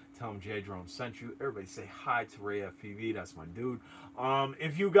channel. Tell him J-Drone sent you. Everybody say hi to Ray FPV. That's my dude.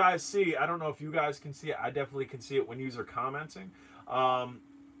 If you guys see, I don't know if you guys can see it. I definitely can see it when you're commenting.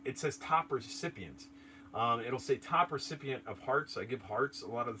 It says top recipient. It'll say top recipient of hearts. I give hearts a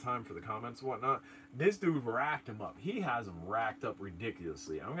lot of the time for the comments and whatnot. This dude racked them up. He has them racked up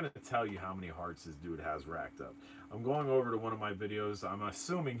ridiculously. I'm going to tell you how many hearts this dude has racked up. I'm going over to one of my videos. I'm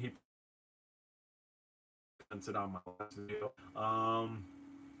assuming he sent it on my last video.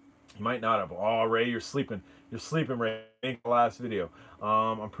 He might not have. Oh, Ray, you're sleeping. You're sleeping, Ray. Ain't the last video.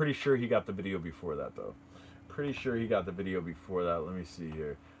 I'm pretty sure he got the video before that, though. Pretty sure he got the video before that. Let me see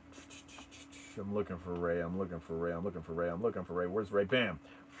here. I'm looking for Ray. I'm looking for Ray. I'm looking for Ray. I'm looking for Ray. Where's Ray? Bam.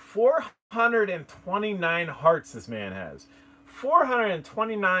 429 hearts this man has.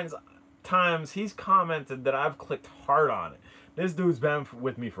 429 times he's commented that I've clicked heart on it. This dude's been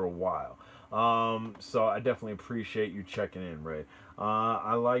with me for a while. So I definitely appreciate you checking in, Ray.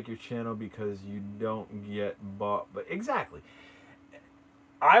 I like your channel because you don't get bought. But exactly.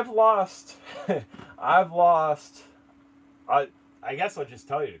 I've lost. I guess I'll just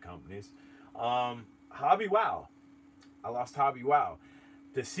tell you the companies. Hobby Wow. I lost Hobby Wow.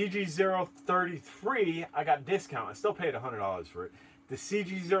 The CG033, I got discount. I still paid $100 for it. The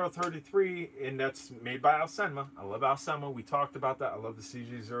CG033, and that's made by Alsenma. I love Alsenma. We talked about that. I love the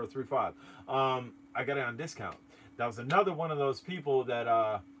CG035. I got it on discount. That was another one of those people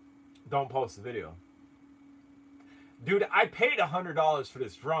that don't post the video. Dude, I paid $100 for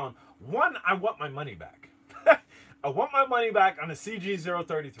this drone. One, I want my money back. I want my money back on the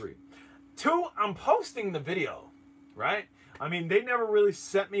CG033. Two, I'm posting the video, right? I mean, they never really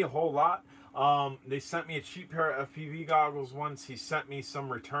sent me a whole lot. They sent me a cheap pair of FPV goggles once. He sent me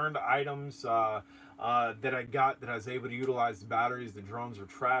some returned items that I got that I was able to utilize the batteries. The drones were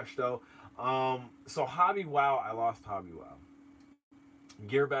trash, though. So Hobby Wow, I lost Hobby Wow.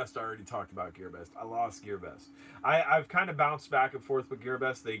 GearBest, I already talked about GearBest. I lost GearBest. I've kind of bounced back and forth with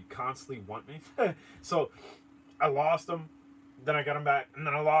GearBest. They constantly want me. So I lost them. Then I got them back, and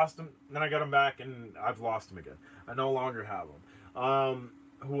then I lost them. Then I got them back, and I've lost them again. I no longer have them.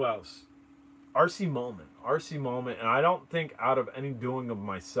 Who else? RC Moment. RC Moment, and I don't think out of any doing of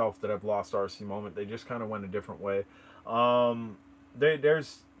myself that I've lost RC Moment. They just kind of went a different way.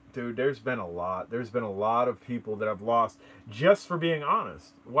 There's been a lot. There's been a lot of people that I've lost just for being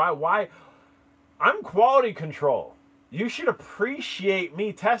honest. Why? I'm quality control. You should appreciate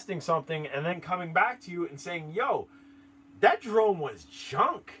me testing something and then coming back to you and saying, yo, that drone was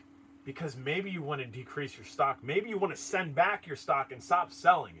junk, because maybe you want to decrease your stock. Maybe you want to send back your stock and stop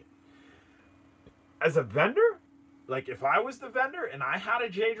selling it. As a vendor, like if I was the vendor and I had a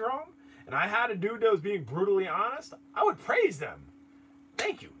J drone and I had a dude that was being brutally honest, I would praise them.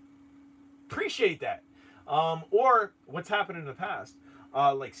 Thank you. Appreciate that. Or what's happened in the past,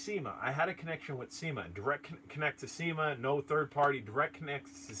 like SEMA. I had a connection with SEMA, direct connect to SEMA, no third party, direct connect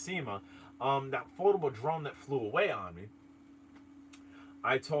to SEMA. That foldable drone that flew away on me.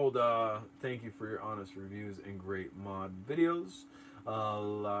 I told, thank you for your honest reviews and great mod videos.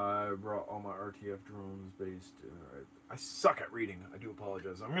 I brought all my RTF drones based. I suck at reading. I do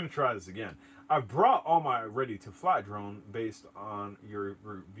apologize. I'm going to try this again. I've brought all my ready to fly drone based on your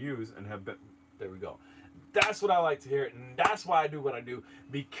reviews and have been. There we go. That's what I like to hear, and that's why I do what I do,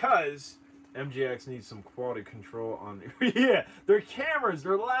 because MGX needs some quality control on yeah, their cameras,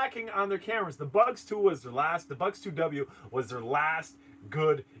 they're lacking on their cameras. The Bugs 2 was their last, the Bugs 2W was their last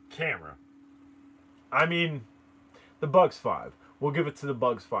good camera. I mean, the Bugs 5. We'll give it to the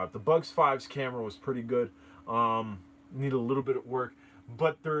Bugs 5. The Bugs 5's camera was pretty good. Need a little bit of work,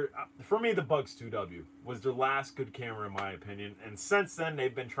 but for me, the Bugs 2W was their last good camera in my opinion, and since then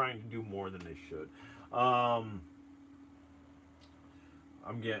they've been trying to do more than they should. I'm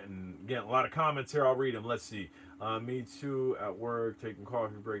getting a lot of comments here. I'll read them. Let's see. Me too, at work, taking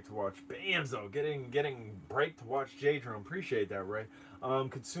coffee break to watch Bamzo. Getting break to watch J-Drone. Appreciate that, Ray.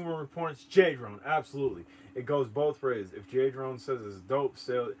 Consumer Reports, J-Drone. Absolutely. It goes both ways. If J-Drone says it's dope,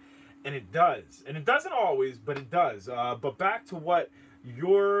 sell it. And it does. And it doesn't always, but it does. But back to what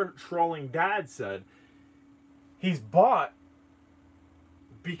your trolling dad said. He's bought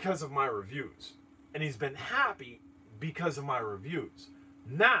because of my reviews. And he's been happy because of my reviews.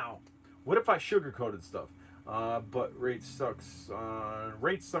 Now, what if I sugarcoated stuff? But rate sucks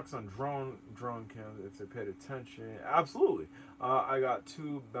on drone cams if they paid attention. Absolutely. I got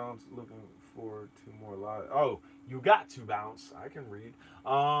 2 bounce, looking forward to more live. Oh, you got 2 bounce. I can read.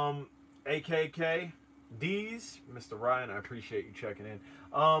 AKK D's, Mr. Ryan, I appreciate you checking in.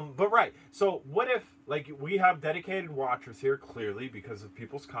 But right, so what if, like, we have dedicated watchers here, clearly, because of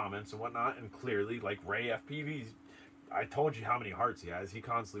people's comments and whatnot, and clearly, like, Ray FPV's, I told you how many hearts he has. He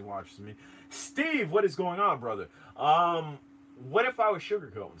constantly watches me. Steve, what is going on, brother? What if I was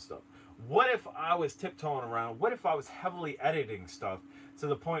sugarcoating stuff? What if I was tiptoeing around? What if I was heavily editing stuff to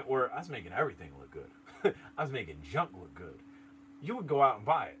the point where I was making everything look good? I was making junk look good. You would go out and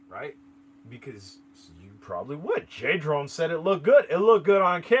buy it, right? Because you probably would. J-Drone said it looked good. It looked good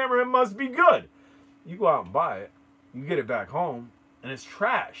on camera. It must be good. You go out and buy it. You get it back home, and it's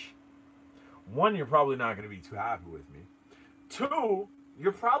trash. 1, you're probably not going to be too happy with me. 2,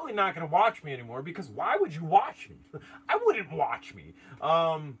 you're probably not going to watch me anymore, because why would you watch me? I wouldn't watch me.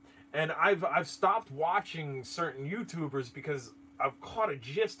 And I've stopped watching certain YouTubers because I've caught a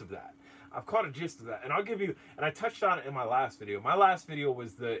gist of that. And I'll give you, and I touched on it in my last video. My last video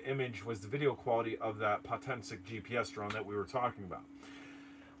was the video quality of that Potensic GPS drone that we were talking about.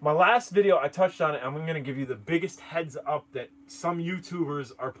 My last video, I touched on it, and I'm going to give you the biggest heads up that some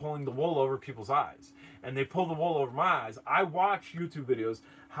YouTubers are pulling the wool over people's eyes. And they pull the wool over my eyes. I watch YouTube videos.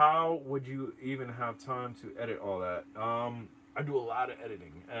 How would you even have time to edit all that? I do a lot of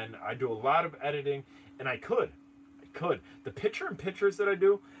editing. And I could. The pictures that I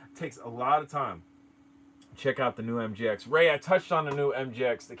do takes a lot of time. Check out the new MGX. Ray, I touched on the new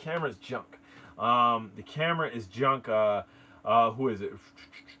MGX. The camera's junk. The camera is junk. Who is it?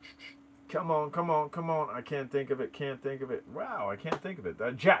 Come on. I can't think of it. Wow, I can't think of it.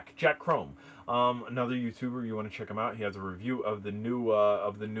 Jack Chrome. Another YouTuber. You want to check him out? He has a review of the new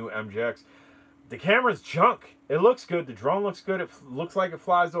MGX. The camera's junk. It looks good. The drone looks good. It looks like it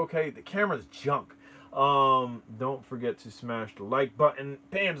flies okay. The camera's junk. Don't forget to smash the like button.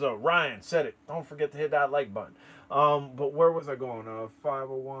 Bamzo, Ryan said it. Don't forget to hit that like button. But where was I going?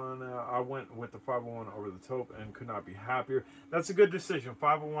 501. I went with the 501 over the taupe and could not be happier. That's a good decision.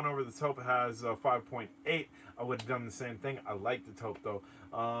 501 over the taupe has 5.8. I would have done the same thing. I like the taupe though.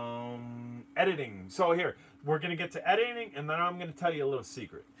 Editing. So here, we're going to get to editing, and then I'm going to tell you a little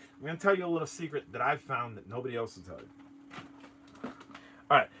secret. I'm going to tell you a little secret that I've found that nobody else will tell you.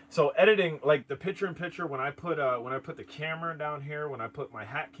 All right, so editing, like the picture-in-picture, when I put the camera down here, when I put my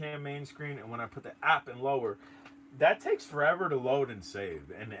hat cam main screen, and when I put the app in lower, that takes forever to load and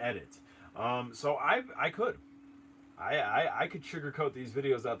save and edit. So I could sugarcoat these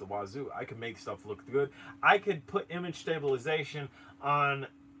videos out the wazoo. I could make stuff look good. I could put image stabilization on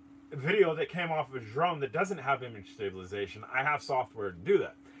a video that came off of a drone that doesn't have image stabilization. I have software to do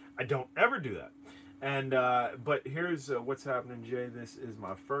that. I don't ever do that. And but here's what's happening, Jay. This is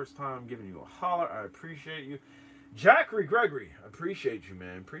my first time giving you a holler. I appreciate you. Jackery Gregory, appreciate you,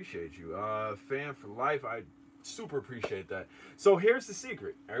 man. Appreciate you. Fan for life. I super appreciate that. So here's the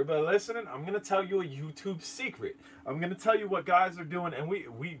secret. Everybody listening, I'm gonna tell you a YouTube secret. I'm gonna tell you what guys are doing, and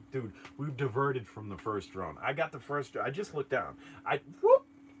dude, we've diverted from the first drone. I got the first. I just looked down.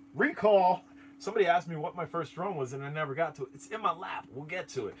 Recall. Somebody asked me what my first drone was, and I never got to it. It's in my lap. We'll get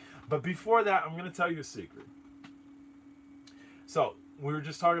to it. But before that, I'm gonna tell you a secret. So we were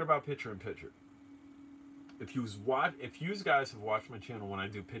just talking about picture-in-picture. If you guys have watched my channel when I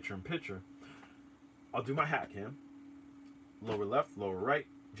do picture-in-picture, I'll do my hat cam, lower left, lower right,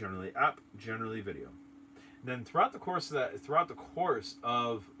 generally up, generally video. Then throughout the course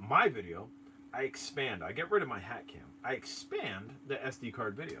of my video, I expand. I get rid of my hat cam. I expand the SD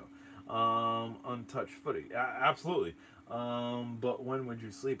card video, untouched footage. Absolutely. But when would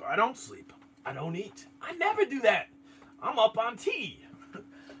you sleep? I don't sleep. I don't eat. I never do that. I'm up on tea.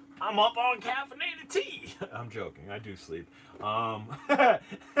 I'm up on caffeinated tea. I'm joking. I do sleep. I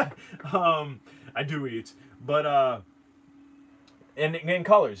do eat. But, and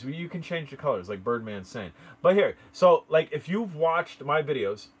colors. You can change the colors, like Birdman's saying. But here, so, like, if you've watched my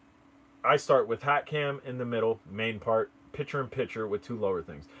videos, I start with hat cam in the middle, main part, picture-in-picture with two lower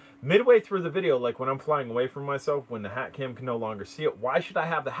things. Midway through the video, like when I'm flying away from myself, when the hat cam can no longer see it, why should I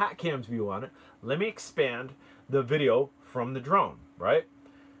have the hat cam's view on it? Let me expand the video from the drone, right?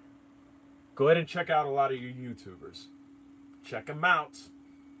 Go ahead and check out a lot of your YouTubers. Check them out.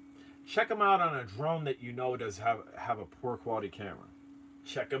 Check them out on a drone that you know does have a poor quality camera.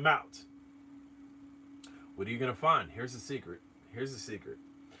 Check them out. What are you going to find? Here's the secret. Here's the secret.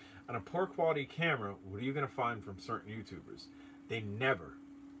 On a poor quality camera, what are you going to find from certain YouTubers? They never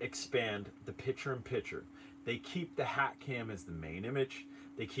expand the picture-in-picture. They keep the hat cam as the main image.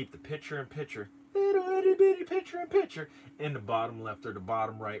 They keep the picture-in-picture, little itty bitty picture-in-picture, in the bottom left or the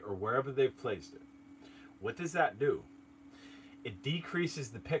bottom right or wherever they've placed it. What does that do? It decreases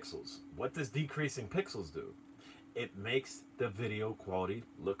the pixels. What does decreasing pixels do? It makes the video quality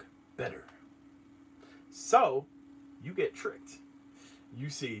look better. So, you get tricked. You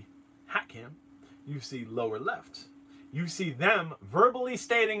see hat cam, you see lower left. You see them verbally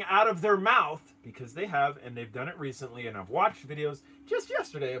stating out of their mouth, because they have, and they've done it recently, and I've watched videos just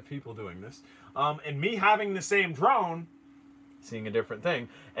yesterday of people doing this, and me having the same drone, seeing a different thing,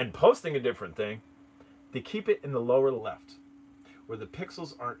 and posting a different thing. They keep it in the lower left, where the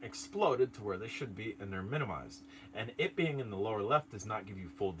pixels aren't exploded to where they should be, and they're minimized. And it being in the lower left does not give you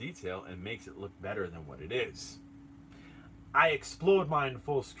full detail and makes it look better than what it is. I explode mine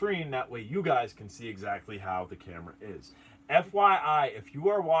full screen, that way you guys can see exactly how the camera is. FYI, if you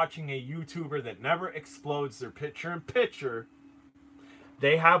are watching a YouTuber that never explodes their picture-in-picture,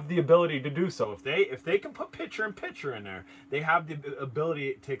 they have the ability to do so. If they can put picture-in-picture in there, they have the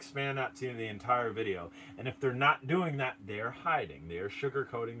ability to expand that to the entire video. And if they're not doing that, they're hiding. They're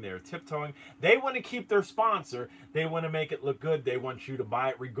sugarcoating. They're tiptoeing. They want to keep their sponsor. They want to make it look good. They want you to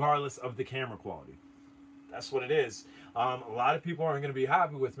buy it regardless of the camera quality. That's what it is. A lot of people aren't going to be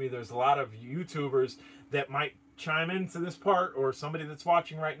happy with me. There's a lot of YouTubers that might chime into this part, or somebody that's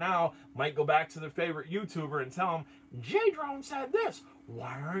watching right now might go back to their favorite YouTuber and tell them, J-Drone said this.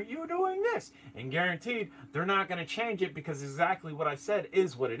 Why aren't you doing this? And guaranteed, they're not going to change it, because exactly what I said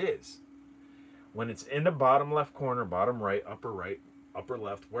is what it is. When it's in the bottom left corner, bottom right, upper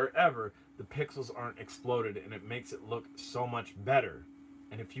left, wherever, the pixels aren't exploded, and it makes it look so much better.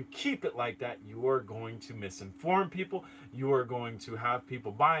 And if you keep it like that, you are going to misinform people. You are going to have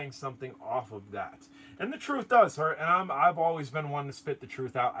people buying something off of that. And the truth does hurt. And I've always been one to spit the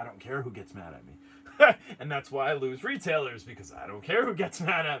truth out. I don't care who gets mad at me. And that's why I lose retailers, because I don't care who gets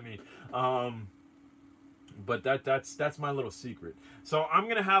mad at me. But that's my little secret. So I'm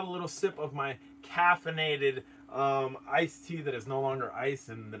going to have a little sip of my caffeinated iced tea that is no longer ice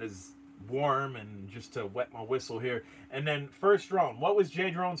and that is warm, and just to wet my whistle here. And then first drone. What was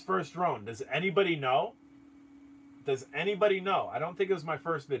J-Drone's first drone? Does anybody know? Does anybody know? I don't think it was my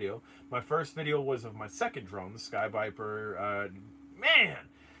first video. My first video was of my second drone, the Sky Viper. Man,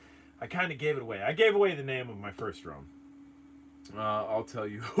 I kind of gave it away. I gave away the name of my first drone. I'll tell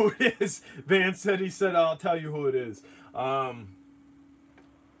you who it is. Van said, he said, I'll tell you who it is.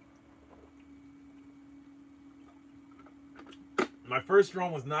 My first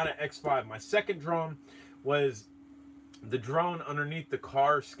drone was not an X5. My second drone was the drone underneath the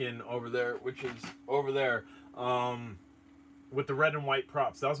car skin over there, which is over there, with the red and white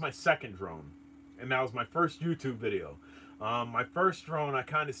props. That was my second drone, and that was my first YouTube video. My first drone, I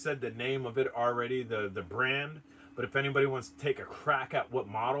kind of said the name of it already, the brand, but if anybody wants to take a crack at what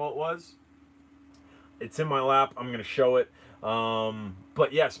model it was, It's in my lap. I'm going to show it.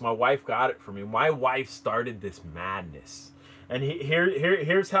 But yes, my wife got it for me. My wife started this madness. And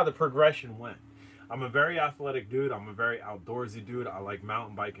here's how the progression went. I'm a very athletic dude. I'm a very outdoorsy dude. I like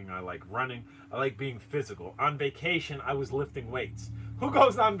mountain biking. I like running. I like being physical. On vacation, I was lifting weights. Who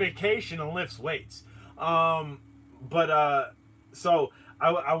goes on vacation and lifts weights? So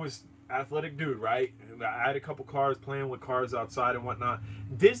I was athletic dude, right? I had a couple cars, playing with cars outside and whatnot.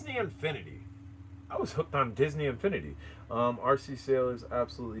 Disney Infinity. I was hooked on Disney Infinity. RC Sailors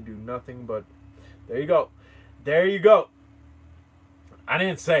absolutely do nothing, but there you go. There you go. I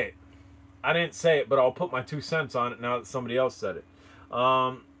didn't say it, but I'll put my 2 cents on it now that somebody else said it.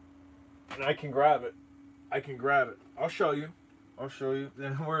 And I can grab it. I'll show you.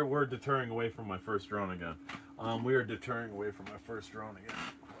 We're deterring away from my first drone again. We are deterring away from my first drone again.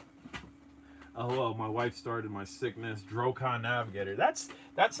 Oh, hello, my wife started my sickness. Drocon Navigator. That's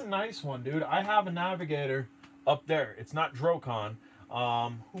a nice one, dude. I have a Navigator up there. It's not Drocon.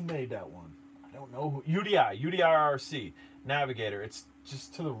 Who made that one? I don't know. UDI-RC Navigator. It's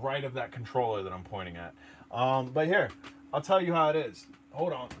just to the right of that controller that I'm pointing at. But here, I'll tell you how it is.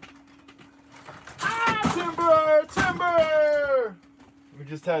 Hold on. Ah, timber! We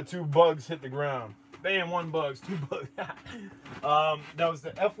just had 2 bugs hit the ground. Bam, 1 bug, 2 bugs. That was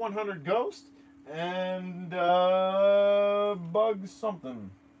the F100 Ghost and Bugs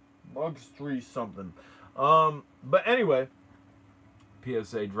something. Bugs 3 something. But anyway,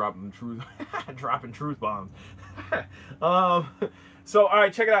 PSA dropping truth bombs. So, all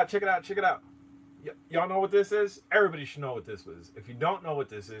right, check it out. Y'all know what this is? Everybody should know what this is. If you don't know what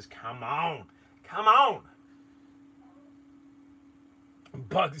this is, come on.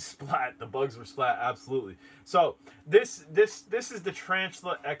 Bugs splat. The bugs were splat, absolutely. So, this is the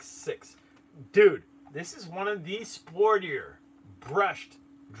Tarantula X6. Dude, this is one of the sportier brushed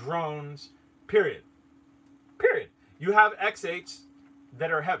drones, period. You have X8s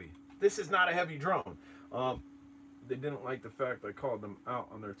that are heavy. This is not a heavy drone. They didn't like the fact I called them out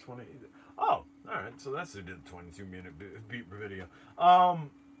on their 20. Oh, all right. So that's who did the 22-minute beat video.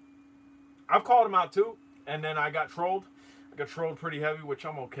 I've called them out too, and then I got trolled. I got trolled pretty heavy, which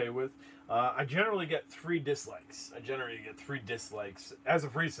I'm okay with. I generally get 3 dislikes. As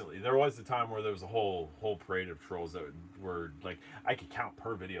of recently. There was a time where there was a whole parade of trolls that were like, I could count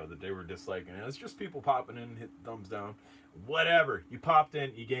per video that they were disliking. And it's just people popping in and hit thumbs down. Whatever. You popped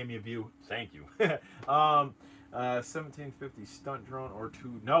in, you gave me a view. Thank you. 1750 stunt drone or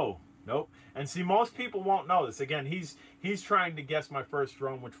 2. Nope. And see, most people won't know this. Again, he's trying to guess my first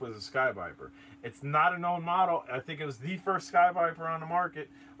drone, which was a Sky Viper. It's not a known model. I think it was the first Sky Viper on the market.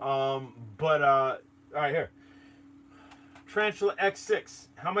 All right, here. Tarantula X6.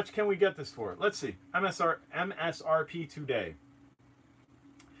 How much can we get this for? Let's see. MSRP today.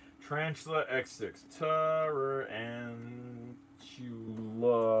 Tarantula X6. Tarantula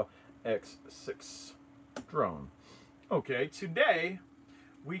X6 drone. Okay, today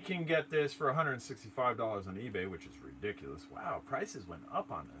we can get this for $165 on eBay, which is ridiculous. Wow, prices went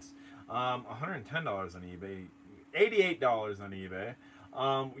up on this. $110 on eBay, $88 on eBay.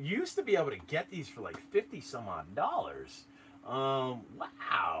 You used to be able to get these for like 50 some odd dollars. Wow.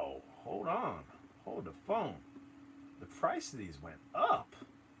 Hold on. Hold the phone. The price of these went up.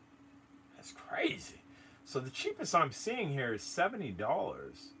 That's crazy. So the cheapest I'm seeing here is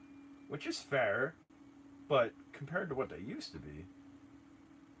 $70, which is fair, but compared to what they used to be,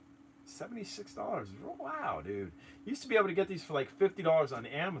 $76. Wow, dude. You used to be able to get these for like $50 on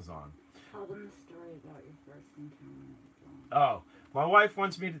Amazon. Tell them the story about your first encounter with drones. Oh, my wife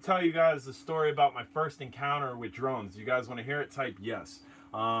wants me to tell you guys the story about my first encounter with drones. You guys want to hear it? Type yes.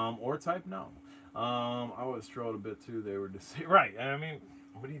 Or type no. I was trolled a bit too. They were just right. I mean,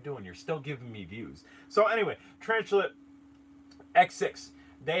 what are you doing? You're still giving me views. So anyway, Tarantula X6.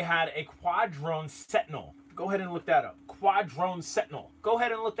 They had a quad drone Sentinel. Go ahead and look that up. Quad drone Sentinel. Go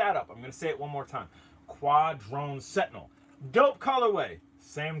ahead and look that up. I'm going to say it one more time. Quad drone Sentinel. Dope colorway.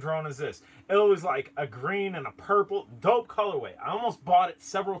 Same drone as this. It was like a green and a purple. Dope colorway. I almost bought it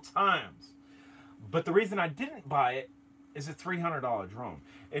several times. But the reason I didn't buy it is a $300 drone.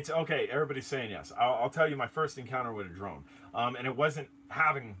 It's okay. Everybody's saying yes. I'll tell you my first encounter with a drone. And it wasn't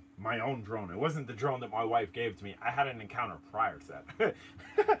having my own drone. It wasn't the drone that my wife gave to me. I had an encounter prior to that.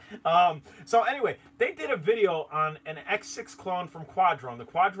 So anyway, they did a video on an X6 clone from Quadrone, the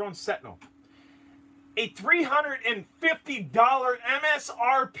Quadrone Sentinel. A $350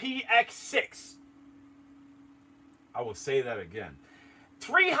 MSRP X6. I will say that again.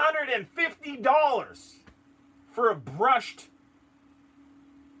 $350 for a brushed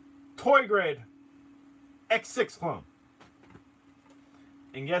toy grade X6 clone.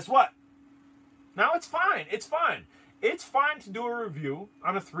 And guess what? Now it's fine. It's fine. It's fine to do a review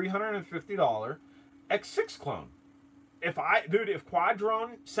on a $350 X6 clone. If Quad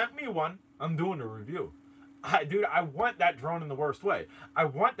Drone sent me one, I'm doing a review. Dude, I want that drone in the worst way. I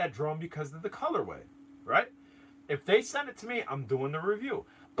want that drone because of the colorway, right? If they send it to me, I'm doing the review.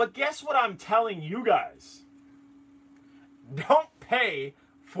 But guess what I'm telling you guys? Don't pay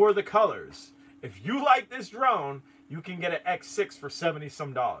for the colors. If you like this drone, you can get an X6 for 70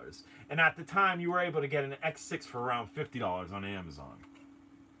 some dollars. And at the time, you were able to get an X6 for around $50 on Amazon.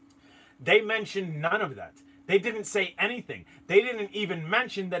 They mentioned none of that. They didn't say anything. They didn't even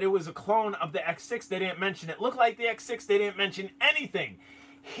mention that it was a clone of the X6. They didn't mention it looked like the X6. They didn't mention anything.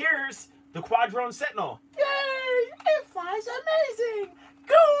 Here's the Quadrone Sentinel. Yay! It flies amazing!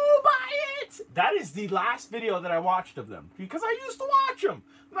 Go buy it! That is the last video that I watched of them. Because I used to watch them.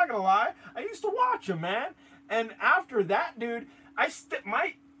 I'm not gonna lie. I used to watch them, man. And after that, dude, I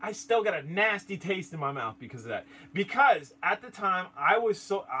still got a nasty taste in my mouth because of that. Because at the time, I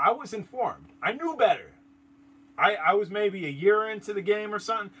was informed. I knew better. I was maybe a year into the game or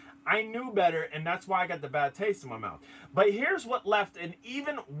something. I knew better, and that's why I got the bad taste in my mouth. But here's what left an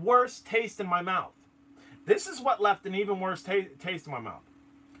even worse taste in my mouth. This is what left an even worse taste in my mouth.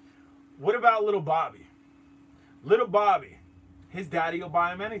 What about little Bobby? Little Bobby, his daddy will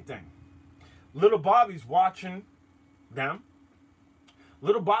buy him anything. Little Bobby's watching them.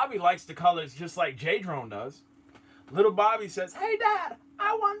 Little Bobby likes the colors just like J-Drone does. Little Bobby says, hey, Dad,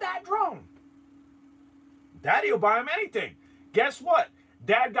 I want that drone. Daddy will buy him anything. Guess what?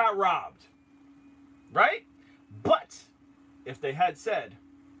 Dad got robbed. Right? But if they had said,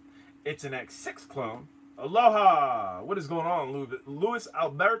 it's an X6 clone, aloha. What is going on, Luis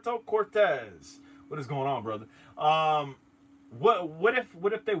Alberto Cortez? What is going on, brother? What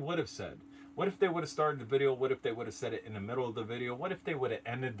if they would have said? What if they would have started the video? What if they would have said it in the middle of the video? What if they would have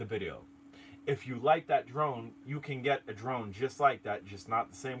ended the video? If you like that drone, you can get a drone just like that, just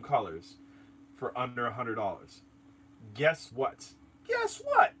not the same colors, for under $100. Guess what? Guess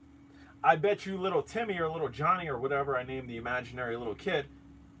what? I bet you little Timmy or little Johnny or whatever I named the imaginary little kid,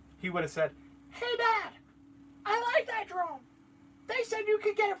 he would have said, hey, Dad, I like that drone. They said you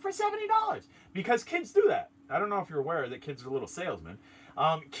could get it for $70. Because kids do that. I don't know if you're aware that kids are little salesmen.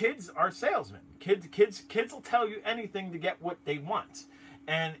 Kids are salesmen. Kids will tell you anything to get what they want.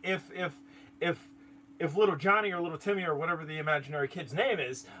 And if little Johnny or little Timmy or whatever the imaginary kid's name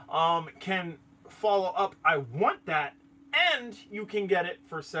is, can follow up, I want that, and you can get it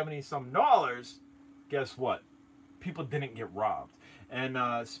for 70 some dollars, guess what? People didn't get robbed.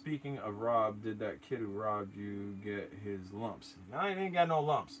 And speaking of robbed, did that kid who robbed you get his lumps? No, he didn't get no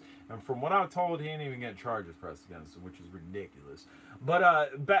lumps. And from what I was told, he didn't even get charges pressed against him, which is ridiculous.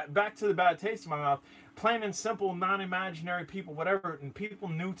 But back to the bad taste in my mouth. Plain and simple, non-imaginary people, whatever, and people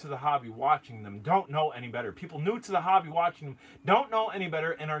new to the hobby watching them don't know any better. People new to the hobby watching them don't know any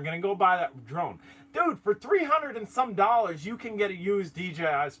better and are going to go buy that drone. Dude, for $300 and some, you can get a used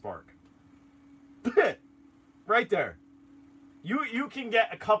DJI Spark. Right there. You can get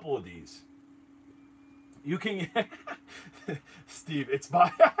a couple of these. You can get Steve, it's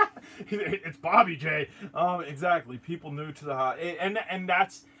Bobby J. Exactly. People new to the hobby. And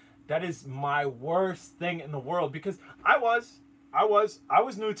that is my worst thing in the world, because I was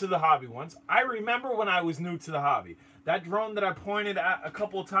new to the hobby once. I remember when I was new to the hobby. That drone that I pointed at a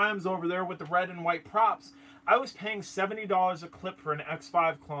couple of times over there with the red and white props, I was paying $70 a clip for an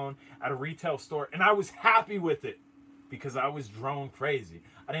X5 clone at a retail store, and I was happy with it because I was drone crazy.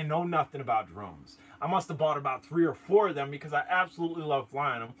 I didn't know nothing about drones. I must have bought about 3 or 4 of them because I absolutely love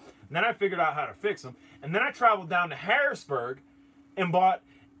flying them. And then I figured out how to fix them. And then I traveled down to Harrisburg and bought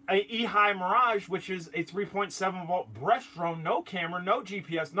a eHigh Mirage, which is a 3.7 volt breast drone, no camera, no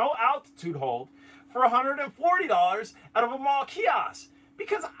GPS, no altitude hold, for $140 out of a mall kiosk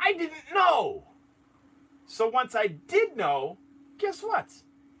because I didn't know. So once I did know, guess what?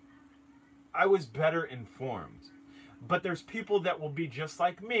 I was better informed. But there's people that will be just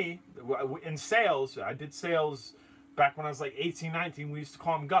like me in sales. I did sales back when I was like 18, 19. We used to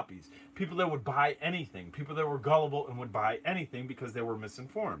call them guppies. People that would buy anything. People that were gullible and would buy anything because they were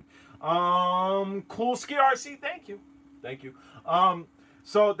misinformed. Cool Ski RC, thank you. Thank you.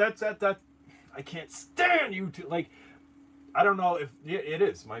 So that's that. I can't stand YouTube. Like, I don't know if it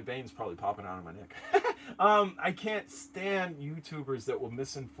is. My veins probably popping out of my neck. I can't stand YouTubers that will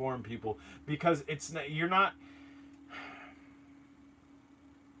misinform people because you're not.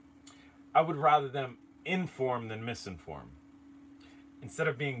 I would rather them inform than misinform. Instead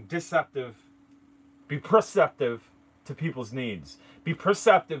of being deceptive, be perceptive to people's needs. Be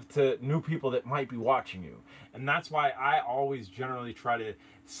perceptive to new people that might be watching you. And that's why I always generally try to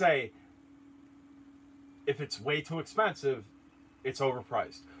say, if it's way too expensive, it's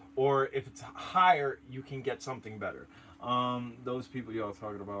overpriced. Or if it's higher, you can get something better. Those people y'all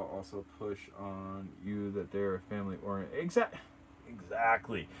talking about also push on you that they're family oriented.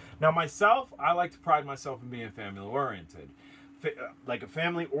 Exactly. Now myself, I like to pride myself in being family oriented. Like a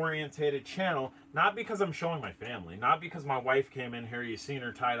family oriented channel, not because I'm showing my family, not because my wife came in here, you seen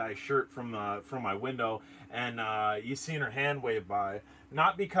her tie-dye shirt from my window, and you seen her hand wave by,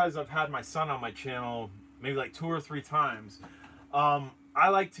 not because I've had my son on my channel maybe like 2 or 3 times. I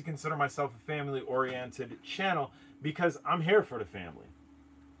like to consider myself a family oriented channel because I'm here for the family.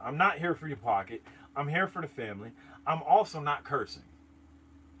 I'm not here for your pocket. I'm here for the family. I'm also not cursing.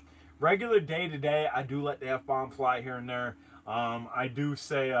 Regular day to day, I do let the F-bomb fly here and there. I do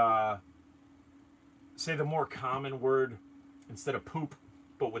say the more common word instead of poop,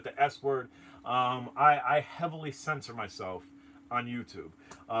 but with the S word. I heavily censor myself on YouTube.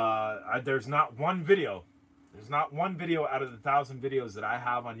 There's not one video out of the 1,000 videos that I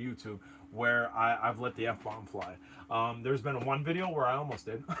have on YouTube where I've let the F-bomb fly. There's been one video where I almost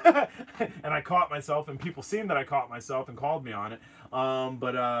did. And I caught myself, and people seen that I caught myself and called me on it.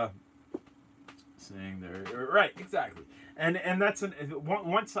 Saying there, right, exactly. And that's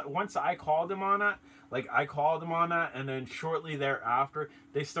once I called him on that, and then shortly thereafter,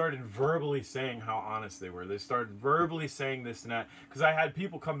 they started verbally saying how honest they were. They started verbally saying this and that, because I had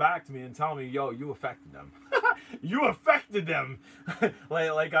people come back to me and tell me, yo, you affected them. You affected them.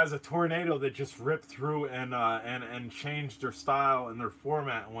 like as a tornado that just ripped through and changed their style and their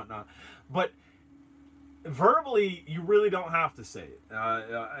format and whatnot. But verbally, you really don't have to say it.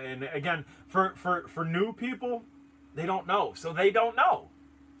 And again, for new people, they don't know, so they don't know.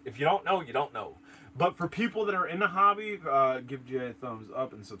 If you don't know, you don't know. But for people that are in the hobby, give Jay a thumbs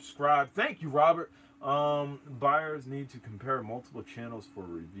up and subscribe. Thank you, Robert. Buyers need to compare multiple channels for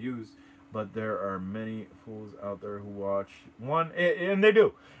reviews, but there are many fools out there who watch one, and they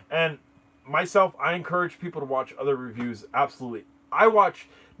do. And myself, I encourage people to watch other reviews. Absolutely. I watch,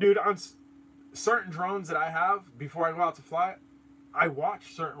 dude, on certain drones that I have, before I go out to fly, I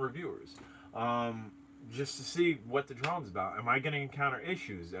watch certain reviewers. Just to see what the drone's about. Am I going to encounter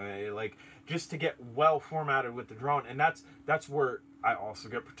issues? Like, just to get well formatted with the drone. And that's where I also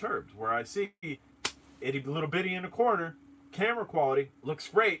get perturbed, where I see itty little bitty in the corner, camera quality looks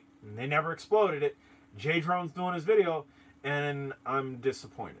great, and they never exploded it. J Drone's doing his video, and I'm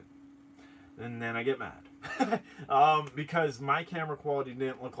disappointed. And then I get mad. Because my camera quality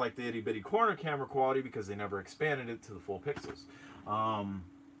didn't look like the itty bitty corner camera quality, because they never expanded it to the full pixels.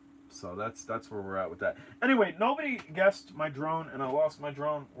 So that's where we're at with that. Anyway, nobody guessed my drone, and I lost my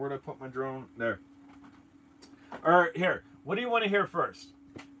drone. Where'd I put my drone? There. All right, here. What do you want to hear first?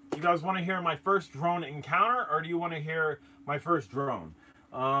 You guys want to hear my first drone encounter, or do you want to hear my first drone?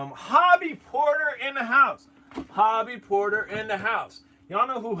 Hobby Porter in the house. Hobby Porter in the house. Y'all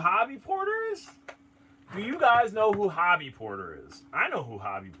know who Hobby Porter is? Do you guys know who Hobby Porter is? I know who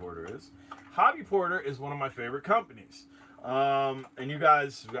Hobby Porter is. Hobby Porter is one of my favorite companies. And you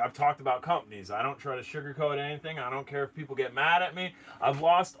guys, I've talked about companies. I don't try to sugarcoat anything. I don't care if people get mad at me. I've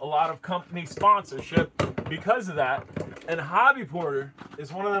lost a lot of company sponsorship because of that. And Hobby Porter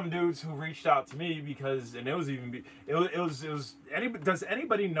is one of them dudes who reached out to me because, and it was does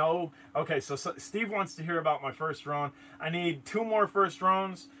anybody know? Okay, so Steve wants to hear about my first drone. I need 2 more first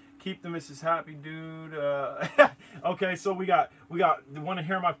drones. Keep the Mrs. Happy dude. Okay, so we want to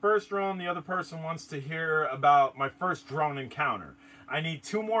hear my first drone. The other person wants to hear about my first drone encounter. I need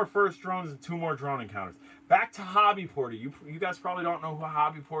 2 more first drones and 2 more drone encounters. Back to Hobby Porter. You guys probably don't know who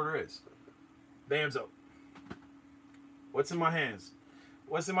Hobby Porter is. Bam's up. What's in my hands?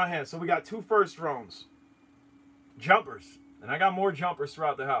 What's in my hands? So we got 2 first drones. Jumpers. And I got more jumpers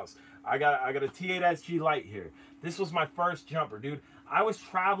throughout the house. I got a T8 SG Lite here. This was my first jumper, dude. I was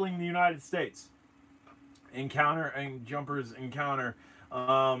traveling the United States. Encounter and jumpers encounter.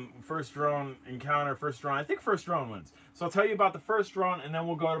 First drone encounter, first drone. I think first drone wins. So I'll tell you about the first drone, and then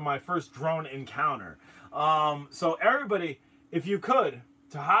we'll go to my first drone encounter. So everybody, if you could,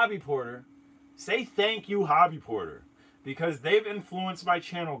 to Hobby Porter, say thank you, Hobby Porter. Because they've influenced my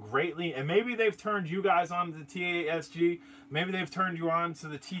channel greatly, and maybe they've turned you guys on to the T8 SG. Maybe they've turned you on to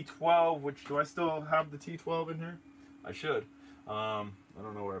the T12, which, do I still have the T12 in here? I should. I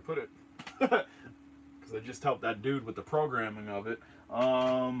don't know where I put it. Because I just helped that dude with the programming of it.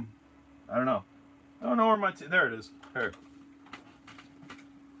 I don't know. I don't know where my... there it is. Here.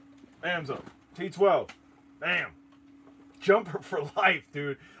 Bam's up. T12. Bam. Jumper for life,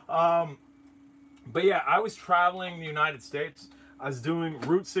 dude. But yeah, I was traveling the United States. I was doing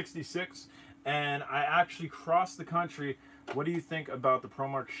Route 66, and I actually crossed the country What do you think about the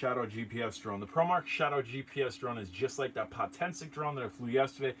ProMark Shadow GPS drone? The ProMark Shadow GPS drone is just like that Potensic drone that I flew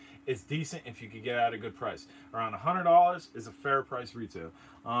yesterday. It's decent if you could get it at a good price. Around $100 is a fair price retail.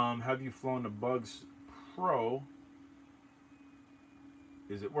 Have you flown the Bugs Pro?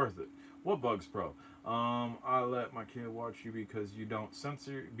 Is it worth it? What Bugs Pro? I let my kid watch you because you don't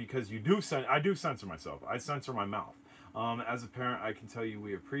censor. Because you do censor. I do censor myself. I censor my mouth. As a parent, I can tell you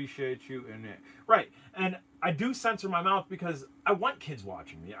we appreciate you. And right, and I do censor my mouth because I want kids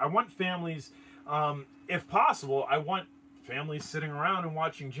watching me. I want families, if possible, I want families sitting around and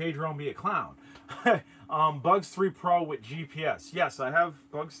watching J. Jerome be a clown. Bugs 3 Pro with GPS. Yes, I have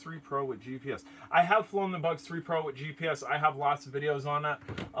Bugs 3 Pro with GPS. I have flown the Bugs 3 Pro with GPS. I have lots of videos on that.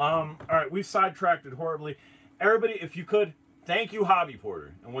 All right, we've sidetracked it horribly. Everybody, if you could, thank you, Hobby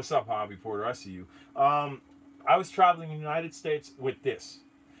Porter. And what's up, Hobby Porter? I see you. I was traveling in the United States with this.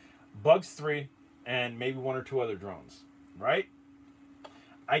 Bugs 3 and maybe 1 or 2 other drones, right?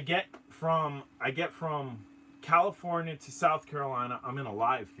 I get from California to South Carolina, I'm in a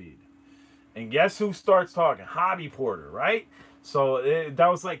live feed. And guess who starts talking? Hobby Porter, right? So that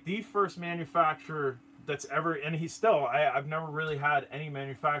was like the first manufacturer that's ever, and he's still, I've never really had any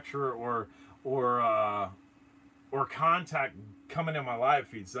manufacturer or contact coming in my live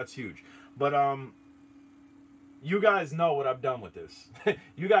feeds. So that's huge. But you guys know what I've done with this.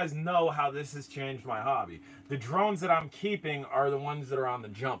 You guys know how this has changed my hobby. The drones that I'm keeping are the ones that are on the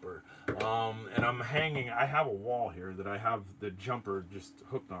jumper. And I'm hanging, I have a wall here that I have the jumper just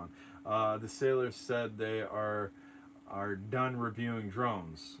hooked on. The sailors said they are done reviewing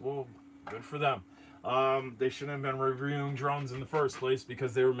drones. Well, good for them. They shouldn't have been reviewing drones in the first place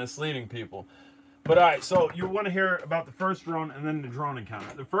because they were misleading people. But all right, so you want to hear about the first drone and then the drone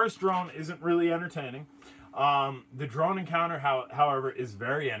encounter. The first drone isn't really entertaining. The drone encounter, however, is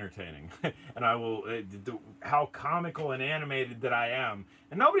very entertaining. And I will, how comical and animated that I am.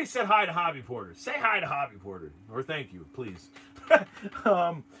 And nobody said hi to Hobby Porter. Say hi to Hobby Porter. Or thank you, please.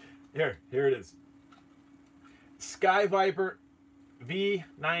 Here it is. Sky Viper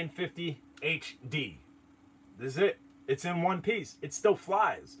V950 HD. This is it. It's in one piece. It still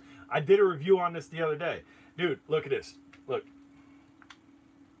flies. I did a review on this the other day. Dude, look at this. Look.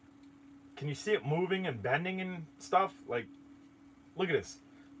 Can you see it moving and bending and stuff? Like, look at this.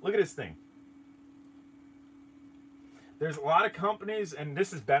 Look at this thing. There's a lot of companies, and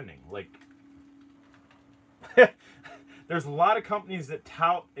this is bending. Like, there's a lot of companies that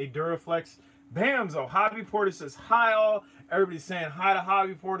tout a Duraflex. Bamzo, Hobby Porter says hi all. Everybody's saying hi to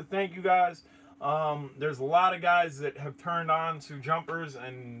Hobby Porter. Thank you guys. There's a lot of guys that have turned on to jumpers,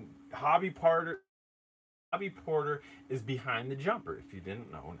 and Hobby Porter is behind the jumper. If you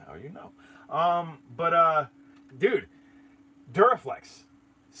didn't know, now you know. Dude, Duraflex.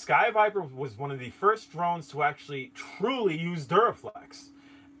 Sky Viper was one of the first drones to actually truly use Duraflex.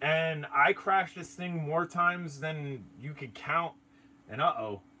 And I crashed this thing more times than you could count. And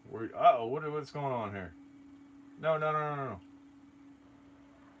what's going on here? No.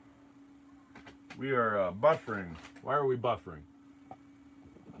 We are buffering. Why are we buffering?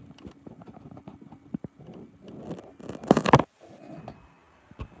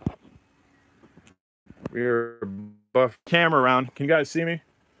 We're buff camera around. Can you guys see me?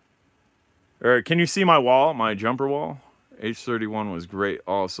 Or can you see my wall, my jumper wall? H31 was great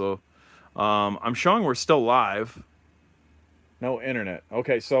also. I'm showing we're still live. No internet.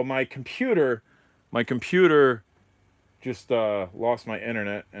 Okay, so my computer just lost my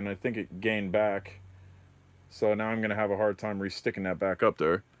internet, and I think it gained back. So now I'm going to have a hard time resticking that back up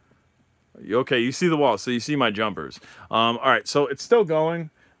there. Okay, you see the wall, so you see my jumpers. All right, so it's still going.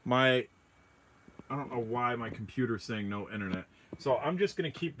 I don't know why my computer's saying no internet. So I'm just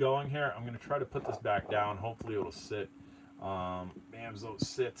going to keep going here. I'm going to try to put this back down. Hopefully it'll sit. Bamzo,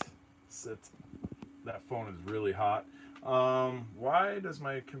 sit. That phone is really hot. Why does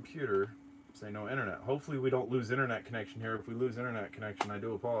my computer say no internet? Hopefully we don't lose internet connection here. If we lose internet connection, I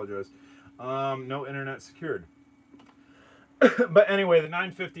do apologize. No internet secured. But anyway, the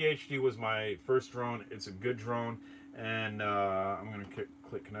 950 HD was my first drone. It's a good drone. And I'm going to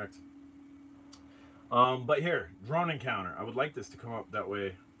click connect. But here, drone encounter. I would like this to come up that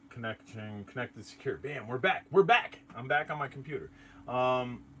way. Connected, secure. Bam, we're back. I'm back on my computer.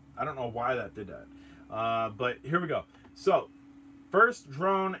 I don't know why that did that. But here we go. So, first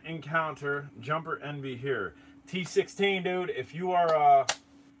drone encounter, jumper envy here. T16, dude. If you are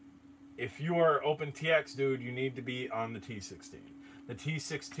OpenTX, dude, you need to be on the T16. The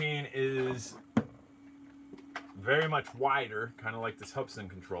T16 is very much wider, kind of like this Hubsan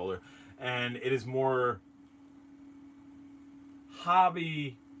controller, and it is more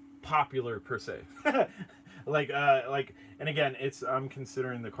hobby popular per se. And again, I'm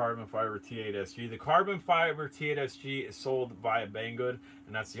considering the carbon fiber T8SG. The carbon fiber T8SG is sold via Banggood,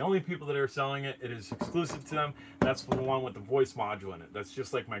 and that's the only people that are selling it. It is exclusive to them. That's the one with the voice module in it. That's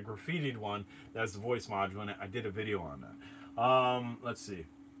just like my graffitied one that has the voice module in it. I did a video on that. Let's see.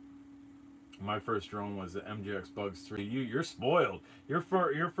 My first drone was the MJX Bugs 3. You're spoiled. Your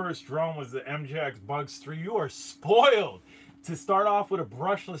first drone was the MJX Bugs 3. You are spoiled. To start off with a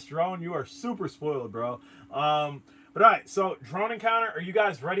brushless drone, you are super spoiled, bro. But all right, so drone encounter. Are you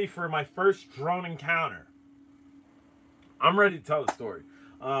guys ready for my first drone encounter? I'm ready to tell the story.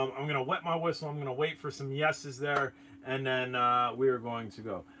 I'm going to wet my whistle. I'm going to wait for some yeses there, and then we are going to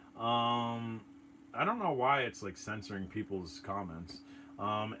go. I don't know why it's like censoring people's comments.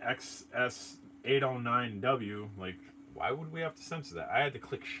 XS809W, like, why would we have to censor that? I had to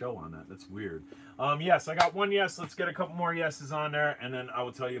click show on that. That's weird. Yes, I got one yes. Let's get a couple more yeses on there, and then I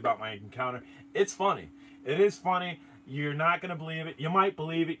will tell you about my encounter. It's funny. It is funny. You're not going to believe it. You might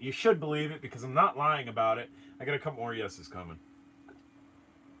believe it. You should believe it because I'm not lying about it. I got a couple more yeses coming.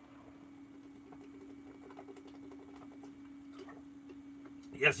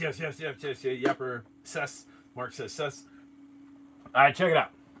 Yes, yepper. Cess. Mark says cess. All right, check it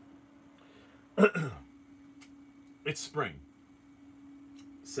out. It's spring.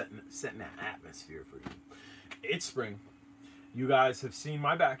 Setting that atmosphere for you. It's spring. You guys have seen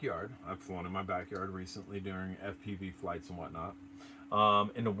my backyard. I've flown in my backyard recently during FPV flights and whatnot.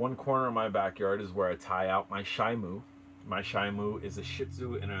 In the one corner of my backyard is where I tie out my Shih Tzu. My Shih Tzu is a Shih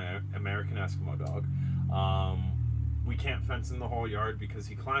Tzu and an American Eskimo dog. We can't fence in the whole yard because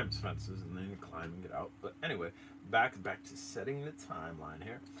he climbs fences and then you climb and get out. But anyway, back to setting the timeline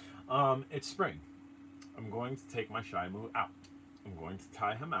here. It's spring. I'm going to take my Shih Tzu out. I'm going to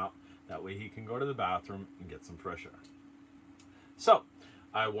tie him out. That way he can go to the bathroom and get some fresh air. So,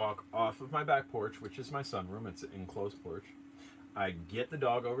 I walk off of my back porch, which is my sunroom. It's an enclosed porch. I get the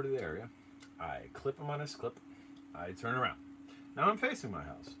dog over to the area. I clip him on his clip. I turn around. Now I'm facing my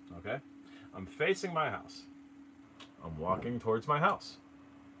house, okay? I'm facing my house. I'm walking towards my house.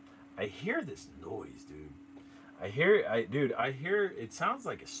 I hear this noise, dude. I hear, it sounds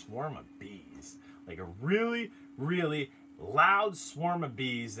like a swarm of bees. Like a really, really loud swarm of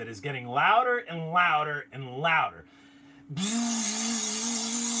bees that is getting louder and louder and louder.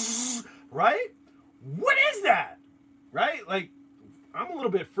 Right? What is that? Right? Like, I'm a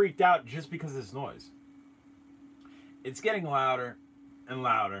little bit freaked out just because of this noise. It's getting louder and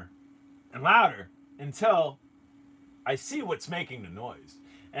louder and louder until I see what's making the noise.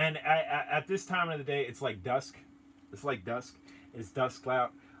 And at this time of the day, it's like dusk. It's like dusk. It's dusk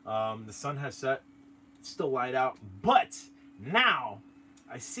out. The sun has set. It's still light out. But now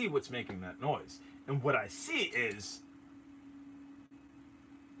I see what's making that noise. And what I see is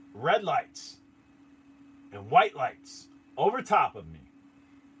red lights and white lights over top of me.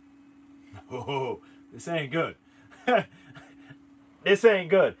 Oh, this ain't good. This ain't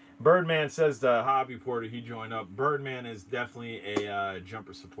good. Birdman says the hobby porter, he joined up. Birdman is definitely a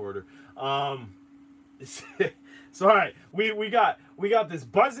jumper supporter. So all right, we got this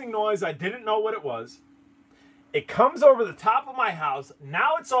buzzing noise. I didn't know what it was. It comes over the top of my house.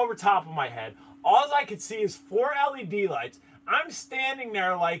 Now it's over top of my head. All I could see is 4 LED lights. I'm standing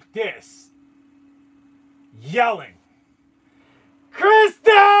there like this, yelling,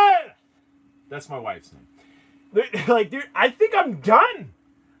 Kristen! That's my wife's name. Like, dude, I think I'm done.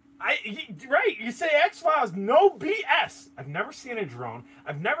 Right, you say X-Files, no BS. I've never seen a drone.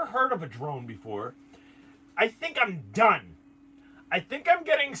 I've never heard of a drone before. I think I'm done. I think I'm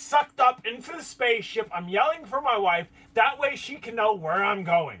getting sucked up into the spaceship. I'm yelling for my wife. That way she can know where I'm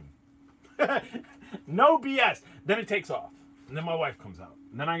going. No BS. Then it takes off. And then my wife comes out.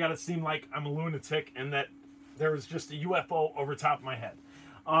 And then I gotta seem like I'm a lunatic and that there was just a UFO over top of my head.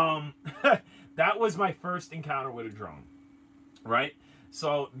 That was my first encounter with a drone. Right?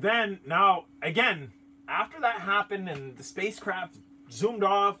 So then, now, again, after that happened and the spacecraft zoomed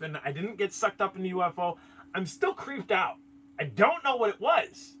off and I didn't get sucked up in the UFO, I'm still creeped out. I don't know what it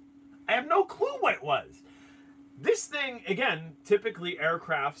was. I have no clue what it was. This thing, again, typically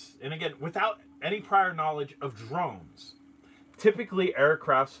aircrafts, and again, without any prior knowledge of drones, typically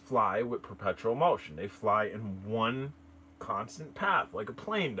aircrafts fly with perpetual motion. They fly in one constant path, like a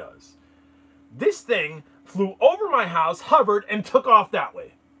plane does. This thing flew over my house, hovered, and took off that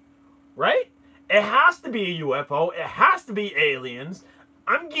way. Right? It has to be a UFO. It has to be aliens.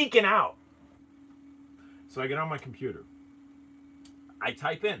 I'm geeking out. So I get on my computer. I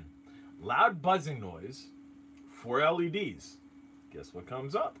type in loud buzzing noise, 4 LEDs. Guess what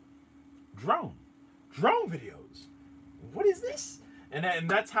comes up? Drone videos. What is this? And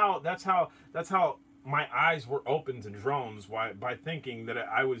that's how my eyes were open to drones by thinking that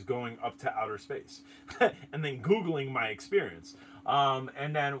I was going up to outer space, and then Googling my experience.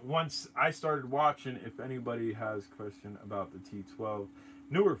 And then once I started watching, if anybody has question about the T12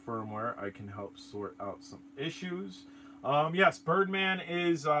 newer firmware, I can help sort out some issues. Yes, Birdman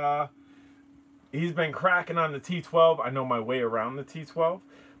is he's been cracking on the T12. I know my way around the T12,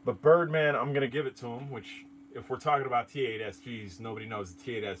 but Birdman, I'm gonna give it to him. Which, if we're talking about T8SGs, nobody knows the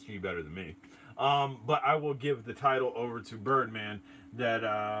T8SG better than me. But I will give the title over to Birdman.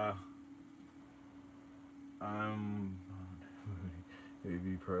 That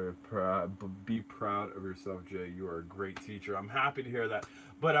be proud of yourself, Jay. You are a great teacher. I'm happy to hear that.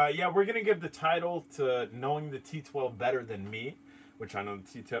 But yeah, we're gonna give the title to knowing the T12 better than me, which I know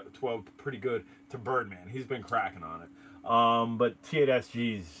the T12 pretty good, to Birdman. He's been cracking on it. But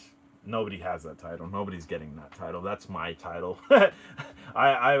T8SGs, nobody has that title. Nobody's getting that title. That's my title.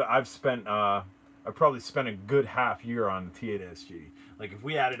 I've spent I've probably spent a good half year on the T8SG. Like, if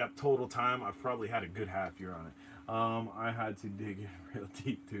we added up total time, I've probably had a good half year on it. I had to dig in real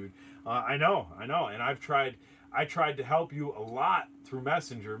deep, dude. I know, and I tried to help you a lot through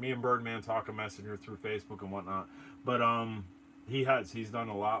Messenger. Me and Birdman talk on Messenger through Facebook and whatnot. But he's done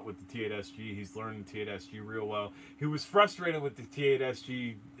a lot with the T8SG. He's learned the T8SG real well. He was frustrated with the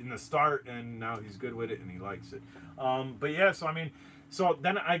T8SG in the start, and now he's good with it and he likes it. But yeah, so I mean, so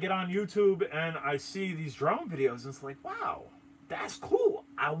then I get on YouTube and I see these drone videos, and it's like, wow, that's cool.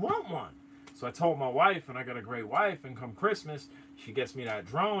 I want one. So I told my wife, and I got a great wife, and come Christmas, she gets me that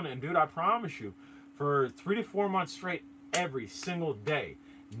drone, and dude, I promise you, for 3 to 4 months straight, every single day,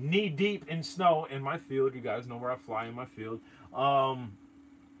 knee deep in snow in my field. You guys know where I fly in my field.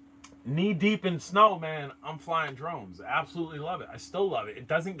 Knee deep in snow, man, I'm flying drones. I absolutely love it. I still love it. It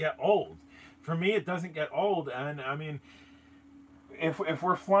doesn't get old. For me, it doesn't get old. And I mean, if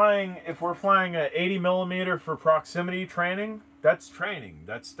we're flying a 80 millimeter for proximity training, that's training.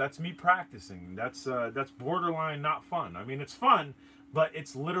 That's me practicing. That's borderline not fun. I mean, it's fun, but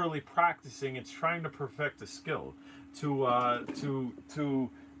it's literally practicing. It's trying to perfect a skill. To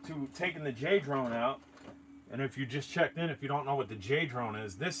taking the J drone out. And if you just checked in, if you don't know what the J drone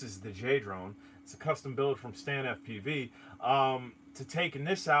is, this is the J drone. It's a custom build from Stan FPV. To taking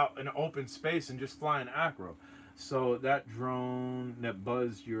this out in open space and just flying acro. So that drone that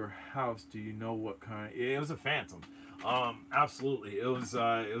buzzed your house, do you know what kind? It was a Phantom. Absolutely, it was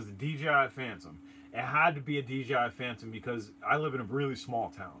a DJI Phantom. It had to be a DJI Phantom because I live in a really small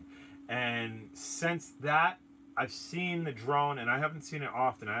town, and since that, I've seen the drone, and I haven't seen it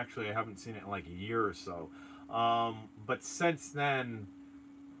often. Actually, I haven't seen it in like a year or so. But since then,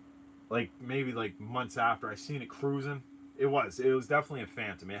 like maybe like months after, I seen it cruising. It was definitely a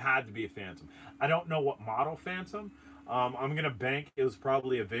Phantom. It had to be a Phantom. I don't know what model Phantom. I'm gonna bank it was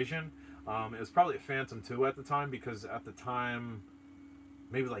probably a Vision. It was probably a Phantom 2 at the time, because at the time,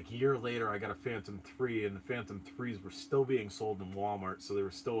 maybe like a year later, I got a Phantom 3, and the Phantom 3s were still being sold in Walmart, so they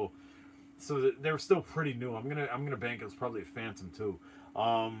were still pretty new. I'm gonna bank it was probably a Phantom 2.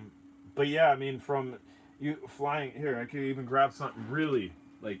 But yeah, I mean, from you flying here, I could even grab something really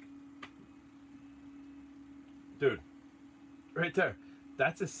like, dude, right there.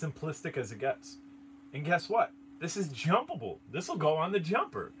 That's as simplistic as it gets. And guess what? This is jumpable. This will go on the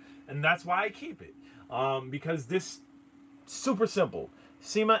jumper. And that's why I keep it. Because this, super simple,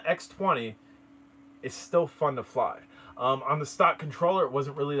 SEMA X20 is still fun to fly. On the stock controller, it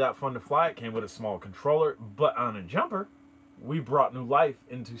wasn't really that fun to fly. It came with a small controller. But on a jumper, we brought new life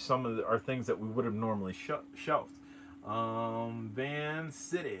into some of our things that we would have normally shelved. Van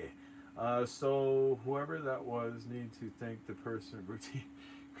City. So whoever that was, need to thank the person routine.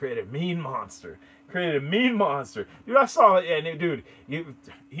 Created a mean monster. Dude, I saw it. And dude,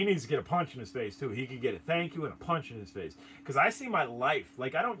 he needs to get a punch in his face too. He could get a thank you and a punch in his face. Because I see my life.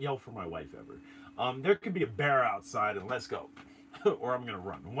 Like, I don't yell for my wife ever. There could be a bear outside and let's go. Or I'm going to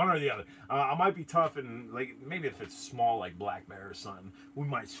run. One or the other. I might be tough, and like maybe if it's small like black bear or something, we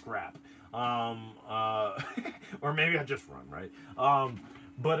might scrap. Or maybe I just run, right?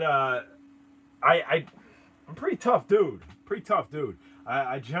 But I'm pretty tough dude.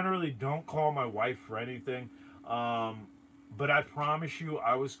 I generally don't call my wife for anything. But I promise you,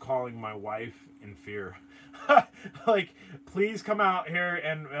 I was calling my wife in fear. Like, please come out here,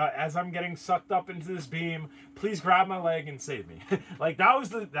 and as I'm getting sucked up into this beam, please grab my leg and save me. Like, that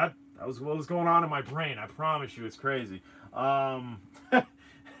was what was going on in my brain. I promise you, it's crazy.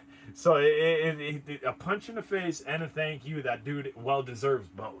 So a punch in the face and a thank you, that dude well deserves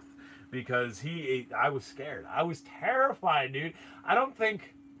both. Because I was scared. I was terrified, dude. I don't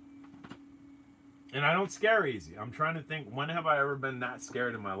scare easy. I'm trying to think, when have I ever been that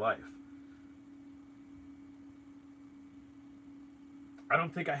scared in my life? I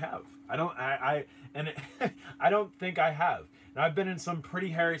don't think I have. I don't. And I don't think I have. And I've been in some pretty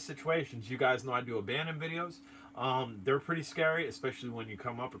hairy situations. You guys know I do abandoned videos. They're pretty scary, especially when you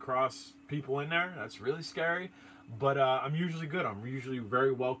come up across people in there. That's really scary. But I'm usually good. I'm usually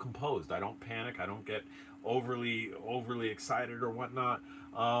very well composed. I don't panic. I don't get overly excited or whatnot.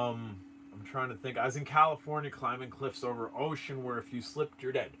 I'm trying to think. I was in California climbing cliffs over ocean where if you slipped,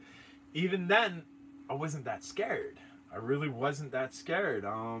 you're dead. Even then, I wasn't that scared. I really wasn't that scared.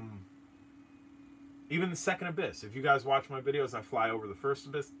 Even the second abyss. If you guys watch my videos, I fly over the first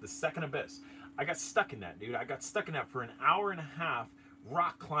abyss, the second abyss. I got stuck in that, dude. I got stuck in that for an hour and a half,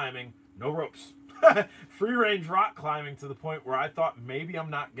 rock climbing, no ropes. Free range rock climbing to the point where I thought maybe I'm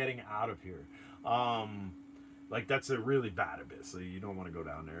not getting out of here. Like that's a really bad abyss, so you don't want to go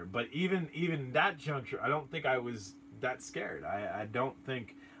down there. But even that juncture, I don't think I was that scared. I don't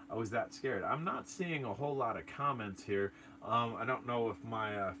think I was that scared. I'm not seeing a whole lot of comments here. I don't know if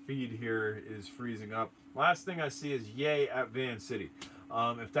my feed here is freezing up. Last thing I see is yay at Van City.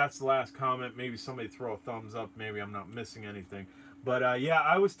 If that's the last comment, maybe somebody throw a thumbs up. Maybe I'm not missing anything. But yeah,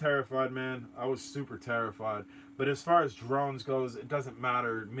 I was terrified, man. I was super terrified. But as far as drones goes, it doesn't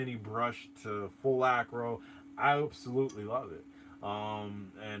matter. Mini brush to full acro. I absolutely love it.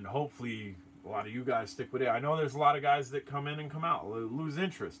 And hopefully a lot of you guys stick with it. I know there's a lot of guys that come in and come out, lose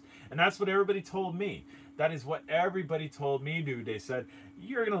interest. And that's what everybody told me. That is what everybody told me, dude. They said,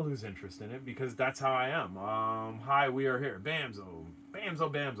 you're going to lose interest in it because that's how I am. Hi, we are here. Bamzo.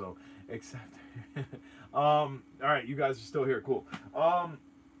 Bamzo, Bamzo. Except, all right, you guys are still here. Cool.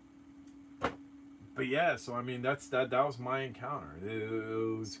 But yeah, so I mean, that was my encounter.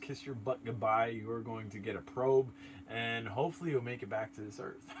 It was kiss your butt goodbye. You are going to get a probe, and hopefully you'll make it back to this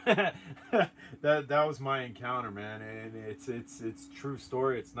earth. that was my encounter, man, and it's true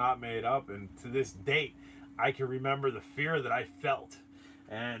story. It's not made up, and to this date, I can remember the fear that I felt,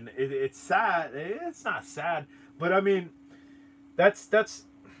 and it's sad. It's not sad, but I mean, that's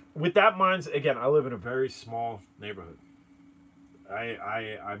with that mind. Again, I live in a very small neighborhood.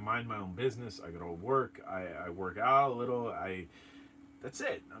 I mind my own business. I go to work. I work out a little. That's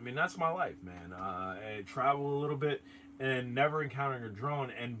it. I mean, that's my life, man. I travel a little bit and never encountering a drone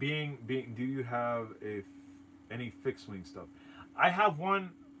and being. Do you have any fixed wing stuff? I have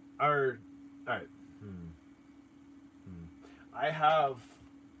one. Or all right. I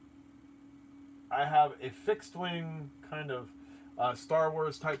have a fixed wing kind of Star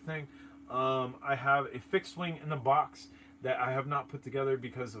Wars type thing. I have a fixed wing in the box that I have not put together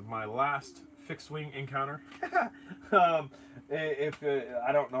because of my last fixed wing encounter. I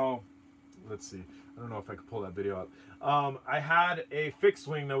don't know, let's see. I don't know if I could pull that video up. I had a fixed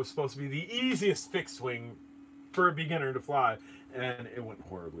wing that was supposed to be the easiest fixed wing for a beginner to fly, and it went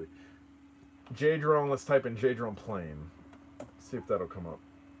horribly. J-drone. Let's type in J-drone plane. See if that'll come up.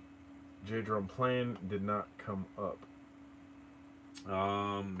 J-drone plane did not come up.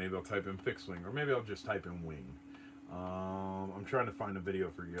 Maybe I'll type in fixed wing, or maybe I'll just type in wing. I'm trying to find a video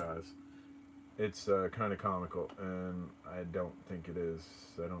for you guys. It's kind of comical, and I don't think it is.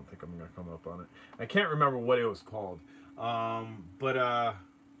 I don't think I'm going to come up on it. I can't remember what it was called. But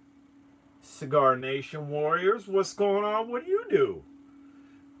Cigar Nation Warriors, what's going on? What do you do?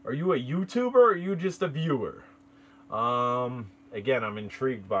 Are you a YouTuber, or are you just a viewer? Again, I'm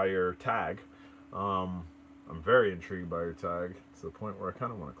intrigued by your tag. I'm very intrigued by your tag to the point where I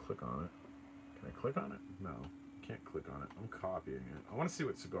kind of want to click on it. Can I click on it? No. Can't click on it. I'm copying it. I want to see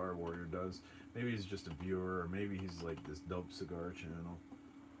what Cigar Warrior does. Maybe he's just a viewer, or maybe he's like this dope cigar channel.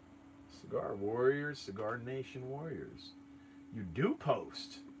 Cigar Warriors, Cigar Nation Warriors. You do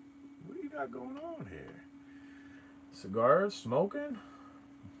post. What do you got going on here? Cigars, smoking?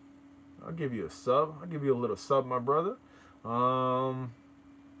 I'll give you a sub. I'll give you a little sub, my brother. You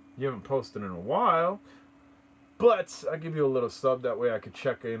haven't posted in a while, but I'll give you a little sub. That way I could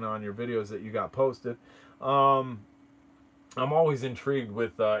check in on your videos that you got posted. I'm always intrigued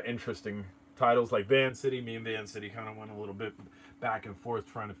with interesting titles like Van City. Me and Van City kind of went a little bit back and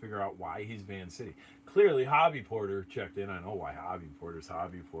forth trying to figure out why he's Van City. Clearly, Hobby Porter checked in. I know why Hobby Porter's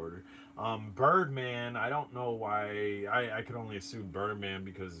Hobby Porter. Birdman, I don't know why. I could only assume Birdman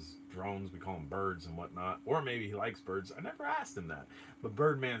because drones, we call them birds and whatnot. Or maybe he likes birds. I never asked him that. But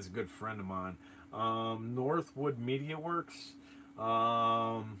Birdman's a good friend of mine. Northwood Media Works.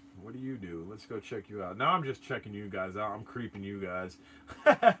 What do you do? Let's go check you out. Now I'm just checking you guys out. I'm creeping you guys.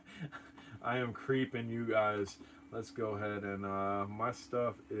 I am creeping you guys. Let's go ahead and my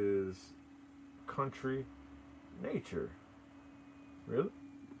stuff is country nature. Really?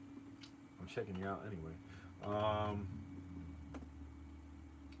 I'm checking you out anyway.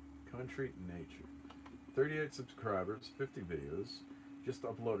 Country nature. 38 subscribers, 50 videos, just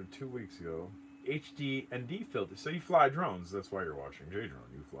uploaded 2 weeks ago. HD and D filter. So you fly drones. That's why you're watching J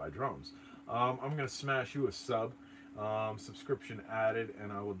Drone. You fly drones. I'm gonna smash you a sub, subscription added,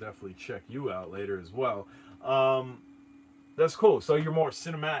 and I will definitely check you out later as well. That's cool. So you're more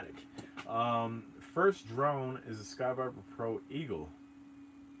cinematic. First drone is a Skyviper Pro Eagle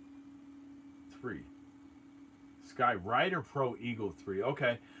 3. Skyrider Pro Eagle 3.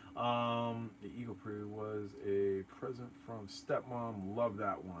 Okay. The Eagle Pro was a present from stepmom. Love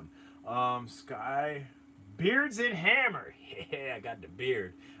that one. Sky Beards and Hammer. Yeah, I got the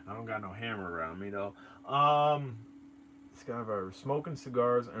beard. I don't got no hammer around me though. Skyviper, smoking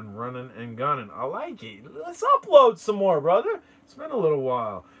cigars and running and gunning. I like it. Let's upload some more, brother. It's been a little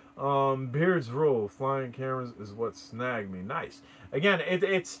while. Beards rule. Flying cameras is what snagged me. Nice. Again,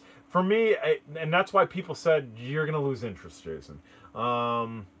 it's for me, and that's why people said you're gonna lose interest, Jason.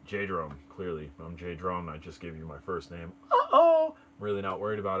 J Drone. Clearly, I'm J Drone. I just gave you my first name. I'm really not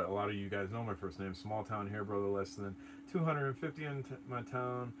worried about it. A lot of you guys know my first name. Small town here, brother. Less than 250 in my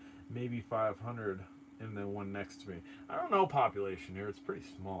town. Maybe 500 in the one next to me. I don't know population here. It's pretty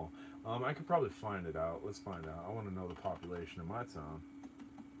small. I could probably find it out. Let's find out. I want to know the population in my town.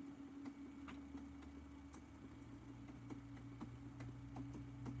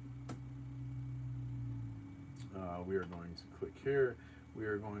 We are going to click here. We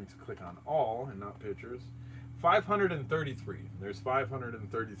are going to click on all and not pictures. 533. There's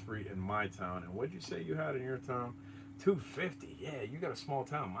 533 in my town. And what'd you say you had in your town? 250. Yeah, you got a small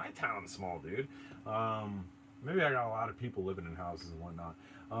town. My town's small, dude. Maybe I got a lot of people living in houses and whatnot.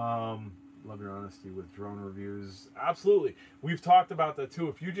 Love your honesty with drone reviews. Absolutely. We've talked about that too.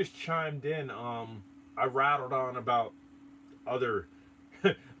 If you just chimed in, I rattled on about other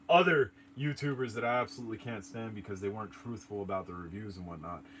other YouTubers that I absolutely can't stand because they weren't truthful about the reviews and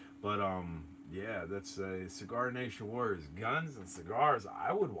whatnot. But yeah, that's a Cigar Nation Warriors, guns and cigars.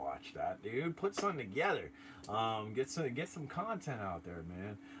 I would watch that, dude. Put something together. Get some content out there,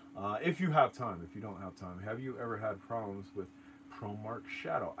 man. If you have time. If you don't have time, have you ever had problems with ProMark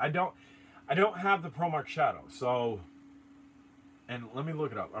Shadow? I don't have the ProMark Shadow. So, and let me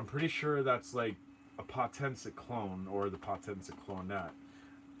look it up. I'm pretty sure that's like a Potensic clone or the Potensic clone that.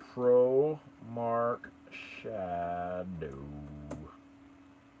 ProMark Shadow.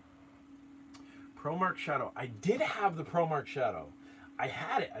 ProMark Shadow. I did have the ProMark Shadow. I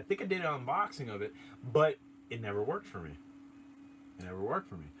had it. I think I did an unboxing of it, but it never worked for me. It never worked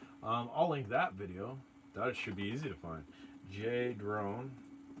for me. I'll link that video. That should be easy to find. J Drone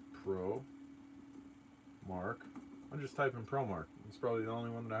Pro Mark. I'm just typing ProMark. It's probably the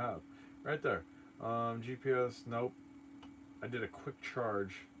only one that I have. Right there. GPS. Nope. I did a quick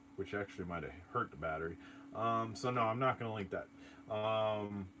charge, which actually might have hurt the battery. So no, I'm not going to link that.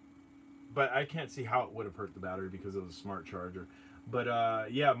 But I can't see how it would have hurt the battery because it was a smart charger.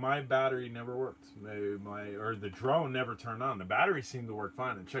 But yeah, my battery never worked. Or the drone never turned on. The battery seemed to work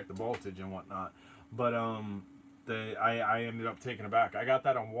fine and checked the voltage and whatnot. But I ended up taking it back. I got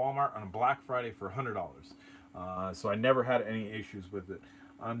that on Walmart on a Black Friday for $100. So I never had any issues with it.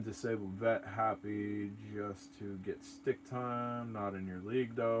 I'm disabled vet, happy just to get stick time. Not in your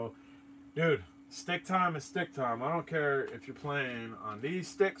league though. Dude, stick time is stick time. I don't care if you're playing on these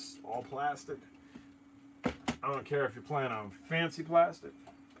sticks, all plastic. I don't care if you're playing on fancy plastic.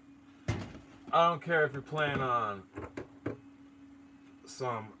 I don't care if you're playing on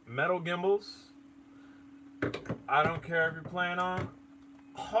some metal gimbals. I don't care if you're playing on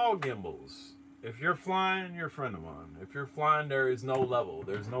hog gimbals. If you're flying, you're a friend of mine. If you're flying, there is no level.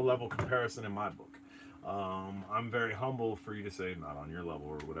 There's no level comparison in my book. I'm very humble for you to say not on your level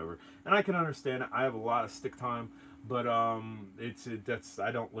or whatever, and I can understand it. I have a lot of stick time, but that's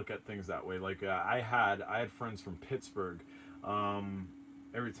I don't look at things that way. Like I had friends from Pittsburgh.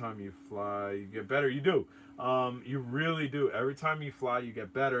 Every time you fly, you get better. You do. You really do. Every time you fly, you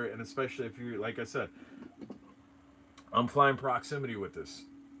get better, and especially if you, like I said, I'm flying proximity with this.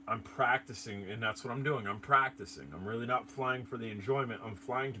 I'm practicing, and that's what I'm doing. I'm practicing. I'm really not flying for the enjoyment. I'm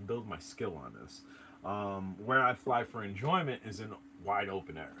flying to build my skill on this. Where I fly for enjoyment is in wide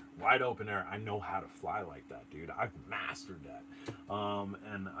open air. Wide open air, I know how to fly like that, dude. I've mastered that.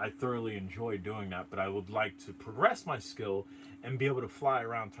 And I thoroughly enjoy doing that, but I would like to progress my skill and be able to fly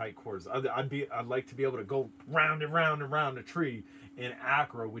around tight quarters. I'd like to be able to go round and round and round a tree in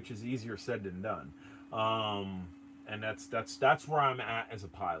acro, which is easier said than done. And that's where I'm at as a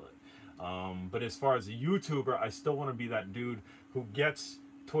pilot. But as far as a YouTuber, I still want to be that dude who gets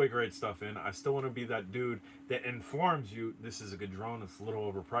toy grade stuff in. I still want to be that dude that informs you this is a good drone. It's a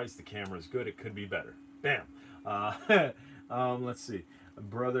little overpriced. The camera is good. It could be better. Bam. Let's see.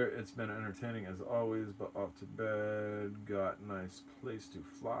 Brother, it's been entertaining as always, but off to bed. Got nice place to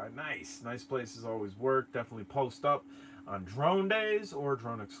fly. Nice. Nice places always work. Definitely post up on drone days or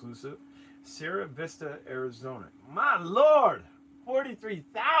drone exclusive. Sierra Vista, Arizona. My lord!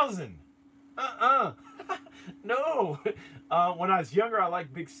 43,000! No! When I was younger, I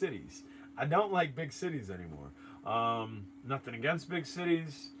liked big cities. I don't like big cities anymore. Nothing against big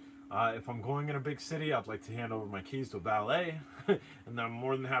cities. If I'm going in a big city, I'd like to hand over my keys to a valet. And I'm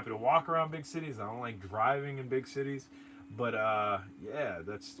more than happy to walk around big cities. I don't like driving in big cities. But, yeah,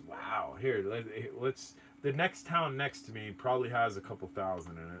 that's... Wow. Here, let's... The next town next to me probably has a couple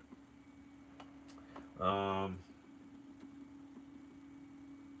thousand in it.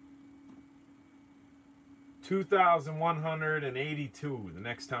 2,182, the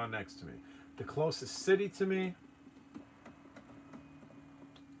next town next to me. The closest city to me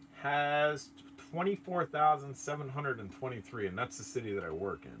has 24,723, and that's the city that I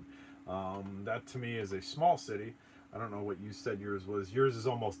work in. That to me is a small city. I don't know what you said yours was. Yours is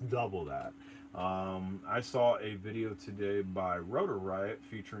almost double that. I saw a video today by Rotor Riot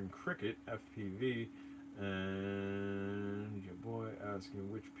featuring Cricket FPV, and your boy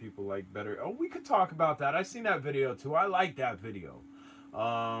asking which people like better. Oh, we could talk about that. I seen that video too. I like that video.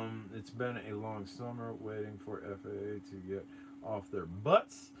 It's been a long summer waiting for FAA to get off their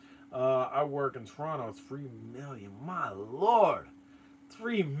butts. I work in Toronto. 3 million. My lord,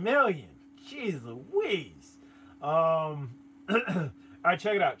 3 million. Jeez Louise. All right,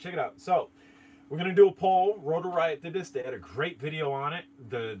 check it out. Check it out. So we're gonna do a poll. Rotor Riot did this. They had a great video on it.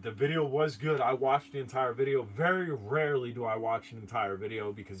 The video was good. I watched the entire video. Very rarely do I watch an entire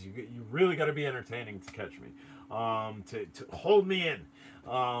video because you really got to be entertaining to catch me, to hold me in.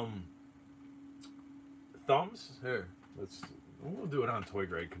 Thumbs here. We'll do it on toy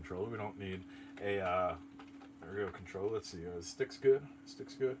grade controller. We don't need a real controller. Let's see. Sticks good.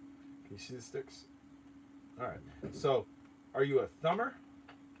 Sticks good. Can you see the sticks? All right. So, are you a thumber?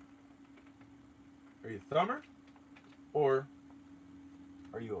 Are you a thumber, or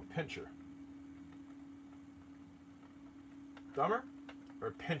are you a pincher? Thumber or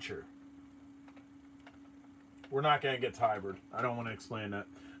pincher? We're not going to get tibered. I don't want to explain that.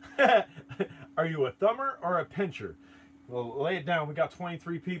 Are you a thumber or a pincher? Well, lay it down. We got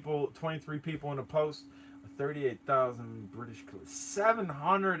 23 people in a post. 38,000 British,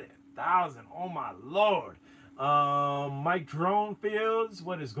 700,000. Oh my lord. Mike Drone Fields,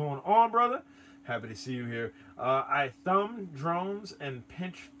 what is going on, brother? Happy to see you here. I thumb drones and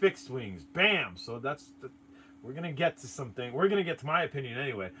pinch fixed wings. Bam. So we're gonna get to something. We're gonna get to my opinion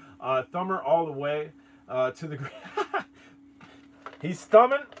anyway. Thumber all the way to the ground. He's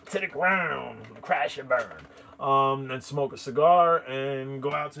thumbing to the ground. Crash and burn. And smoke a cigar and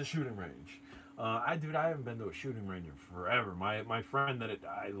go out to the shooting range. I haven't been to a shooting range in forever. My friend that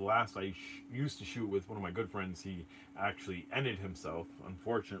I used to shoot with, one of my good friends, he actually ended himself,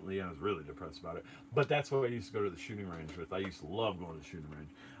 unfortunately. I was really depressed about it. But that's what I used to go to the shooting range with. I used to love going to the shooting range.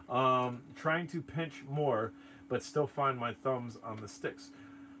 Trying to pinch more, but still find my thumbs on the sticks.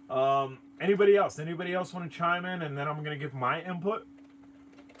 Anybody else? Anybody else want to chime in? And then I'm going to give my input.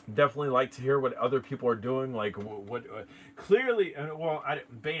 Definitely like to hear what other people are doing. Like what clearly, well,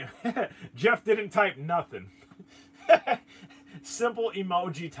 bam. Jeff didn't type nothing. Simple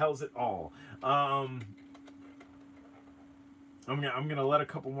emoji tells it all. I'm gonna let a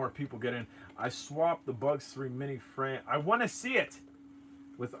couple more people get in. I swapped the Bugs 3 mini frame. I want to see it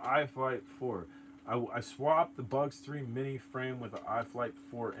with iFlight 4. I swapped the Bugs 3 mini frame with the iFlight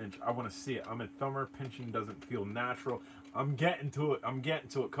 4-inch. I want to see it. I'm a thumber. Pinching doesn't feel natural. I'm getting to it. A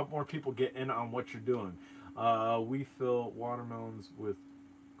couple more people get in on what you're doing. We fill watermelons with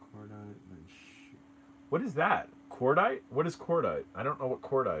cordite. What is that? Cordite? What is cordite? I don't know what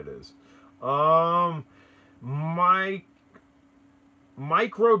cordite is.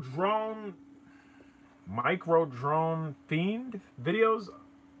 Micro drone themed videos.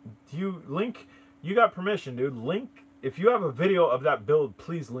 Do you link? You got permission, dude. Link. If you have a video of that build,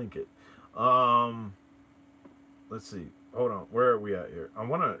 please link it. Let's see. Hold on. Where are we at here? I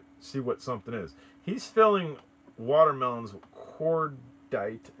want to see what something is. He's filling watermelons with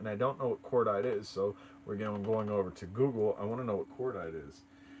cordite, and I don't know what cordite is, so we're going over to Google. I want to know what cordite is.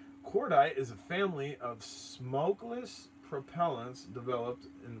 Cordite is a family of smokeless propellants developed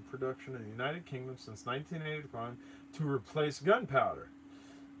in production in the United Kingdom since 1985 to replace gunpowder.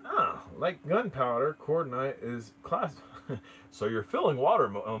 Ah, like gunpowder, cordite is class. So you're filling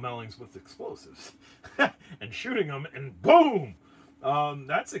watermelons with explosives and shooting them, and boom!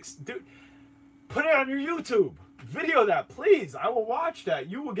 Dude, put it on your YouTube. Video that, please. I will watch that.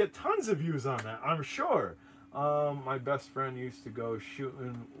 You will get tons of views on that, I'm sure. My best friend used to go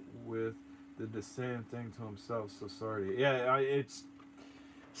shooting with the same thing to himself. So sorry. Yeah, it's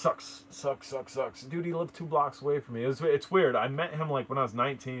sucks. Dude, he lived 2 blocks away from me. It's weird. I met him like when I was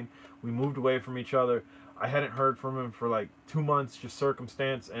 19. We moved away from each other. I hadn't heard from him for like 2 months, just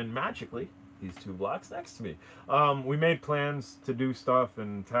circumstance, and magically, he's 2 blocks next to me. We made plans to do stuff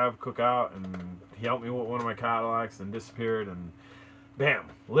and to have a cookout, and he helped me with one of my Cadillacs and disappeared, and bam,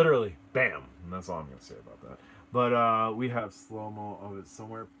 literally bam. And that's all I'm gonna say about that. But we have slow-mo of it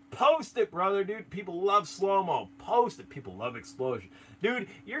somewhere. Post it, brother, dude. People love slow-mo. Post it. People love explosion. Dude,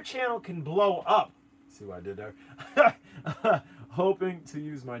 your channel can blow up. See what I did there? Hoping to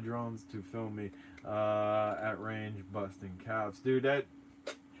use my drones to film me at range busting caps. Dude,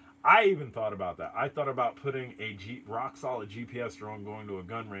 I even thought about that. I thought about putting a rock-solid GPS drone going to a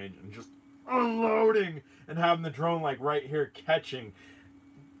gun range and just unloading and having the drone like right here catching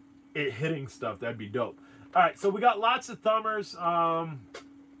it, hitting stuff. That'd be dope. All right, so we got lots of thumbers. And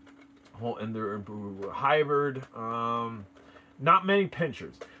they're hybrid. Not many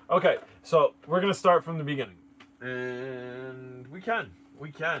pinchers. Okay, so we're gonna start from the beginning, and we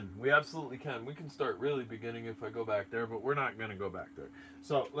absolutely can. We can start really beginning if I go back there, but we're not gonna go back there.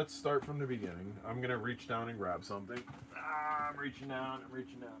 So let's start from the beginning. I'm gonna reach down and grab something. I'm reaching down.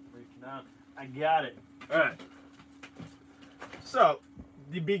 I got it. All right. So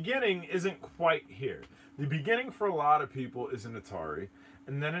the beginning isn't quite here. The beginning for a lot of people is an Atari,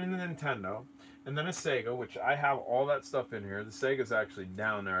 and then a Nintendo, and then a Sega, which I have all that stuff in here. The Sega's actually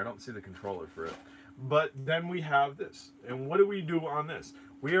down there. I don't see the controller for it. But then we have this. And what do we do on this?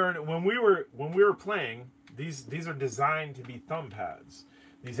 When we were playing, these are designed to be thumb pads,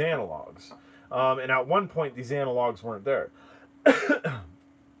 these analogs. And at one point these analogs weren't there.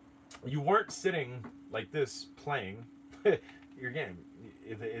 You weren't sitting like this playing your game.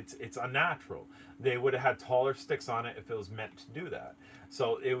 It's unnatural. They would have had taller sticks on it if it was meant to do that.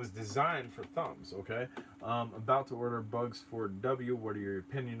 So it was designed for thumbs, okay? About to order Bugs 4W. What are your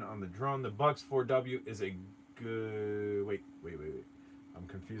opinion on the drone? The Bugs 4W is a good... Wait. I'm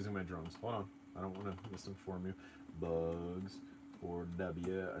confusing my drones. Hold on. I don't want to misinform you. Bugs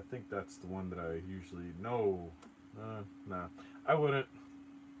 4W. I think that's the one that I usually... No. Nah. I wouldn't.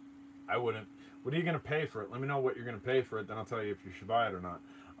 What are you going to pay for it? Let me know what you're going to pay for it, then I'll tell you if you should buy it or not.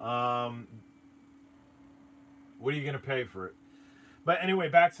 What are you going to pay for it? But anyway,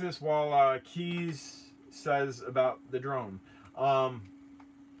 back to this while Keys says about the drone. What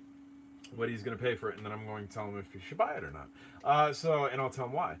he's going to pay for it, and then I'm going to tell him if you should buy it or not. And I'll tell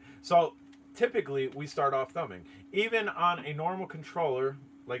him why. So typically, we start off thumbing. Even on a normal controller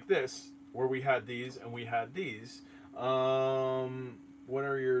like this, where we had these and we had these, what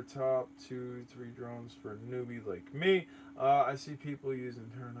are your top 2-3 drones for a newbie like me? I see people using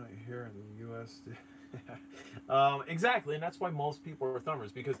Terranite here in the U.S. Exactly, and that's why most people are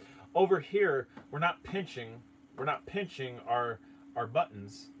thumbers, because over here we're not pinching our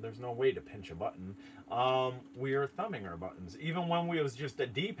buttons. There's no way to pinch a button. We are thumbing our buttons. Even when we was just a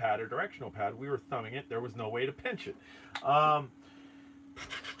D-pad or directional pad, we were thumbing it. There was no way to pinch it.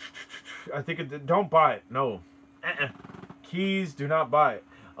 I think don't buy it. No. Keys, do not buy it.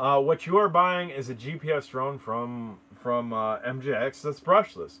 What you are buying is a GPS drone from MJX that's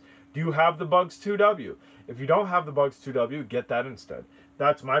brushless. Do you have the Bugs 2W? If you don't have the Bugs 2W, get that instead.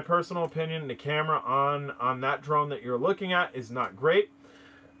 That's my personal opinion. The camera on that drone that you're looking at is not great.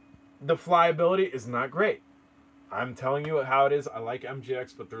 The flyability is not great. I'm telling you how it is. I like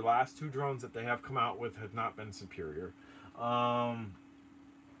MJX, but their last 2 drones that they have come out with have not been superior. Tannerite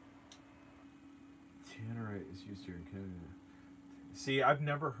is used here in Canada. See, I've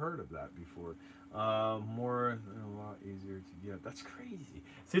never heard of that before. More and a lot easier to get. That's crazy.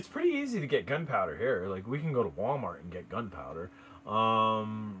 See, it's pretty easy to get gunpowder here. Like, we can go to Walmart and get gunpowder.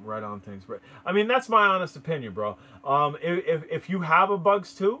 Right on things. I mean, that's my honest opinion, bro. If you have a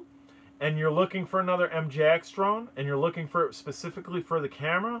Bugs 2 and you're looking for another MJX drone and you're looking for specifically for the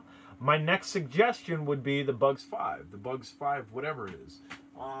camera, my next suggestion would be the Bugs 5. The Bugs 5, whatever it is.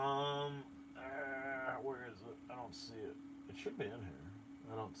 Where is it? I don't see it. It should be in here.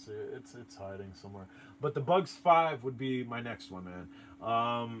 I don't see it. It's hiding somewhere. But the Bugs 5 would be my next one, man.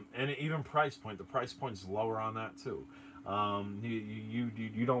 And even price point. The price point's lower on that too.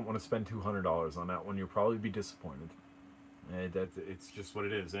 You don't want to spend $200 on that one. You'll probably be disappointed. It's just what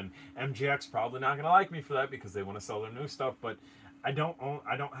it is. And MGX probably not gonna like me for that because they want to sell their new stuff. But I don't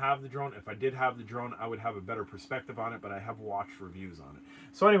have the drone. If I did have the drone, I would have a better perspective on it. But I have watched reviews on it.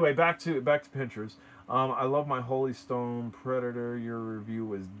 So anyway, back to pinchers. I love my Holy Stone Predator. Your review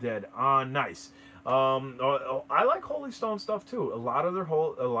was dead on. Nice. I like Holy Stone stuff too. A lot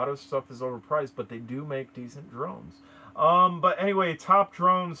of stuff is overpriced, but they do make decent drones. But anyway, top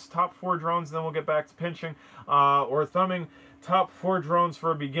 4 drones. Then we'll get back to pinching or thumbing. Top 4 drones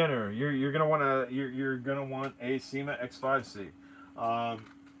for a beginner. You're gonna want a SEMA X5C.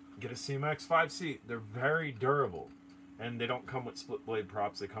 Get a SEMA X5C. They're very durable, and they don't come with split blade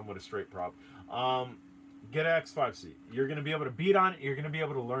props. They come with a straight prop. Get an X5C. You're gonna be able to beat on it. You're gonna be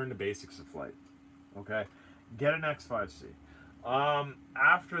able to learn the basics of flight. Okay, get an X5C.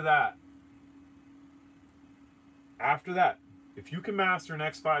 After that, if you can master an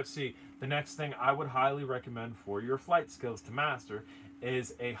X5C, the next thing I would highly recommend for your flight skills to master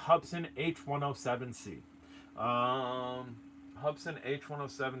is a Hubsan H107C. Hubsan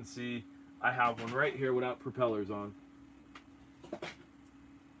H107C. I have one right here without propellers on.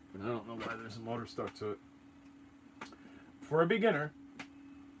 And I don't know why there's a motor stuck to it. For a beginner,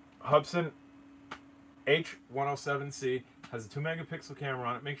 Hubsan H107C has a 2 megapixel camera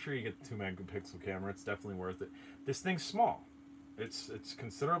on it. Make sure you get the 2 megapixel camera. It's definitely worth it. This thing's small. It's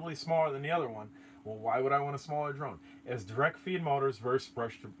considerably smaller than the other one. Well, why would I want a smaller drone? It has direct feed motors versus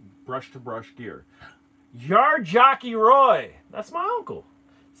brush to brush gear. Yard Jockey Roy. That's my uncle.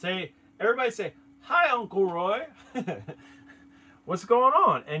 Everybody say, hi, Uncle Roy. What's going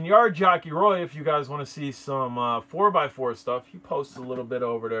on? And Yard Jockey Roy, if you guys want to see some 4x4 stuff, he posts a little bit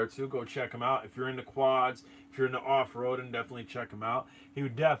over there too. Go check him out. If you're into quads, if you're into off-roading, definitely check him out. He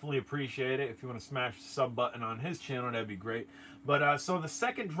would definitely appreciate it. If you want to smash the sub button on his channel, that'd be great. But so the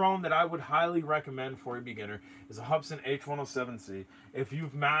second drone that I would highly recommend for a beginner is a Hubsan H107C. If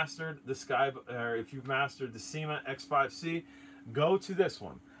you've mastered the if you've mastered the SEMA X5C, go to this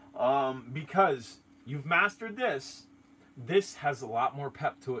one because you've mastered this. This has a lot more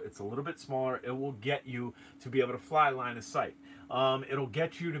pep to it. It's a little bit smaller. It will get you to be able to fly line of sight. It'll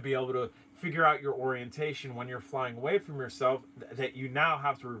get you to be able to figure out your orientation when you're flying away from yourself, that you now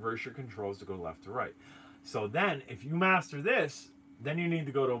have to reverse your controls to go left to right. So then, if you master this, then you need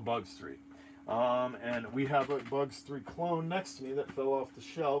to go to a Bugs 3. And we have a Bugs 3 clone next to me that fell off the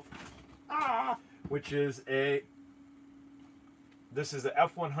shelf, which is this is the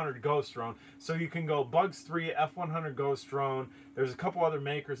F100 Ghost drone. So you can go Bugs 3, F100 Ghost drone. There's a couple other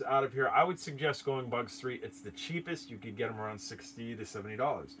makers out of here. I would suggest going Bugs 3. It's the cheapest. You could get them around $60 to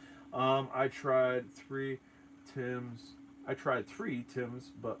 $70. I tried 3 Tims.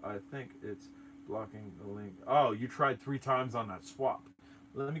 But I think it's blocking the link. Oh, you tried 3 times on that swap.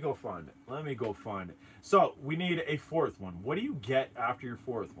 Let me go find it. So we need a 4th one. What do you get after your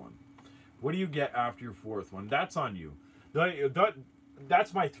 4th one? That's on you.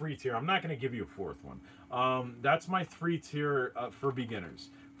 That's my 3 tier. I'm not going to give you a 4th one. That's my 3 tier for beginners.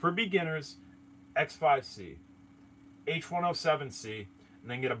 For beginners, X5C, H107C, and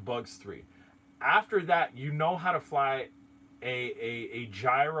then get a Bugs 3. After that, you know how to fly a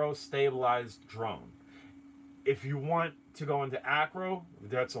gyro stabilized drone. If you want to go into acro,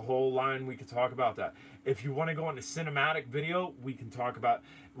 that's a whole line. We could talk about that. If you want to go into cinematic video, we can talk about.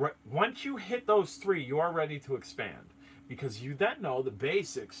 Once you hit those 3, you are ready to expand, because you then know the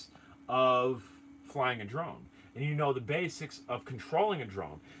basics of flying a drone, and you know the basics of controlling a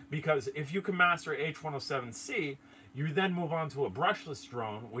drone. Because if you can master H107C, you then move on to a brushless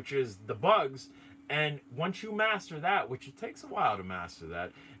drone, which is the Bugs. And once you master that, which it takes a while to master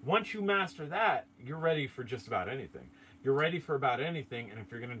that, once you master that, you're ready for just about anything. You're ready for about anything, and if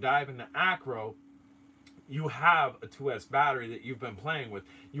you're going to dive into acro, you have a 2S battery that you've been playing with.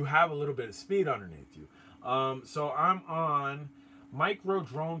 You have a little bit of speed underneath you. So I'm on Micro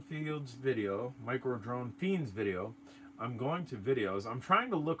Drone Fiends video. I'm going to videos. I'm trying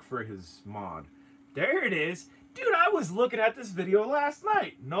to look for his mod. There it is. Dude, I was looking at this video last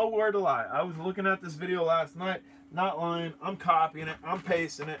night. No word to lie. I was looking at this video last night. Not lying. I'm copying it. I'm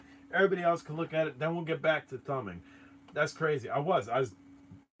pasting it. Everybody else can look at it. Then we'll get back to thumbing. That's crazy. I was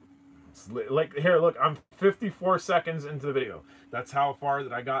like, here, look, I'm 54 seconds into the video. That's how far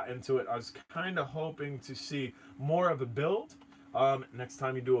that I got into it. I was kind of hoping to see more of a build. Next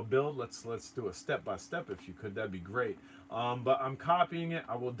time you do a build, let's do a step-by-step if you could. That'd be great. But I'm copying it.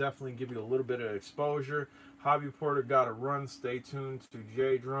 I will definitely give you a little bit of exposure. Hobby Porter got to run. Stay tuned to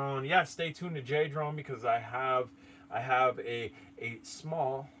J Drone. Yeah, stay tuned to J Drone, because I have a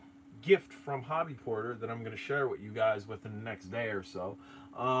small gift from Hobby Porter that I'm going to share with you guys within the next day or so.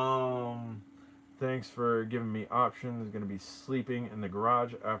 Thanks for giving me options. Going to be sleeping in the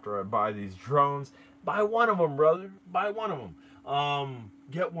garage after I buy these drones. Buy one of them, brother. Buy one of them.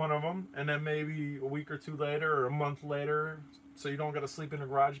 Get one of them, and then maybe a week or 2 later or a month later, so you don't got to sleep in the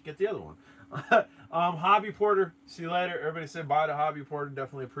garage. Get the other one. Hobby Porter, see you later. Everybody say bye to Hobby Porter.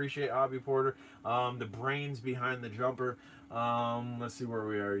 Definitely appreciate Hobby Porter. The brains behind the jumper. Let's see where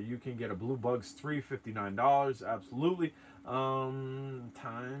we are. You can get a Blue Bugs 3, $59. Absolutely.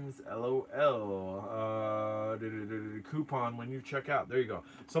 Times LOL. Coupon when you check out. There you go.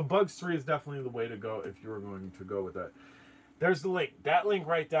 So Bugs 3 is definitely the way to go if you're going to go with that. There's the link. That link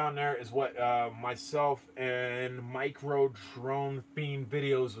right down there is what myself and Micro Drone Fiend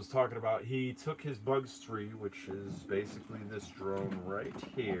Videos was talking about. He took his Bugs 3, which is basically this drone right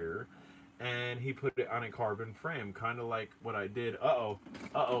here, and he put it on a carbon frame, kind of like what I did. Uh-oh.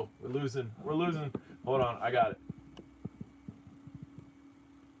 Uh-oh. We're losing. We're losing. Hold on. I got it.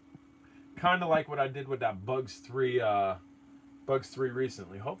 Kind of like what I did with that Bugs 3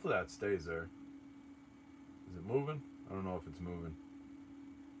 recently. Hopefully that stays there. Is it moving? I don't know if it's moving.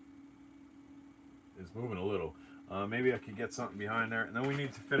 It's moving a little. Maybe I could get something behind there. And then we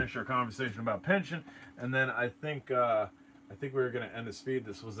need to finish our conversation about pension. And then I think we're going to end this feed.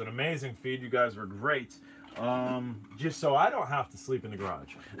 This was an amazing feed. You guys were great. Just so I don't have to sleep in the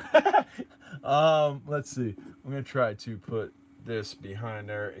garage. Let's see. I'm going to try to put this behind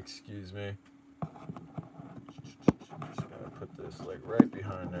there. Excuse me. Just going to put this like right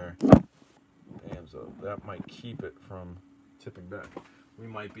behind there. So that might keep it from tipping back. We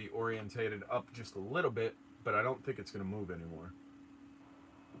might be orientated up just a little bit, but I don't think it's going to move anymore.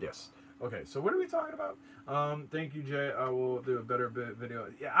 Yes. Okay, so what are we talking about? Thank you, Jay. I will do a better video.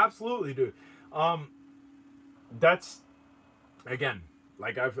 Yeah, absolutely, dude. That's, again,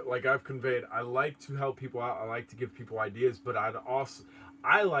 like I've conveyed, I like to help people out. I like to give people ideas, but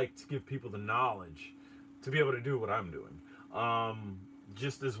I like to give people the knowledge to be able to do what I'm doing.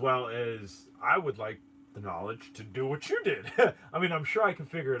 Just as well as I would like the knowledge to do what you did. I mean, I'm sure I can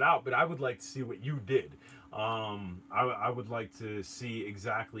figure it out, but I would like to see what you did. I would like to see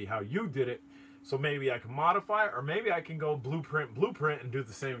exactly how you did it, so maybe I can modify it, or maybe I can go blueprint, and do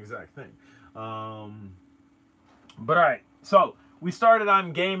the same exact thing. But all right, so we started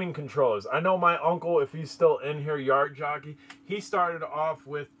on gaming controllers. I know my uncle, if he's still in here, Yard Jockey, he started off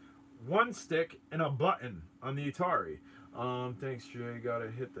with one stick and a button on the Atari. Thanks, Jay. Gotta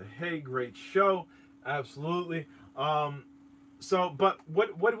hit the hey, great show. Absolutely. But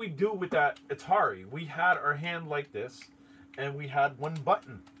what do we do with that Atari? We had our hand like this, and we had one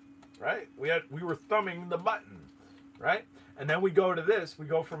button, right? We were thumbing the button, right? And then we go to this. We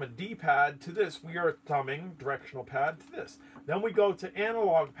go from a D-pad to this. We are thumbing directional pad to this. Then we go to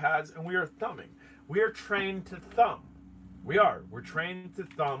analog pads, and we are thumbing. We are trained to thumb. We're trained to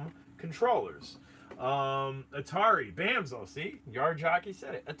thumb controllers. Atari, Bamzo, see? Yard Jockey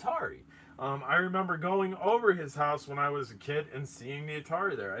said it. Atari. I remember going over his house when I was a kid and seeing the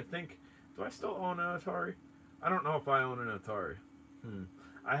Atari there. I think, do I still own an Atari? I don't know if I own an Atari.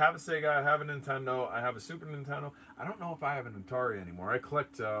 I have a Sega, I have a Nintendo, I have a Super Nintendo. I don't know if I have an Atari anymore. I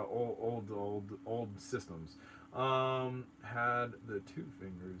collect old systems. Had the two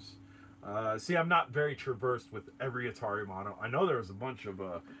fingers. See, I'm not very traversed with every Atari model. I know there was a bunch of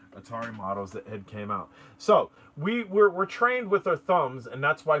Atari models that had came out. So we're trained with our thumbs, and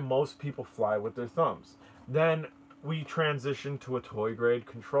that's why most people fly with their thumbs. Then we transition to a toy grade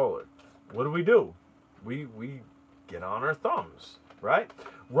controller. What do? We get on our thumbs, right?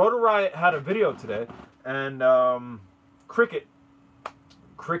 Rotor Riot had a video today, and Cricket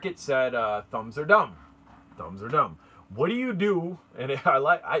said thumbs are dumb. Thumbs are dumb. What do you do? And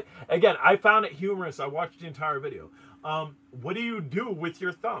I found it humorous. I watched the entire video. What do you do with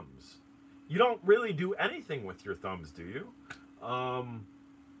your thumbs? You don't really do anything with your thumbs, do you?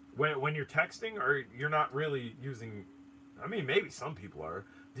 When you're texting, or you're not really using. I mean, maybe some people are.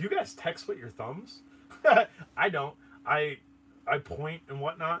 Do you guys text with your thumbs? I don't. I point and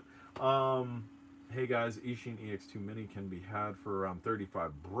whatnot. Hey guys, Ishin EX2 Mini can be had for around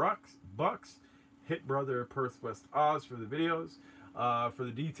 35 bucks. Hit brother Perth West Oz for the videos, for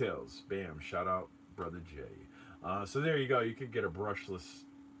the details. Bam! Shout out brother Jay. So there you go. You could get a brushless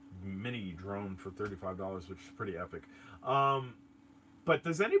mini drone for $35, which is pretty epic. But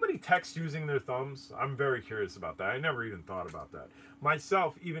does anybody text using their thumbs? I'm very curious about that. I never even thought about that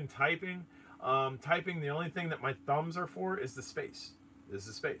myself. Even typing, the only thing that my thumbs are for is the space.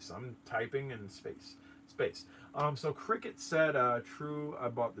 I'm typing in space. So Cricket said, true, I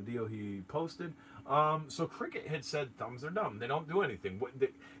bought the deal he posted. So Cricket had said thumbs are dumb. They don't do anything.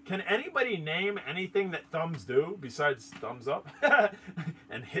 Can anybody name anything that thumbs do besides thumbs up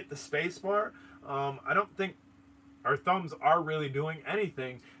and hit the space bar? I don't think our thumbs are really doing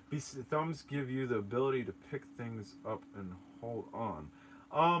anything. Thumbs give you the ability to pick things up and hold on.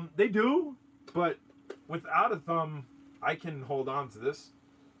 They do, but without a thumb, I can hold on to this.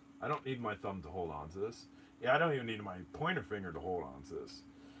 I don't need my thumb to hold on to this. Yeah, I don't even need my pointer finger to hold on to this,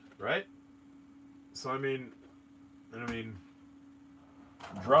 right? So I mean,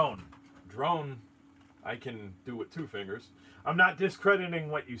 drone, I can do with 2 fingers. I'm not discrediting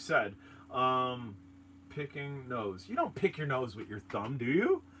what you said. Picking nose. You don't pick your nose with your thumb, do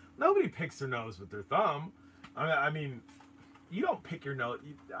you? Nobody picks their nose with their thumb. I mean, you don't pick your nose.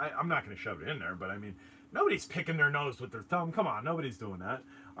 I'm not going to shove it in there, but I mean, nobody's picking their nose with their thumb. Come on, nobody's doing that.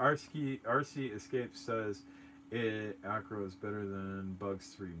 RC Escape says Acro is better than Bugs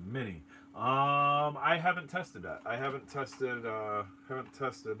 3 Mini. I haven't tested that. I haven't tested the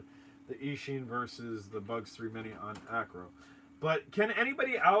Ishin versus the Bugs 3 Mini on Acro. But can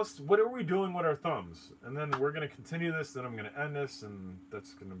anybody else, what are we doing with our thumbs? And then we're going to continue this, then I'm going to end this, and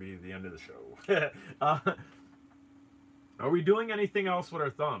that's going to be the end of the show. Are we doing anything else with our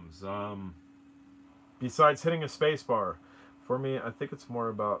thumbs? Besides hitting a space bar? For me, I think it's more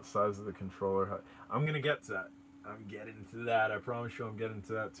about size of the controller. I'm going to get to that. I'm getting to that. I promise you I'm getting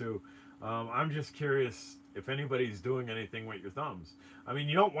to that too. I'm just curious if anybody's doing anything with your thumbs. I mean,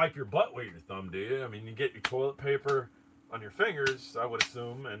 you don't wipe your butt with your thumb, do you? I mean, you get your toilet paper on your fingers, I would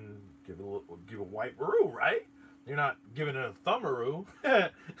assume, and give a wipe-a-roo, right? You're not giving it a thumb-a-roo.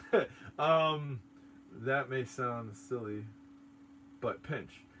 That may sound silly, but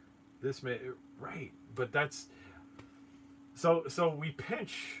pinch. This may, right, but that's, so we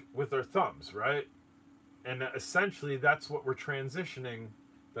pinch with our thumbs, right? And essentially that's what we're transitioning.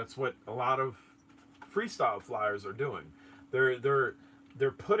 That's what a lot of freestyle flyers are doing.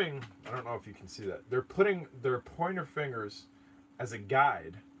 They're putting, I don't know if you can see that, they're putting their pointer fingers as a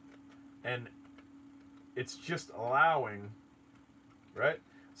guide, and it's just allowing, right?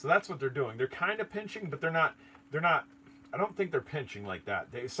 So that's what they're doing. They're kind of pinching, but they're not, I don't think they're pinching like that.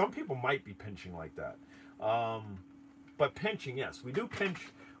 Some people might be pinching like that. But pinching, yes, we do pinch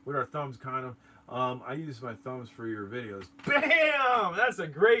with our thumbs, kind of. I use my thumbs for your videos. Bam! That's a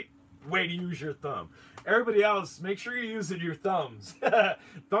great way to use your thumb. Everybody else, make sure you're using your thumbs.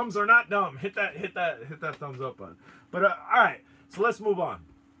 Thumbs are not dumb. Hit that thumbs up button. But all right, so let's move on.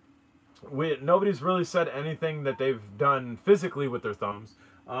 Nobody's really said anything that they've done physically with their thumbs.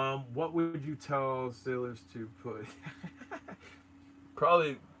 What would you tell sailors to put?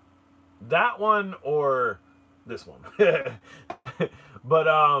 Probably that one or this one. But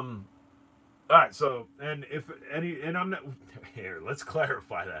all right, so and I'm not here. Let's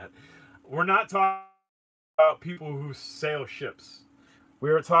clarify that we're not talking about people who sail ships. We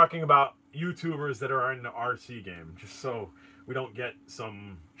are talking about YouTubers that are in the RC game, just so we don't get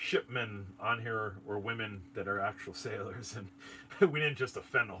some shipmen on here or women that are actual sailors, and we didn't just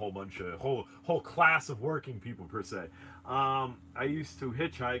offend a whole bunch of whole class of working people per se. I used to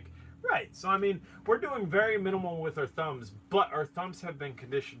hitchhike. Right, so I mean, we're doing very minimal with our thumbs, but our thumbs have been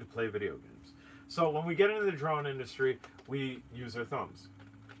conditioned to play video games. So when we get into the drone industry, we use our thumbs.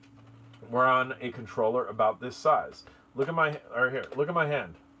 We're on a controller about this size. Look at my, or here, look at my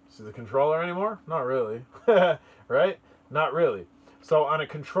hand. See the controller anymore? Not really, right? Not really. So on a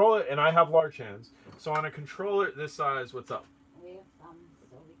controller, and I have large hands, so on a controller this size, what's up? We have thumbs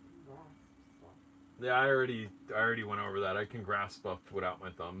so we can grasp stuff. Yeah, I already went over that. I can grasp stuff without my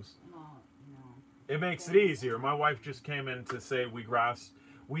thumbs. No. It makes it easier. My wife just came in to say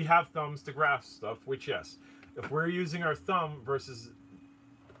we have thumbs to grasp stuff, which yes, if we're using our thumb versus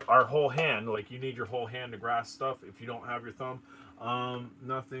our whole hand, like you need your whole hand to grasp stuff if you don't have your thumb.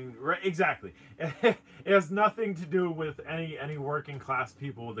 Nothing, right? Exactly. It has nothing to do with any working class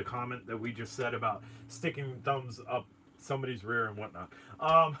people with the comment that we just said about sticking thumbs up somebody's rear and whatnot.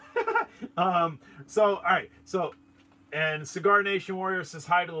 So all right, so and Cigar Nation Warrior says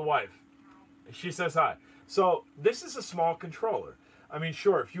hi to the wife. She says hi. So this is a small controller. I mean,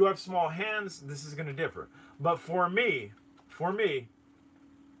 sure, if you have small hands, this is going to differ. But for me,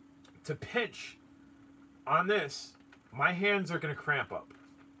 to pinch on this, my hands are going to cramp up.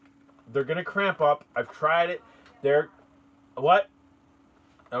 They're going to cramp up. I've tried it. They're, what?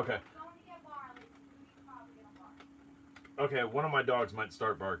 Okay. Okay, one of my dogs might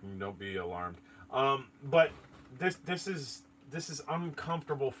start barking. Don't be alarmed. But this is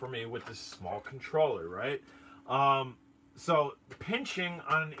uncomfortable for me with this small controller, right? So pinching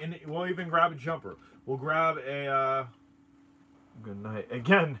on, we'll even grab a jumper. We'll grab a, good night.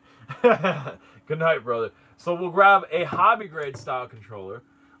 Again, good night, brother. So we'll grab a hobby grade style controller.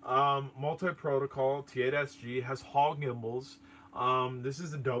 Multi-protocol, T8SG, has Hall gimbals. This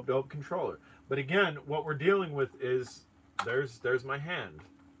is a dope controller. But again, what we're dealing with is, there's my hand.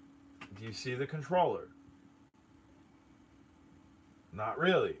 Do you see the controller? Not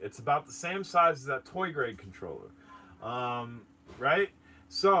really. It's about the same size as that toy grade controller. Right?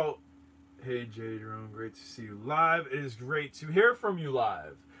 So, hey Jay Jerome, great to see you live. It is great to hear from you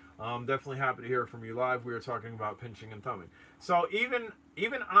live. Definitely happy to hear from you live. We are talking about pinching and thumbing. So even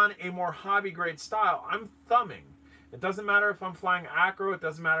on a more hobby grade style, I'm thumbing. It doesn't matter if I'm flying acro. It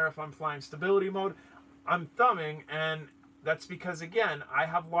doesn't matter if I'm flying stability mode. I'm thumbing, and that's because again I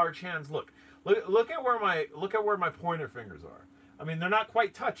have large hands. Look at where my pointer fingers are. I mean, they're not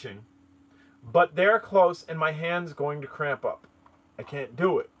quite touching, but they're close, and my hand's going to cramp up. I can't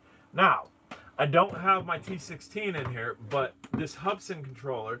do it. Now, I don't have my T16 in here, but this Hubsan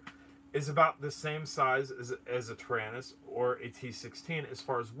controller is about the same size as a Tyrannus or a T16 as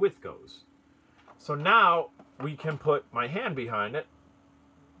far as width goes. So now we can put my hand behind it,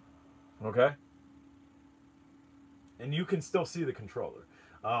 okay? And you can still see the controller.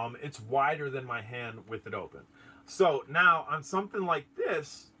 It's wider than my hand with it open. So now on something like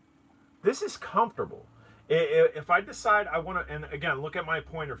this is comfortable. If I decide I want to, and again, look at my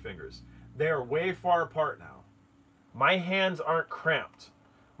pointer fingers. They are way far apart now. My hands aren't cramped.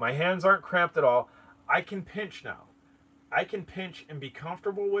 My hands aren't cramped at all. I can pinch now. I can pinch and be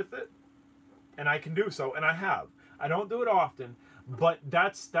comfortable with it, and I can do so, and I have. I don't do it often, but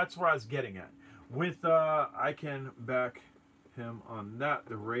that's where I was getting at. With I can back him on that.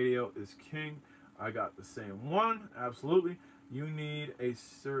 The radio is king. I got the same one. Absolutely. You need a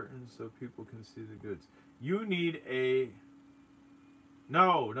certain so people can see the goods. You need a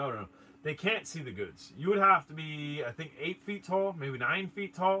no. They can't see the goods. You would have to be, I think, 8 feet tall, maybe 9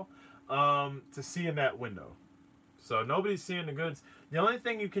 feet tall, to see in that window. So nobody's seeing the goods. The only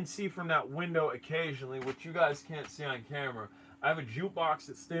thing you can see from that window occasionally, which you guys can't see on camera, I have a jukebox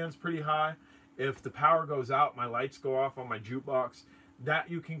that stands pretty high. If the power goes out, my lights go off on my jukebox.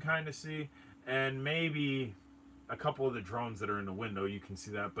 That you can kind of see. And maybe a couple of the drones that are in the window, you can see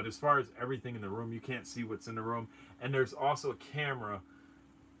that. But as far as everything in the room, you can't see what's in the room. And there's also a camera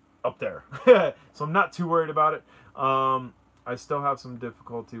up there. So I'm not too worried about it. I still have some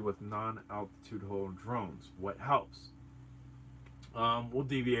difficulty with non-altitude hold drones. What helps? We'll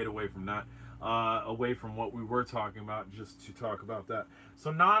deviate away from that. Away from what we were talking about, just to talk about that.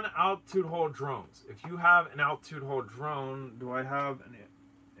 So non-altitude hold drones. If you have an altitude hold drone, do I have an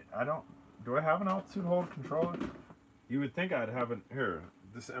altitude hold controller? You would think I'd have it here.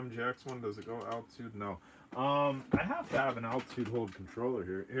 This MJX one, does it go altitude? No. I have to have an altitude hold controller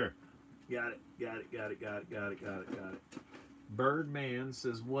here. Here. Got it. Birdman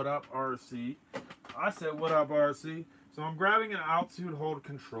says, what up, RC? I said, what up, RC? So I'm grabbing an altitude hold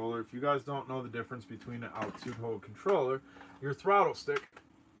controller. If you guys don't know the difference between an altitude hold controller, your throttle stick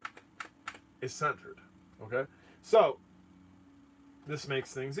is centered, okay? So this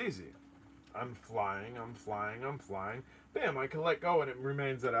makes things easy. I'm flying. Bam, I can let go and it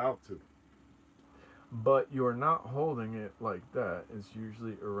remains at altitude. But you're not holding it like that. It's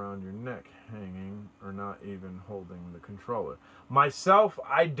usually around your neck, hanging, or not even holding the controller. Myself,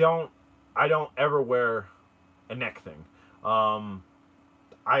 I don't ever wear a neck thing.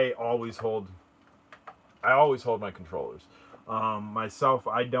 I always hold my controllers. Myself,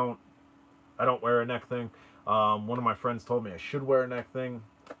 I don't wear a neck thing. One of my friends told me I should wear a neck thing.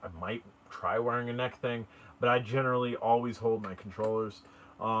 I might try wearing a neck thing, but I generally always hold my controllers.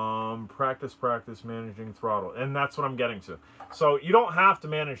 Practice managing throttle, and that's what I'm getting to. So you don't have to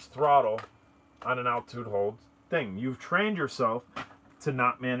manage throttle on an altitude hold thing. You've trained yourself to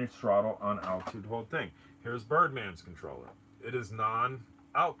not manage throttle on altitude hold thing. Here's Birdman's controller. It is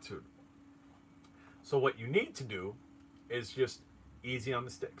non-altitude. So what you need to do is just easy on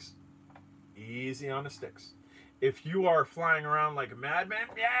the sticks. Easy on the sticks. If you are flying around like a madman,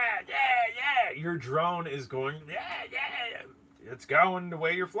 your drone is going, it's going the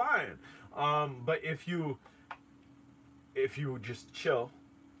way you're flying. But if you just chill,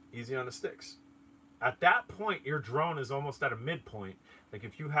 easy on the sticks. At that point, your drone is almost at a midpoint. Like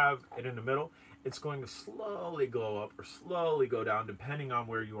if you have it in the middle, it's going to slowly go up or slowly go down depending on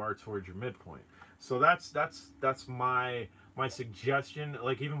where you are towards your midpoint. So that's my suggestion.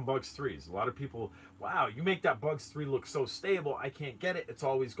 Like even Bugs 3s. A lot of people, wow, you make that Bugs 3 look so stable. I can't get it. It's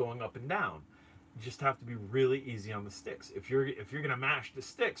always going up and down. You just have to be really easy on the sticks. If you're gonna mash the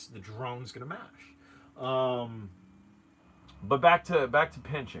sticks, the drone's gonna mash. But back to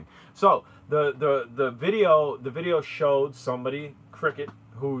pinching. So the video showed somebody, Cricket,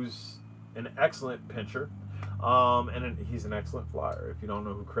 who's an excellent pincher, and he's an excellent flyer. If you don't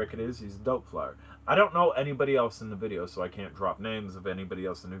know who Cricket is, he's a dope flyer. I don't know anybody else in the video, so I can't drop names of anybody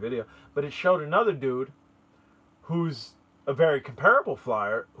else in the video. But it showed another dude who's a very comparable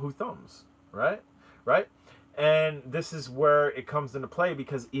flyer who thumbs. Right? And this is where it comes into play,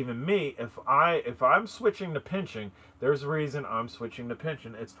 because even me, if I'm switching to pinching, there's a reason I'm switching to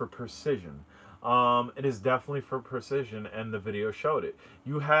pinching. It's for precision. It is definitely for precision, and the video showed it.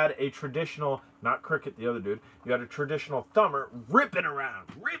 You had a traditional, not Cricket, the other dude. You had a traditional thumber ripping around,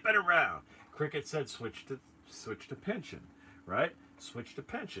 ripping around. Cricket said switch to pinching, right? Switch to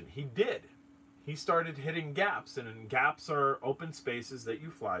pinching. He did. He started hitting gaps, and gaps are open spaces that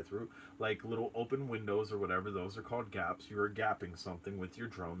you fly through, like little open windows or whatever. Those are called gaps. You are gapping something with your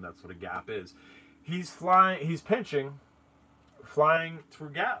drone. That's what a gap is. He's flying. He's pinching, flying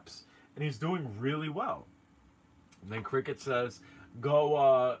through gaps, and he's doing really well. And then Cricket says,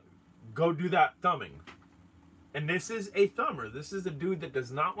 "Go do that thumbing." And this is a thumber. This is a dude that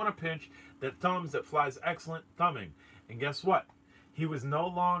does not want to pinch, that thumbs, that flies excellent thumbing. And guess what? He was no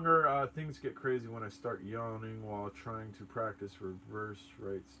longer, things get crazy when I start yawning while trying to practice reverse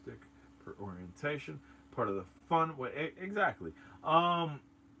right stick per orientation. Part of the fun. Exactly.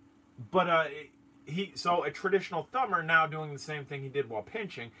 So a traditional thumber, now doing the same thing he did while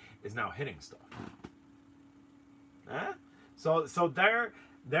pinching, is now hitting stuff. So there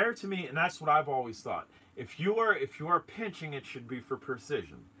to me, and that's what I've always thought. If you are pinching, it should be for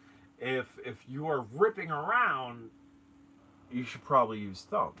precision. If you are ripping around, you should probably use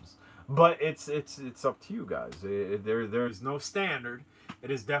thumbs. But it's up to you guys. There's no standard.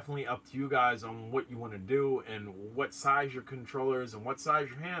 It is definitely up to you guys on what you want to do and what size your controller is and what size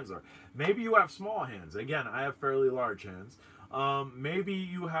your hands are. Maybe you have small hands. Again, I have fairly large hands. Maybe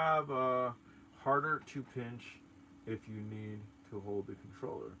you have harder to pinch if you need to hold the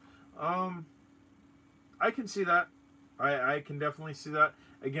controller. I can see that. I can definitely see that.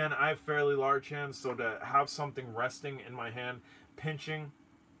 Again, I have fairly large hands, so to have something resting in my hand, pinching,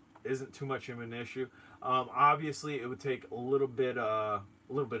 isn't too much of an issue. Obviously, it would take a little bit of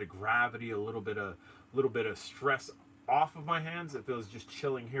gravity, a little bit of stress off of my hands if it was just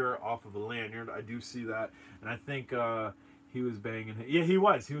chilling here off of a lanyard. I do see that, and I think he was banging. Yeah, he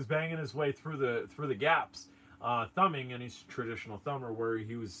was banging his way through the gaps, thumbing, and he's traditional thumber where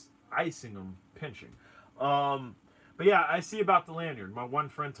he was icing them, pinching. But yeah, I see about the lanyard. My one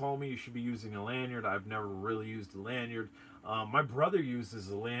friend told me you should be using a lanyard. I've never really used a lanyard. My brother uses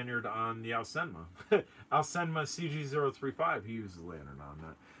a lanyard on the Alsenma. Alsenma CG035, he uses a lanyard on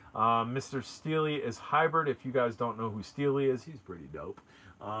that. Mr. Steely is hybrid. If you guys don't know who Steely is, he's pretty dope.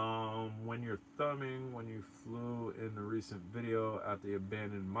 When you're thumbing, when you flew in the recent video at the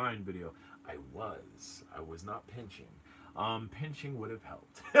abandoned mine video, I was not pinching. Pinching would have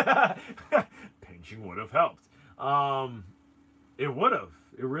helped. Pinching would have helped. It would have.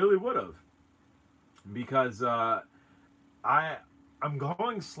 It really would have. Because I'm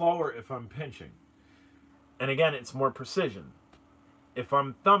going slower if I'm pinching. And again, it's more precision. If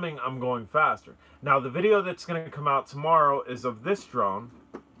I'm thumbing, I'm going faster. Now, the video that's going to come out tomorrow is of this drone.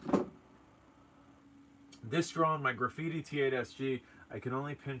 This drone, my Graffiti T8 SG, I can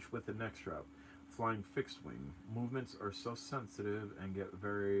only pinch with the neck strap. Flying fixed wing. Movements are so sensitive and get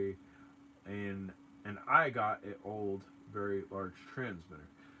very... And I got an old, very large transmitter.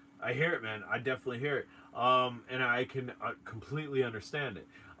 I hear it, man. I definitely hear it. And I can completely understand it.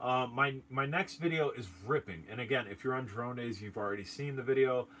 My next video is ripping. And again, if you're on Drone Days, you've already seen the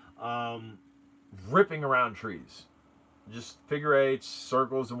video. Ripping around trees. Just figure eights,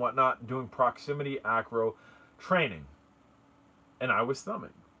 circles, and whatnot. Doing proximity acro training. And I was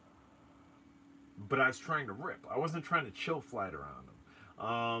thumbing. But I was trying to rip. I wasn't trying to chill flight around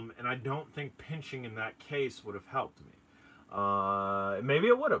them. And I don't think pinching in that case would have helped me. Maybe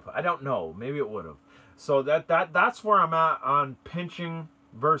it would have. I don't know. Maybe it would have. So that's where I'm at on pinching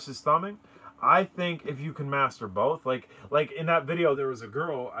versus thumbing. I think if you can master both, like in that video, there was a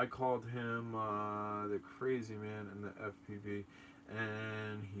girl. I called him the crazy man in the FPV,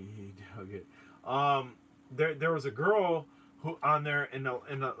 and he dug it. There was a girl who on there in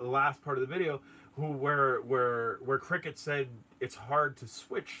the last part of the video who where Cricket said it's hard to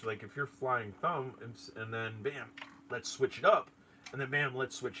switch. Like if you're flying thumb and then bam, let's switch it up, and then bam,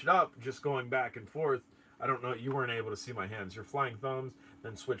 let's switch it up. Just going back and forth. I don't know. You weren't able to see my hands. You're flying thumbs,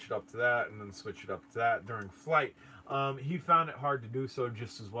 then switch it up to that, and then switch it up to that during flight. He found it hard to do so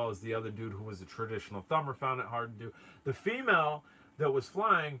just as well as the other dude who was a traditional thumber found it hard to do. The female that was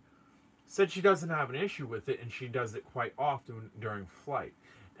flying said she doesn't have an issue with it, and she does it quite often during flight.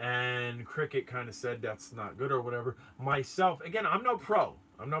 And Cricket kind of said that's not good or whatever. Myself, again, I'm no pro.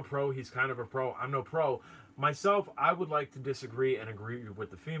 I'm no pro. He's kind of a pro. I'm no pro. Myself, I would like to disagree and agree with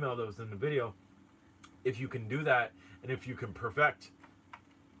the female that was in the video. If you can do that, and if you can perfect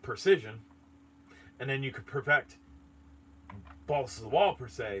precision, and then you can perfect balls to the wall per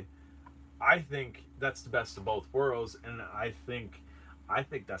se, I think that's the best of both worlds, and I think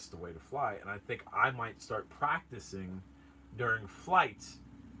that's the way to fly. And I think I might start practicing during flights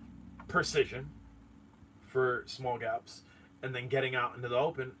precision for small gaps, and then getting out into the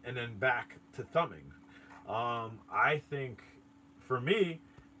open, and then back to thumbing. I think for me,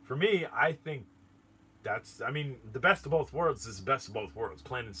 I think that's, I mean, the best of both worlds is the best of both worlds,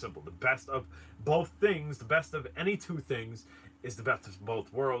 plain and simple. The best of both things, the best of any two things is the best of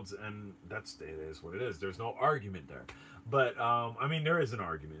both worlds, and it is what it is. There's no argument there. But I mean, there is an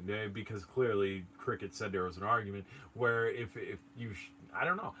argument because clearly Cricket said there was an argument where if you I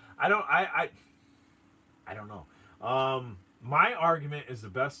don't know, I don't know. My argument is the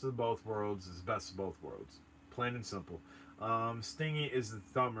best of both worlds is the best of both worlds, plain and simple. Stingy is the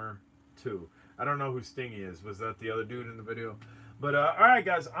thumber too. I don't know who Stingy is. Was that the other dude in the video? But all right,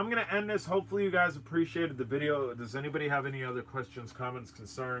 guys, I'm gonna end this. Hopefully, you guys appreciated the video. Does anybody have any other questions, comments,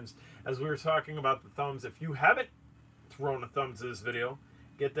 concerns? As we were talking about the thumbs, if you haven't thrown a thumb to this video,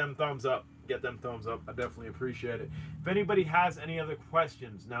 get them thumbs up. Get them thumbs up. I definitely appreciate it. If anybody has any other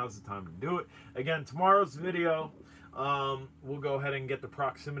questions, now's the time to do it. Again, tomorrow's video, we'll go ahead and get the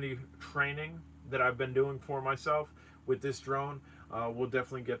proximity training that I've been doing for myself with this drone. We'll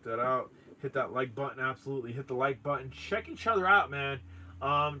definitely get that out. Hit that like button, absolutely. Hit the like button. Check each other out, man.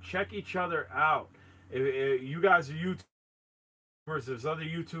 Check each other out. If you guys are YouTubers, there's other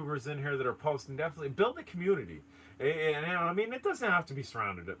YouTubers in here that are posting. Definitely build a community. And I mean, it doesn't have to be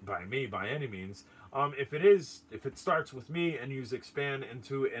surrounded by me by any means. If it starts with me and you expand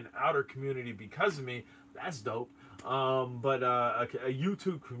into an outer community because of me, that's dope. But a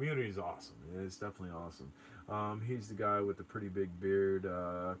YouTube community is awesome. It's definitely awesome. He's the guy with the pretty big beard.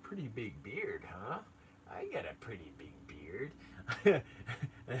 Pretty big beard, huh? I got a pretty big beard.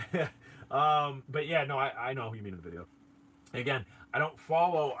 But yeah, no, I know who you mean in the video. Again, I don't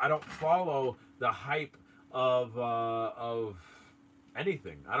follow the hype of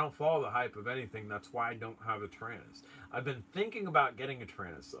anything. I don't follow the hype of anything. That's why I don't have a Tyrannus. I've been thinking about getting a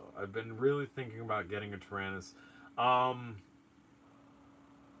Tyrannus though. I've been really thinking about getting a Tyrannus. I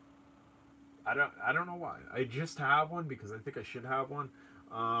don't know why. I just have one because I think I should have one.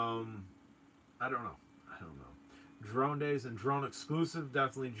 I don't know. Drone days and drone exclusive.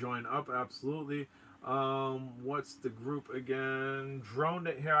 Definitely join up. Absolutely. What's the group again? Drone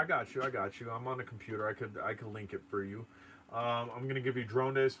day. Here, I got you. I'm on the computer. I could link it for you. I'm gonna give you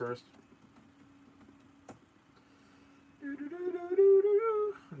drone days first.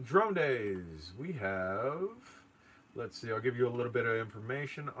 Drone days. We have. Let's see. I'll give you a little bit of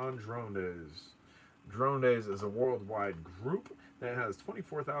information on Drone Days. Drone Days is a worldwide group that has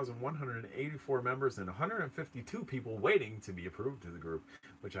 24,184 members and 152 people waiting to be approved to the group,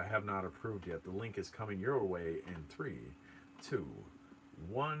 which I have not approved yet. The link is coming your way in 3, 2,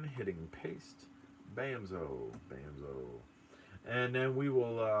 1. Hitting paste. Bamzo. And then we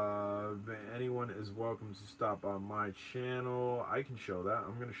will, anyone is welcome to stop on my channel. I can show that.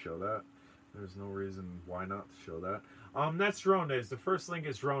 I'm going to show that. There's no reason why not to show that. That's Drone Days. The first link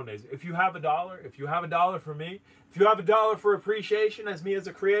is Drone Days. If you have $1 for me, if you have $1 for appreciation as me as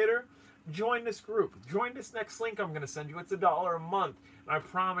a creator, join this group. Join this next link I'm going to send you. It's $1 a month. And I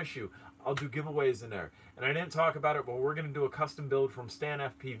promise you, I'll do giveaways in there. And I didn't talk about it, but we're going to do a custom build from Stan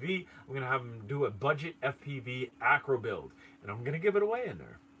FPV. I'm going to have him do a budget FPV acro build. And I'm going to give it away in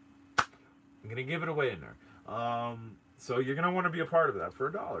there. So you're going to want to be a part of that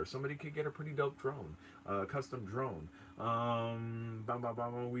for $1. Somebody could get a pretty dope drone, custom drone.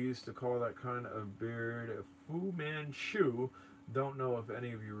 We used to call that kind of beard Fu Manchu. Don't know if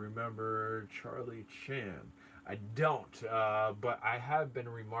any of you remember Charlie Chan. I don't, but I have been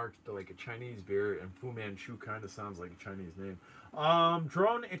remarked to like a Chinese beard, and Fu Manchu kind of sounds like a Chinese name.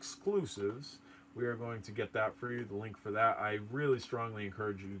 Drone exclusives. We are going to get that for you, the link for that. I really strongly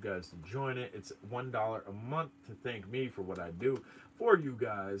encourage you guys to join it. It's $1 a month to thank me for what I do for you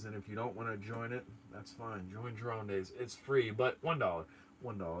guys. And if you don't want to join it, that's fine. Join Drone Days. It's free, but $1.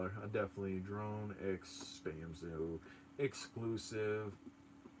 $1. I definitely Drone Expansive exclusive.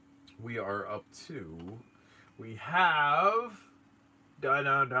 We are up to, we have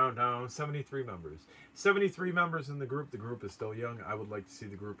 73 members. 73 members in the group. The group is still young. I would like to see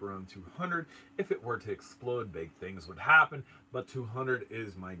the group around 200. If it were to explode, big things would happen, but 200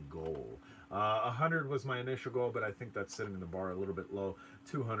 is my goal. 100 was my initial goal, but I think that's setting the bar a little bit low.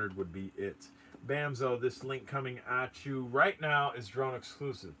 200 would be it. Bamzo, this link coming at you right now is drone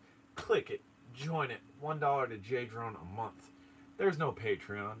exclusive. Click it, join it. $1 to J-Drone a month. There's no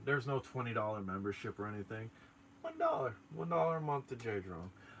Patreon. There's no $20 membership or anything. $1 a month to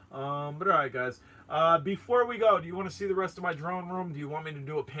J-Drone. But all right, guys. Before we go, do you want to see the rest of my drone room? Do you want me to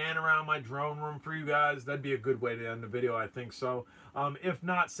do a pan around my drone room for you guys? That'd be a good way to end the video. I think so. If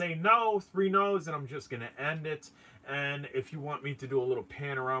not, say no. 3 no's, and I'm just gonna end it. And if you want me to do a little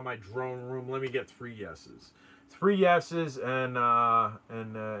pan around my drone room, let me get 3 yeses. 3 yeses, and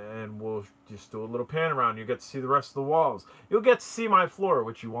we'll just do a little pan around. You get to see the rest of the walls. You'll get to see my floor,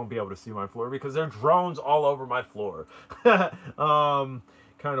 which you won't be able to see my floor because there are drones all over my floor.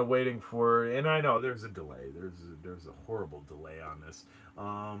 Kind of waiting for, and I know there's a delay. There's a horrible delay on this.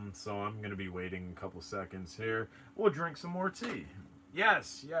 So I'm gonna be waiting a couple seconds here. We'll drink some more tea.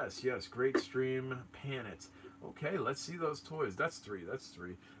 Yes. Great stream. Pan it. Okay, let's see those toys. That's 3.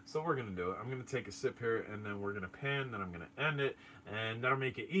 So we're gonna do it. I'm gonna take a sip here, and then we're gonna pan. Then I'm gonna end it, and that'll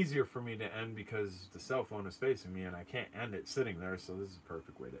make it easier for me to end because the cell phone is facing me, and I can't end it sitting there. So this is a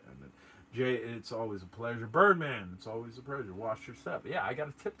perfect way to end it. Jay, it's always a pleasure. Birdman, it's always a pleasure. Watch your step. Yeah, I got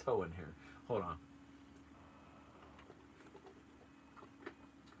a tiptoe in here. Hold on.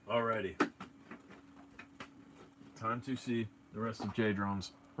 Alrighty. Time to see the rest of J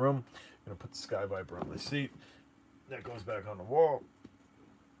Drone's room. I'm gonna put the Sky Viper on my seat. That goes back on the wall.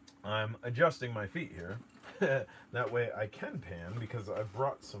 I'm adjusting my feet here. That way I can pan because I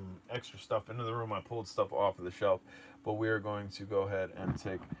brought some extra stuff into the room. I pulled stuff off of the shelf, but we are going to go ahead and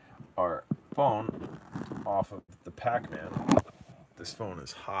take our phone off of the Pac-Man. This phone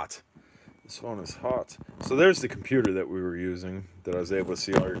is hot. This phone is hot. So there's the computer that we were using that I was able to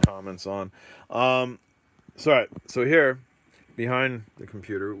see all your comments on. So here, behind the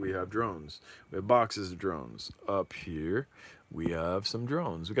computer, we have drones. We have boxes of drones. Up here, we have some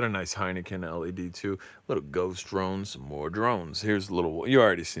drones. We got a nice Heineken LED too. Little ghost drones, some more drones. Here's a little wall. You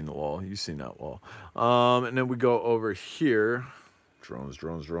already seen the wall. You've seen that wall. And then we go over here. Drones.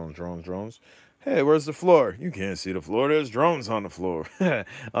 Hey, where's the floor? You can't see the floor. There's drones on the floor.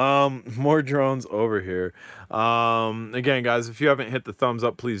 More drones over here. Again, guys, if you haven't hit the thumbs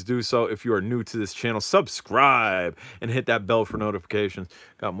up, please do so. If you are new to this channel, subscribe and hit that bell for notifications.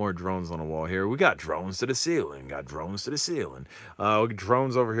 Got more drones on the wall here. We got drones to the ceiling. We got drones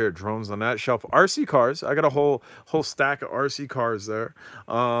over here. Drones on that shelf. RC cars. I got a whole stack of RC cars there.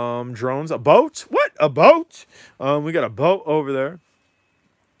 Drones. A boat? What? A boat? We got a boat over there.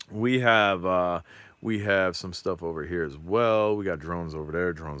 We have some stuff over here as well. We got drones over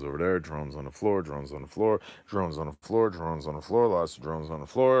there, drones on the floor, drones on the floor, lots of drones on the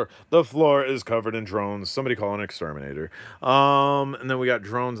floor. The floor is covered in drones. Somebody call an exterminator. And then we got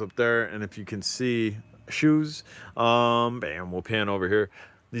drones up there, and if you can see shoes, bam, we'll pan over here.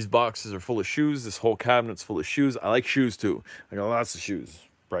 These boxes are full of shoes. This whole cabinet's full of shoes. I like shoes too. I got lots of shoes.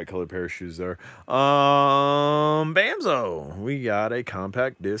 Bright colored pair of shoes there. Bamzo. We got a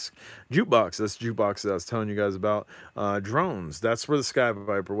compact disc jukebox. That's the jukebox that I was telling you guys about. Drones. That's where the Sky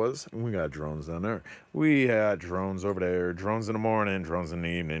Viper was. And we got drones down there. We had drones over there. Drones in the morning. Drones in the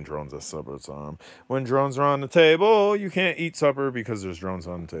evening. Drones at supper time. When drones are on the table, you can't eat supper because there's drones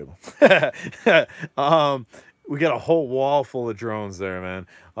on the table. We got a whole wall full of drones there, man.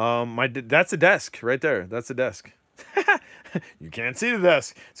 That's a desk right there. That's a desk. You can't see the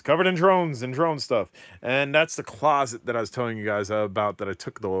desk. It's covered in drones and drone stuff. And that's the closet that I was telling you guys about, that I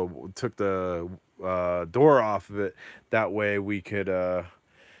took the door off of it. That way we could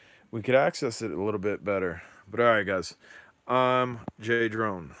access it a little bit better. But all right, guys. J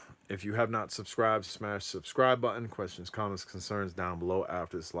Drone. If you have not subscribed, smash the subscribe button. Questions, comments, concerns down below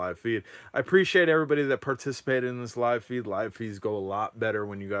after this live feed. I appreciate everybody that participated in this live feed. Live feeds go a lot better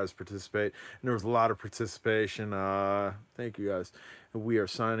when you guys participate. And there was a lot of participation. Thank you guys. And we are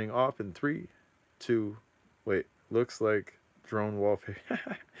signing off in 3, 2, wait, looks like drone wallpaper.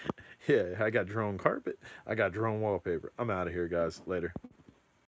 Yeah, I got drone carpet. I got drone wallpaper. I'm out of here, guys. Later.